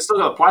it's still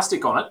got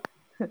plastic on it.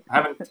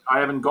 I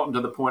haven't gotten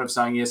to the point of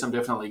saying, yes, I'm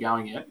definitely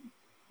going yet.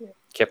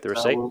 Kept the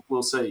receipt.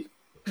 We'll see.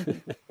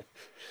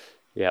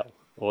 Yeah,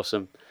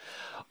 awesome.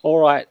 All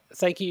right.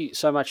 Thank you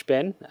so much,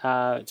 Ben.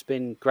 It's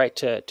been great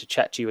to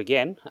chat to you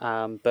again,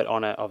 but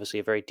on obviously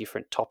a very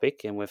different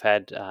topic. And we've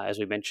had, as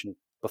we mentioned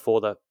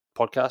before the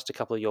podcast, a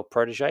couple of your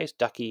proteges,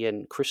 Ducky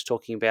and Chris,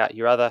 talking about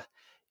your other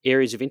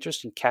areas of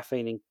interest in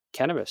caffeine and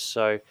cannabis.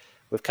 So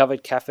we've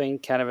covered caffeine,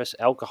 cannabis,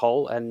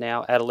 alcohol, and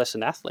now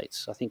adolescent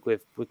athletes. I think we've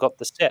got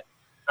the set.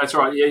 That's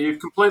right. Yeah, you've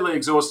completely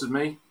exhausted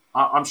me.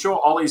 I'm sure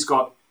Ollie's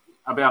got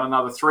about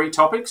another 3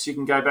 topics. You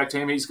can go back to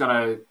him.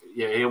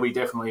 He'll be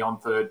definitely on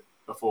third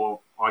before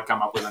I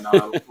come up with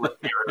another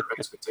area of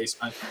expertise,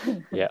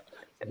 mate. Yeah.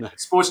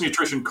 Sports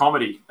nutrition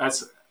comedy.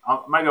 That's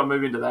maybe I'll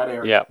move into that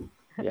area.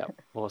 Yeah.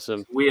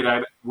 Awesome. Weird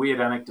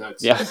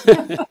anecdotes. Yeah.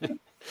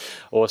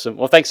 Awesome.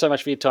 Well, thanks so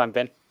much for your time,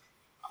 Ben.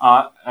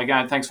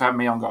 Again, thanks for having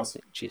me on, guys.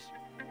 Cheers.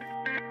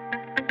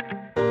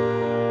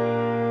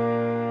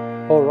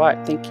 All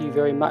right. Thank you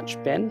very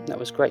much, Ben. That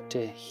was great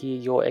to hear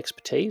your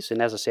expertise.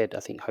 And as I said, I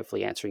think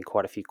hopefully answering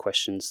quite a few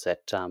questions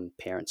that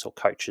parents or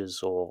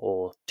coaches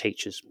or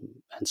teachers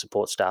and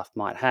support staff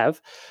might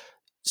have.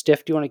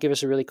 Steph, do you want to give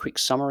us a really quick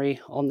summary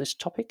on this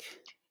topic?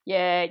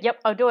 Yep.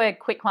 I'll do a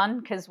quick one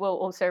because we'll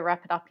also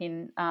wrap it up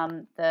in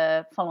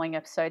the following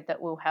episode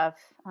that we'll have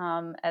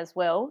as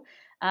well.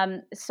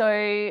 So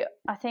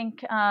I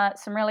think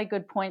some really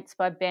good points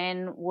by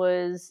Ben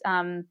was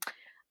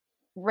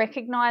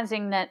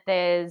recognizing that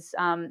there's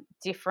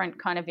different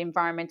kind of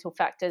environmental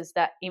factors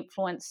that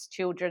influence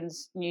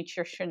children's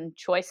nutrition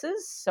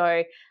choices.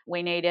 So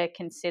we need to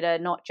consider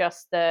not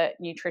just the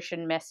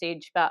nutrition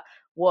message, but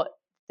what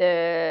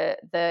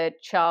the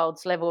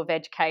child's level of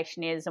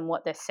education is and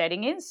what their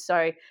setting is.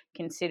 So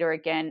consider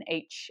again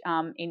each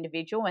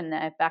individual and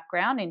their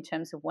background in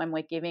terms of when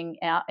we're giving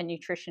out a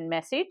nutrition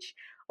message.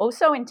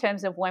 Also in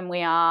terms of when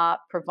we are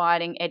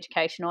providing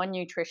education on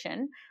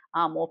nutrition,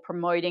 or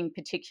promoting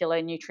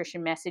particular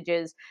nutrition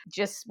messages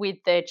just with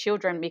their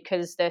children,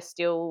 because they're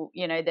still,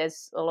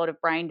 there's a lot of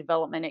brain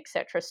development,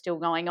 etc., still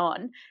going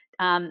on.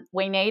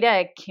 We need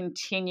to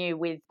continue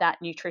with that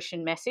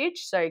nutrition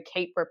message. So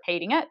keep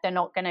repeating it. They're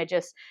not going to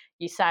just,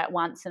 you say it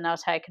once and they'll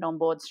take it on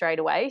board straight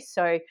away.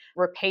 So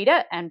repeat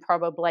it and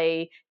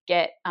probably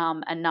get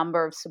a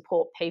number of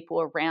support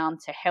people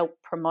around to help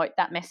promote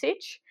that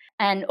message.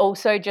 And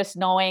also just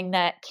knowing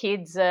that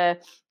kids are,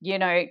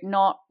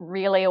 not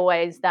really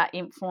always that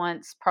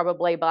influenced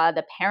probably by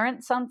the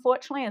parents,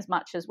 unfortunately, as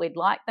much as we'd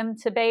like them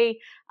to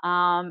be.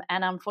 And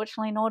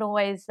unfortunately not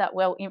always that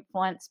well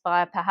influenced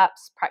by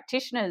perhaps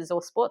practitioners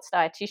or sports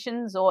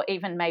dietitians or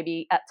even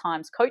maybe at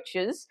times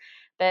coaches,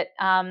 but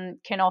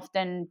can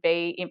often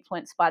be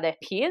influenced by their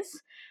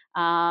peers.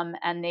 And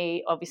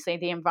obviously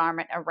the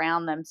environment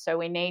around them. So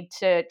we need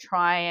to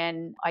try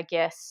and,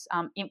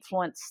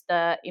 influence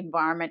the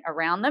environment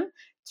around them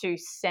to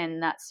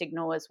send that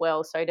signal as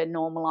well. So to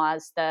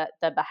normalize the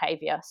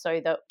behavior,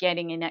 so that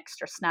getting in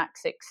extra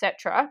snacks,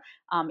 etc.,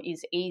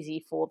 is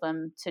easy for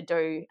them to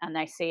do, and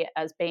they see it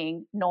as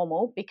being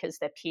normal because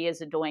their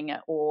peers are doing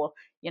it, or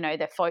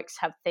their folks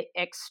have the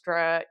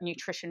extra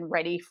nutrition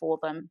ready for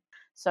them.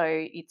 So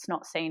it's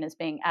not seen as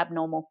being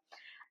abnormal.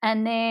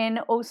 And then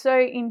also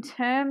in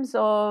terms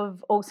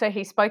of,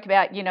 he spoke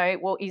about,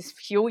 is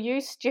fuel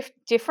use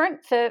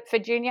different for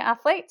junior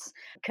athletes?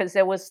 Because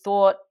there was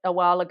thought a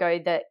while ago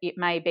that it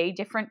may be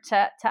different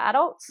to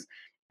adults.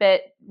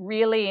 But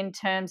really in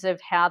terms of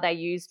how they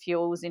use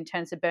fuels, in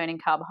terms of burning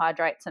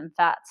carbohydrates and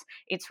fats,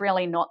 it's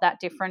really not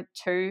that different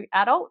to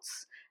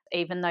adults.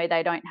 Even though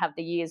they don't have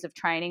the years of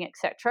training,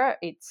 etc.,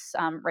 it's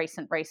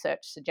recent research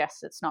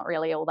suggests it's not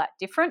really all that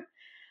different.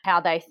 How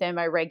they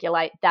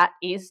thermoregulate, that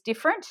is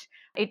different.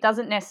 It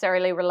doesn't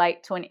necessarily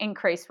relate to an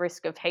increased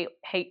risk of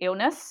heat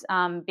illness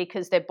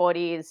because their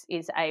body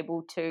is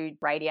able to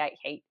radiate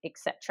heat,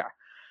 etc.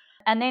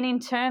 And then in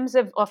terms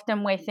of,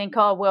 often we think,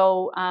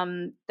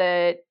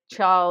 the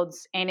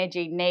child's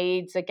energy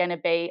needs are going to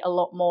be a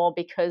lot more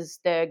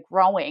because they're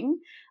growing.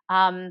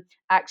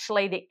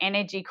 Actually, the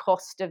energy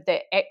cost of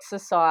their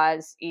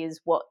exercise is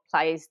what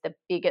plays the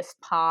biggest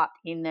part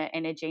in their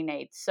energy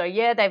needs. So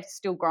yeah, they're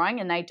still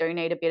growing and they do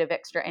need a bit of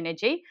extra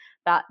energy,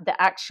 but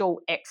the actual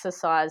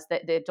exercise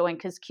that they're doing,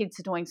 because kids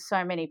are doing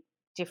so many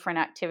different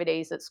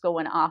activities at school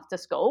and after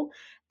school,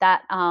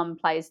 that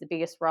plays the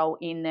biggest role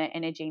in their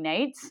energy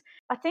needs.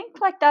 I think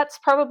that's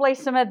probably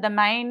some of the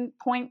main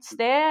points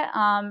there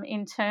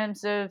in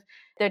terms of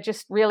they're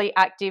just really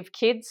active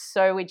kids.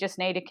 So we just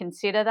need to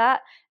consider that.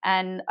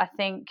 And I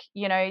think,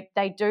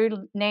 they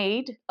do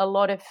need a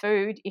lot of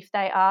food if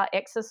they are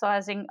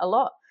exercising a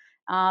lot.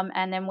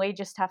 And then we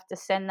just have to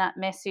send that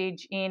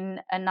message in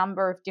a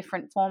number of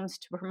different forms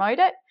to promote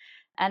it.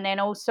 And then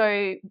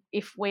also,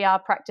 if we are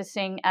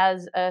practicing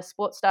as a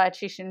sports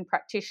dietitian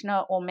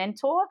practitioner or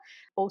mentor,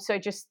 also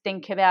just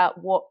think about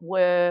what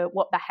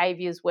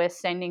behaviours we're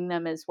sending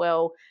them as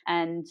well,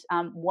 and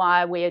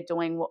why we are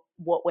doing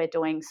what we're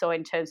doing. So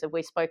in terms of,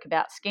 we spoke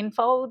about skin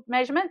fold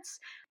measurements.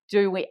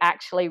 Do we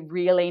actually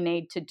really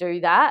need to do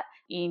that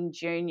in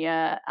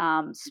junior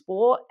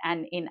sport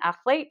and in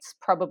athletes?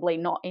 Probably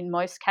not in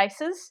most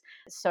cases.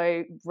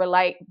 So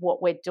relate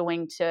what we're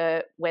doing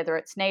to whether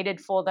it's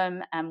needed for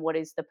them and what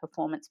is the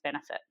performance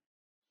benefit.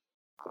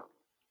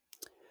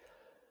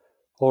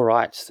 All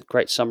right,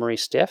 great summary,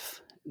 Steph.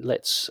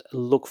 Let's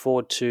look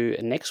forward to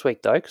next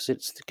week, though, because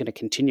it's going to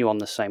continue on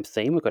the same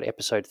theme. We've got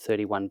episode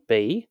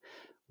 31B.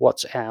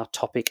 What's our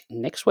topic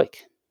next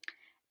week?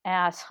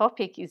 Our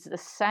topic is the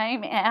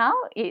same, Al.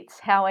 It's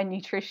how are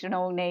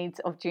nutritional needs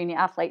of junior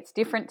athletes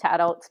different to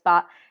adults,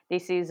 but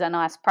this is a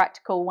nice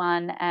practical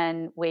one,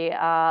 and we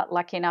are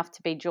lucky enough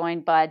to be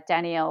joined by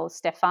Danielle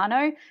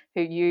Stefano,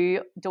 who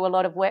you do a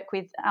lot of work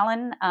with,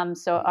 Alan.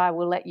 So I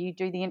will let you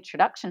do the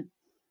introduction.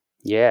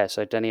 Yeah,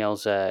 so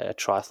Danielle's a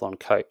triathlon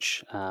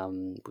coach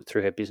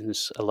through her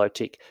business,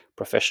 Elotic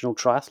Professional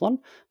Triathlon.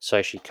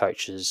 So she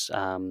coaches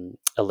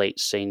elite,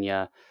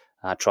 senior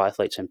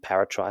triathletes and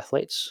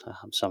para-triathletes,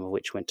 some of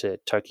which went to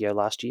Tokyo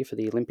last year for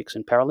the Olympics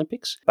and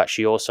Paralympics. But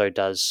she also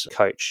does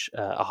coach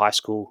a high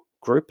school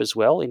group as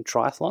well in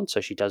triathlon.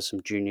 So she does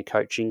some junior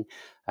coaching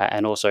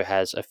and also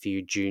has a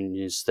few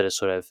juniors that are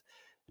sort of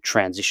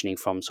transitioning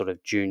from sort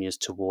of juniors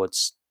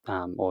towards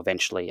or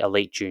eventually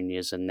elite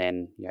juniors and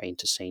then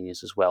into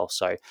seniors as well.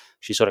 So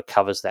she sort of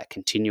covers that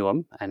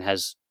continuum and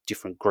has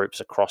different groups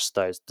across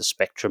the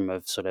spectrum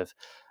of sort of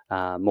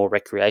more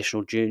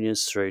recreational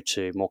juniors through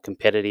to more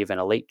competitive and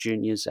elite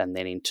juniors, and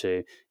then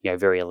into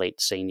very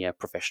elite senior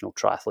professional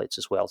triathletes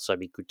as well. So it'd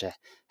be good to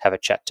have a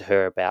chat to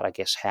her about, I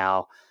guess,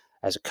 how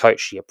as a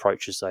coach she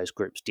approaches those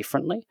groups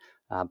differently,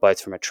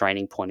 both from a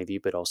training point of view,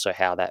 but also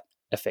how that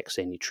affects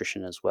their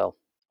nutrition as well.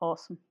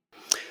 Awesome.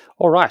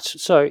 All right,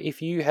 so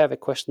if you have a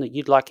question that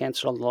you'd like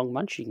answered on The Long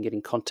Munch, you can get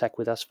in contact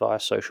with us via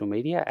social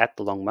media at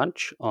The Long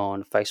Munch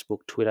on Facebook,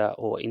 Twitter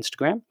or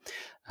Instagram.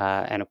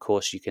 And of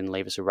course, you can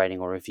leave us a rating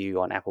or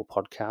review on Apple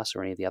Podcasts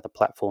or any of the other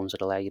platforms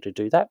that allow you to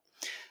do that.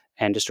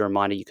 And just a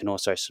reminder, you can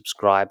also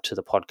subscribe to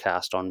the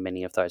podcast on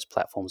many of those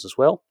platforms as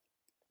well.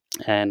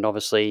 And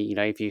obviously,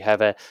 if you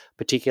have a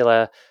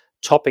particular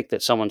topic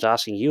that someone's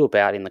asking you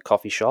about in the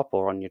coffee shop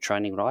or on your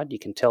training ride, you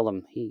can tell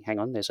them, hey, hang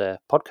on, there's a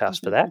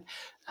podcast for that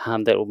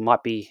that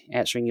might be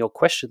answering your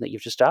question that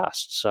you've just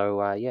asked.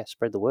 So,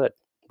 spread the word.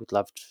 We'd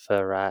love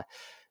for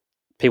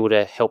people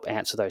to help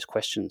answer those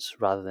questions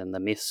rather than the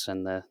myths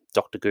and the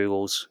Dr.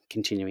 Googles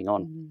continuing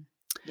on.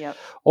 Yep.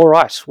 All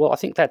right. Well, I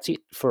think that's it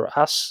for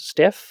us,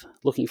 Steph.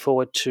 Looking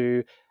forward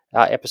to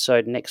our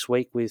episode next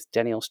week with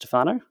Danielle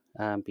Stefano.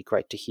 Be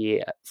great to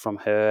hear from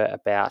her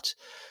about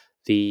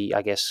the,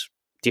 I guess,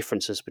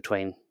 differences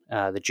between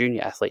the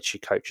junior athletes she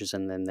coaches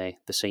and then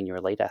the senior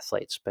elite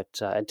athletes. But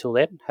until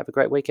then, have a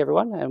great week,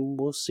 everyone, and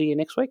we'll see you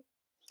next week.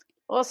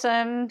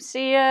 Awesome.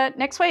 See you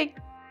next week.